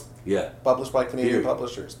Canadian books? Yeah. Published by Canadian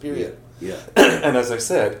publishers, period. Yeah. And as I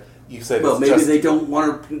said, you said well, it's maybe just... they don't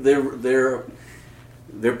want to...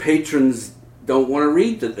 Their patrons don't want to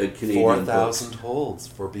read the Canadian 4,000 holds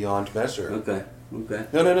for Beyond Measure. Okay.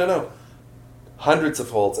 No. Hundreds of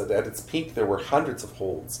holds. At its peak, there were hundreds of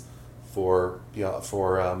holds for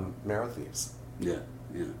Marrow Thieves. Yeah.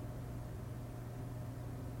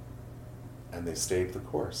 And they stayed the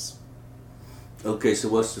course. Okay, so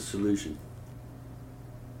what's the solution?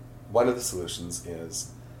 One of the solutions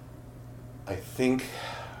is, I think...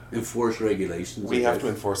 Enforce regulations. We have to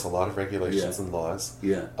enforce a lot of regulations and laws.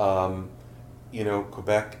 Yeah.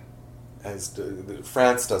 Quebec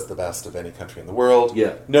France does the best of any country in the world.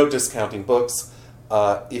 Yeah. No discounting books.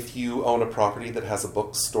 If you own a property that has a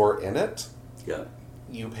bookstore in it, yeah,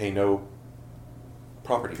 you pay no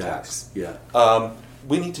property tax. Yeah.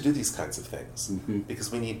 We need to do these kinds of things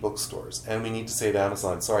because we need bookstores, and we need to say to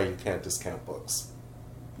Amazon, sorry, you can't discount books.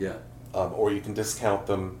 Yeah. Or you can discount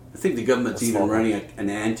them. I think the government's even running an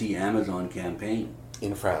anti-Amazon campaign.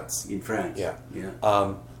 In France. Yeah.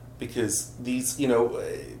 Because these,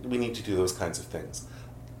 we need to do those kinds of things.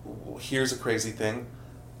 Here's a crazy thing.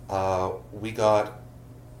 We got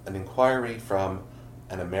an inquiry from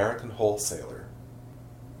an American wholesaler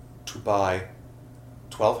to buy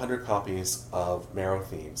 1,200 copies of Marrow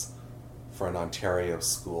Thieves for an Ontario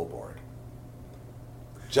school board.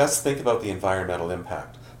 Just think about the environmental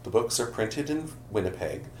impact. The books are printed in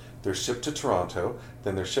Winnipeg, they're shipped to Toronto,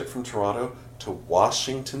 then they're shipped from Toronto to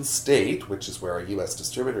Washington State, which is where our U.S.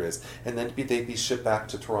 distributor is, and then they'd be shipped back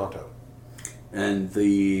to Toronto. And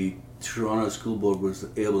the Toronto School Board was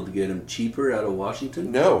able to get them cheaper out of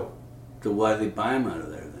Washington? No. So why did they buy them out of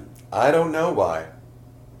there then? I don't know why,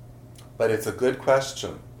 but it's a good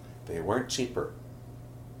question. They weren't cheaper.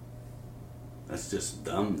 That's just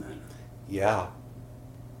dumb then. Yeah.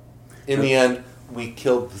 In the end, we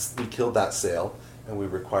killed that sale, and we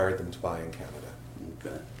required them to buy in Canada.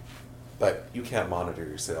 Okay. But you can't monitor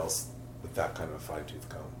your sales with that kind of a fine-tooth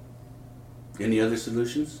comb. Any other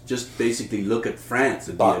solutions? Just basically look at France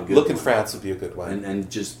would be But a good look one. in France would be a good one.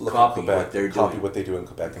 And just Look copy at Quebec, what they're copy doing. what they do in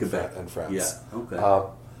Quebec, Quebec. And France. Yeah, okay.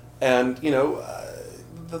 And,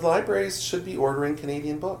 the libraries should be ordering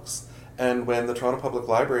Canadian books. And when the Toronto Public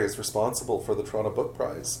Library is responsible for the Toronto Book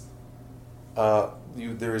Prize,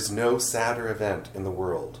 there is no sadder event in the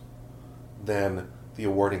world than the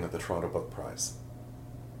awarding of the Toronto Book Prize.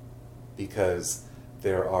 Because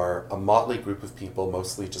there are a motley group of people,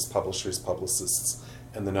 mostly just publishers, publicists,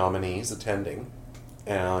 and the nominees attending.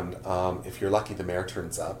 And if you're lucky, the mayor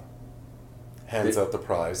turns up, hands out the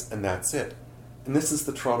prize, and that's it. And this is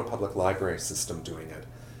the Toronto Public Library system doing it.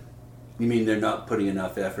 You mean they're not putting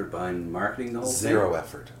enough effort behind marketing the whole thing? Zero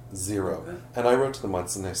effort. Zero. Okay. And I wrote to them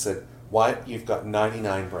once and I said, why? You've got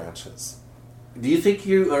 99 branches. Do you think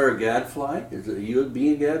you are a gadfly? Is it you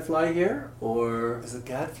being a gadfly here? Or Is a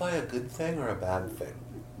gadfly a good thing or a bad thing?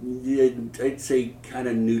 I'd say kind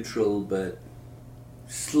of neutral, but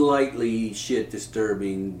slightly shit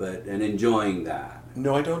disturbing, and enjoying that.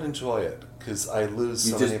 No, I don't enjoy it because I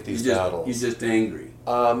lose so many of these battles. You're just angry.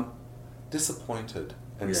 Disappointed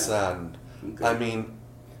and Yeah. saddened. Okay. I mean,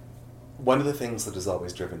 one of the things that has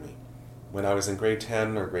always driven me, when I was in grade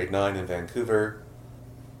 10 or grade 9 in Vancouver,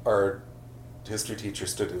 our history teacher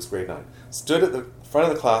it was grade 9, stood at the front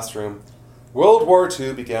of the classroom. World War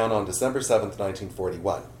II began on December 7th,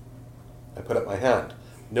 1941. I put up my hand.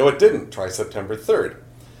 No, it didn't. Try September 3rd.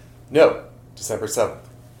 No, December 7th.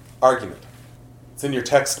 Argument. It's in your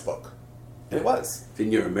textbook. And it was. It's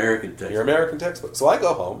in your American text. Your American textbook. So I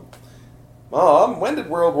go home. Mom, when did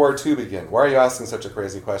World War II begin? Why are you asking such a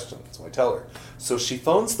crazy question? So I tell her. So she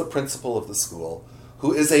phones the principal of the school,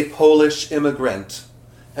 who is a Polish immigrant,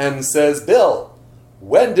 and says, Bill,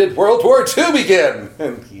 when did World War II begin?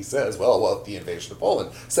 And he says, well, the invasion of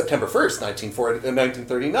Poland, September 1st,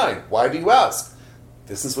 1939. Why do you ask?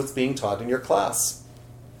 This is what's being taught in your class.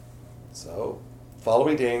 So,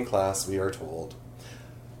 following day in class, we are told,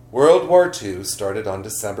 World War II started on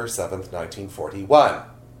December 7th, 1941.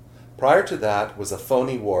 Prior to that was a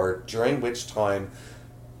phony war during which time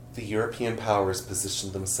the European powers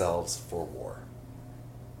positioned themselves for war.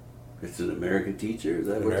 It's an American teacher? Is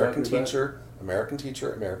that what American we're talking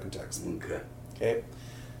teacher, American textbook. Okay. Okay?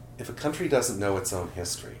 If a country doesn't know its own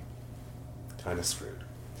history, kind of screwed.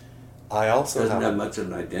 I also Doesn't have much of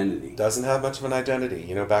an identity. Doesn't have much of an identity.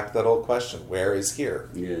 You know, back to that old question, where is here?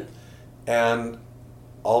 Yeah. And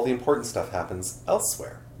all the important stuff happens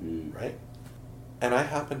elsewhere, right? And I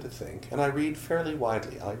happen to think, and I read fairly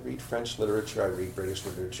widely. I read French literature, I read British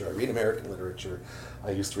literature, I read American literature.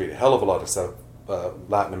 I used to read a hell of a lot of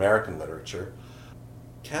Latin American literature.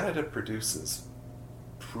 Canada produces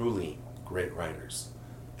truly great writers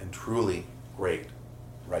and truly great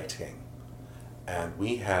writing. And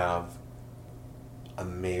we have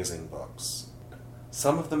amazing books.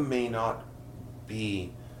 Some of them may not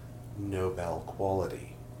be Nobel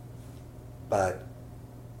quality, but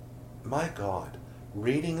my God,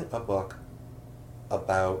 reading a book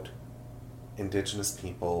about Indigenous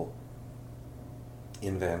people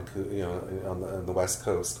in Vancouver, on the West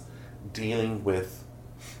Coast, dealing with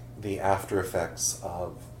the after effects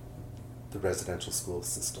of the residential school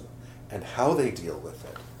system and how they deal with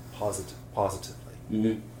it positively.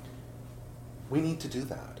 Mm-hmm. We need to do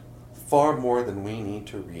that far more than we need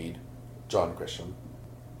to read John Grisham,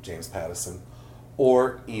 James Pattison,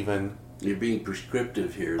 or even... You're being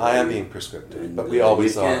prescriptive here. I am being prescriptive, and, but we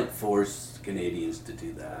always you are. can't force Canadians to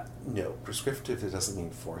do that. No, prescriptive, it doesn't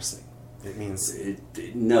mean forcing. It means...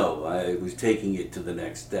 No, I was taking it to the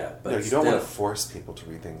next step. But no, you don't want to force people to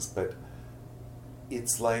read things, but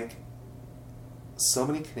it's like so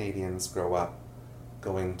many Canadians grow up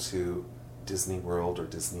going to Disney World or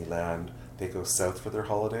Disneyland. They go south for their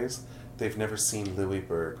holidays. They've never seen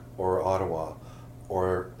Louisbourg or Ottawa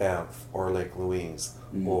or Banff or Lake Louise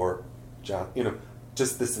or just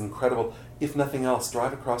just this incredible, if nothing else,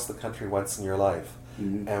 drive across the country once in your life.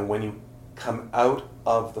 Mm-hmm. And when you come out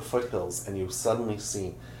of the foothills and you suddenly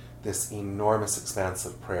see this enormous expanse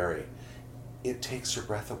of prairie, it takes your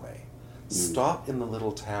breath away. Stop in the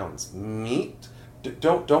little towns. Meet.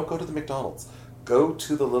 Don't go to the McDonald's. Go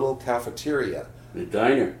to the little cafeteria. The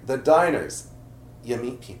diner. The diners. You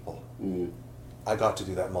meet people. Mm. I got to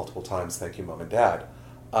do that multiple times, thank you, Mom and Dad.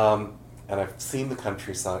 And I've seen the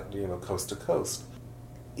countryside, coast to coast.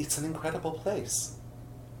 It's an incredible place.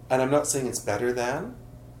 And I'm not saying it's better than,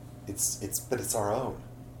 but it's our own.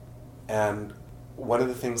 And one of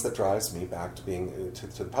the things that drives me back to being to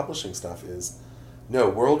the publishing stuff is, no,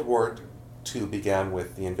 World War II began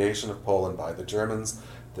with the invasion of Poland by the Germans.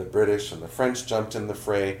 The British and the French jumped in the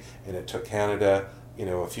fray, and it took Canada,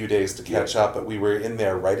 a few days to catch up, but we were in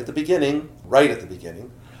there right at the beginning.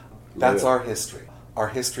 That's our history. Our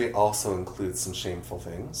history also includes some shameful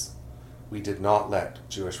things. We did not let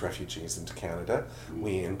Jewish refugees into Canada.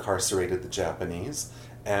 We incarcerated the Japanese,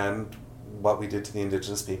 and what we did to the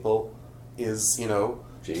Indigenous people is,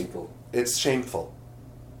 Shameful. It's shameful.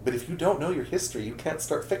 But if you don't know your history, you can't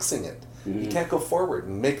start fixing it. You can't go forward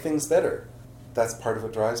and make things better. That's part of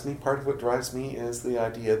what drives me. Part of what drives me is the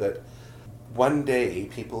idea that one day,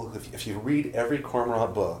 people, if you read every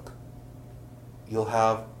Cormorant book, you'll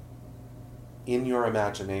have in your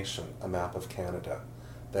imagination a map of Canada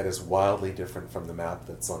that is wildly different from the map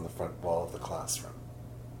that's on the front wall of the classroom.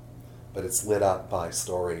 But it's lit up by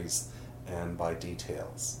stories and by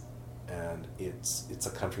details. And it's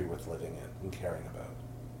a country worth living in and caring about.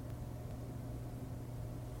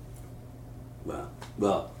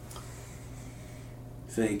 Well,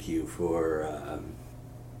 thank you for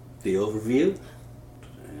the overview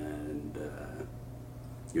and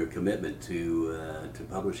your commitment to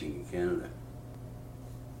publishing in Canada.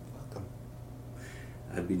 Welcome.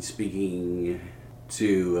 I've been speaking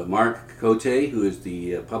to Marc Côté, who is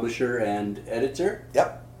the publisher and editor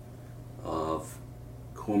of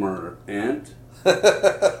Cormorant,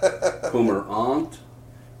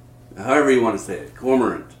 however you want to say it,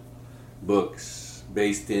 Cormorant Books,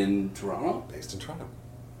 based in Toronto. Based in Toronto.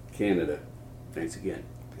 Canada. Thanks again.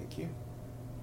 Thank you.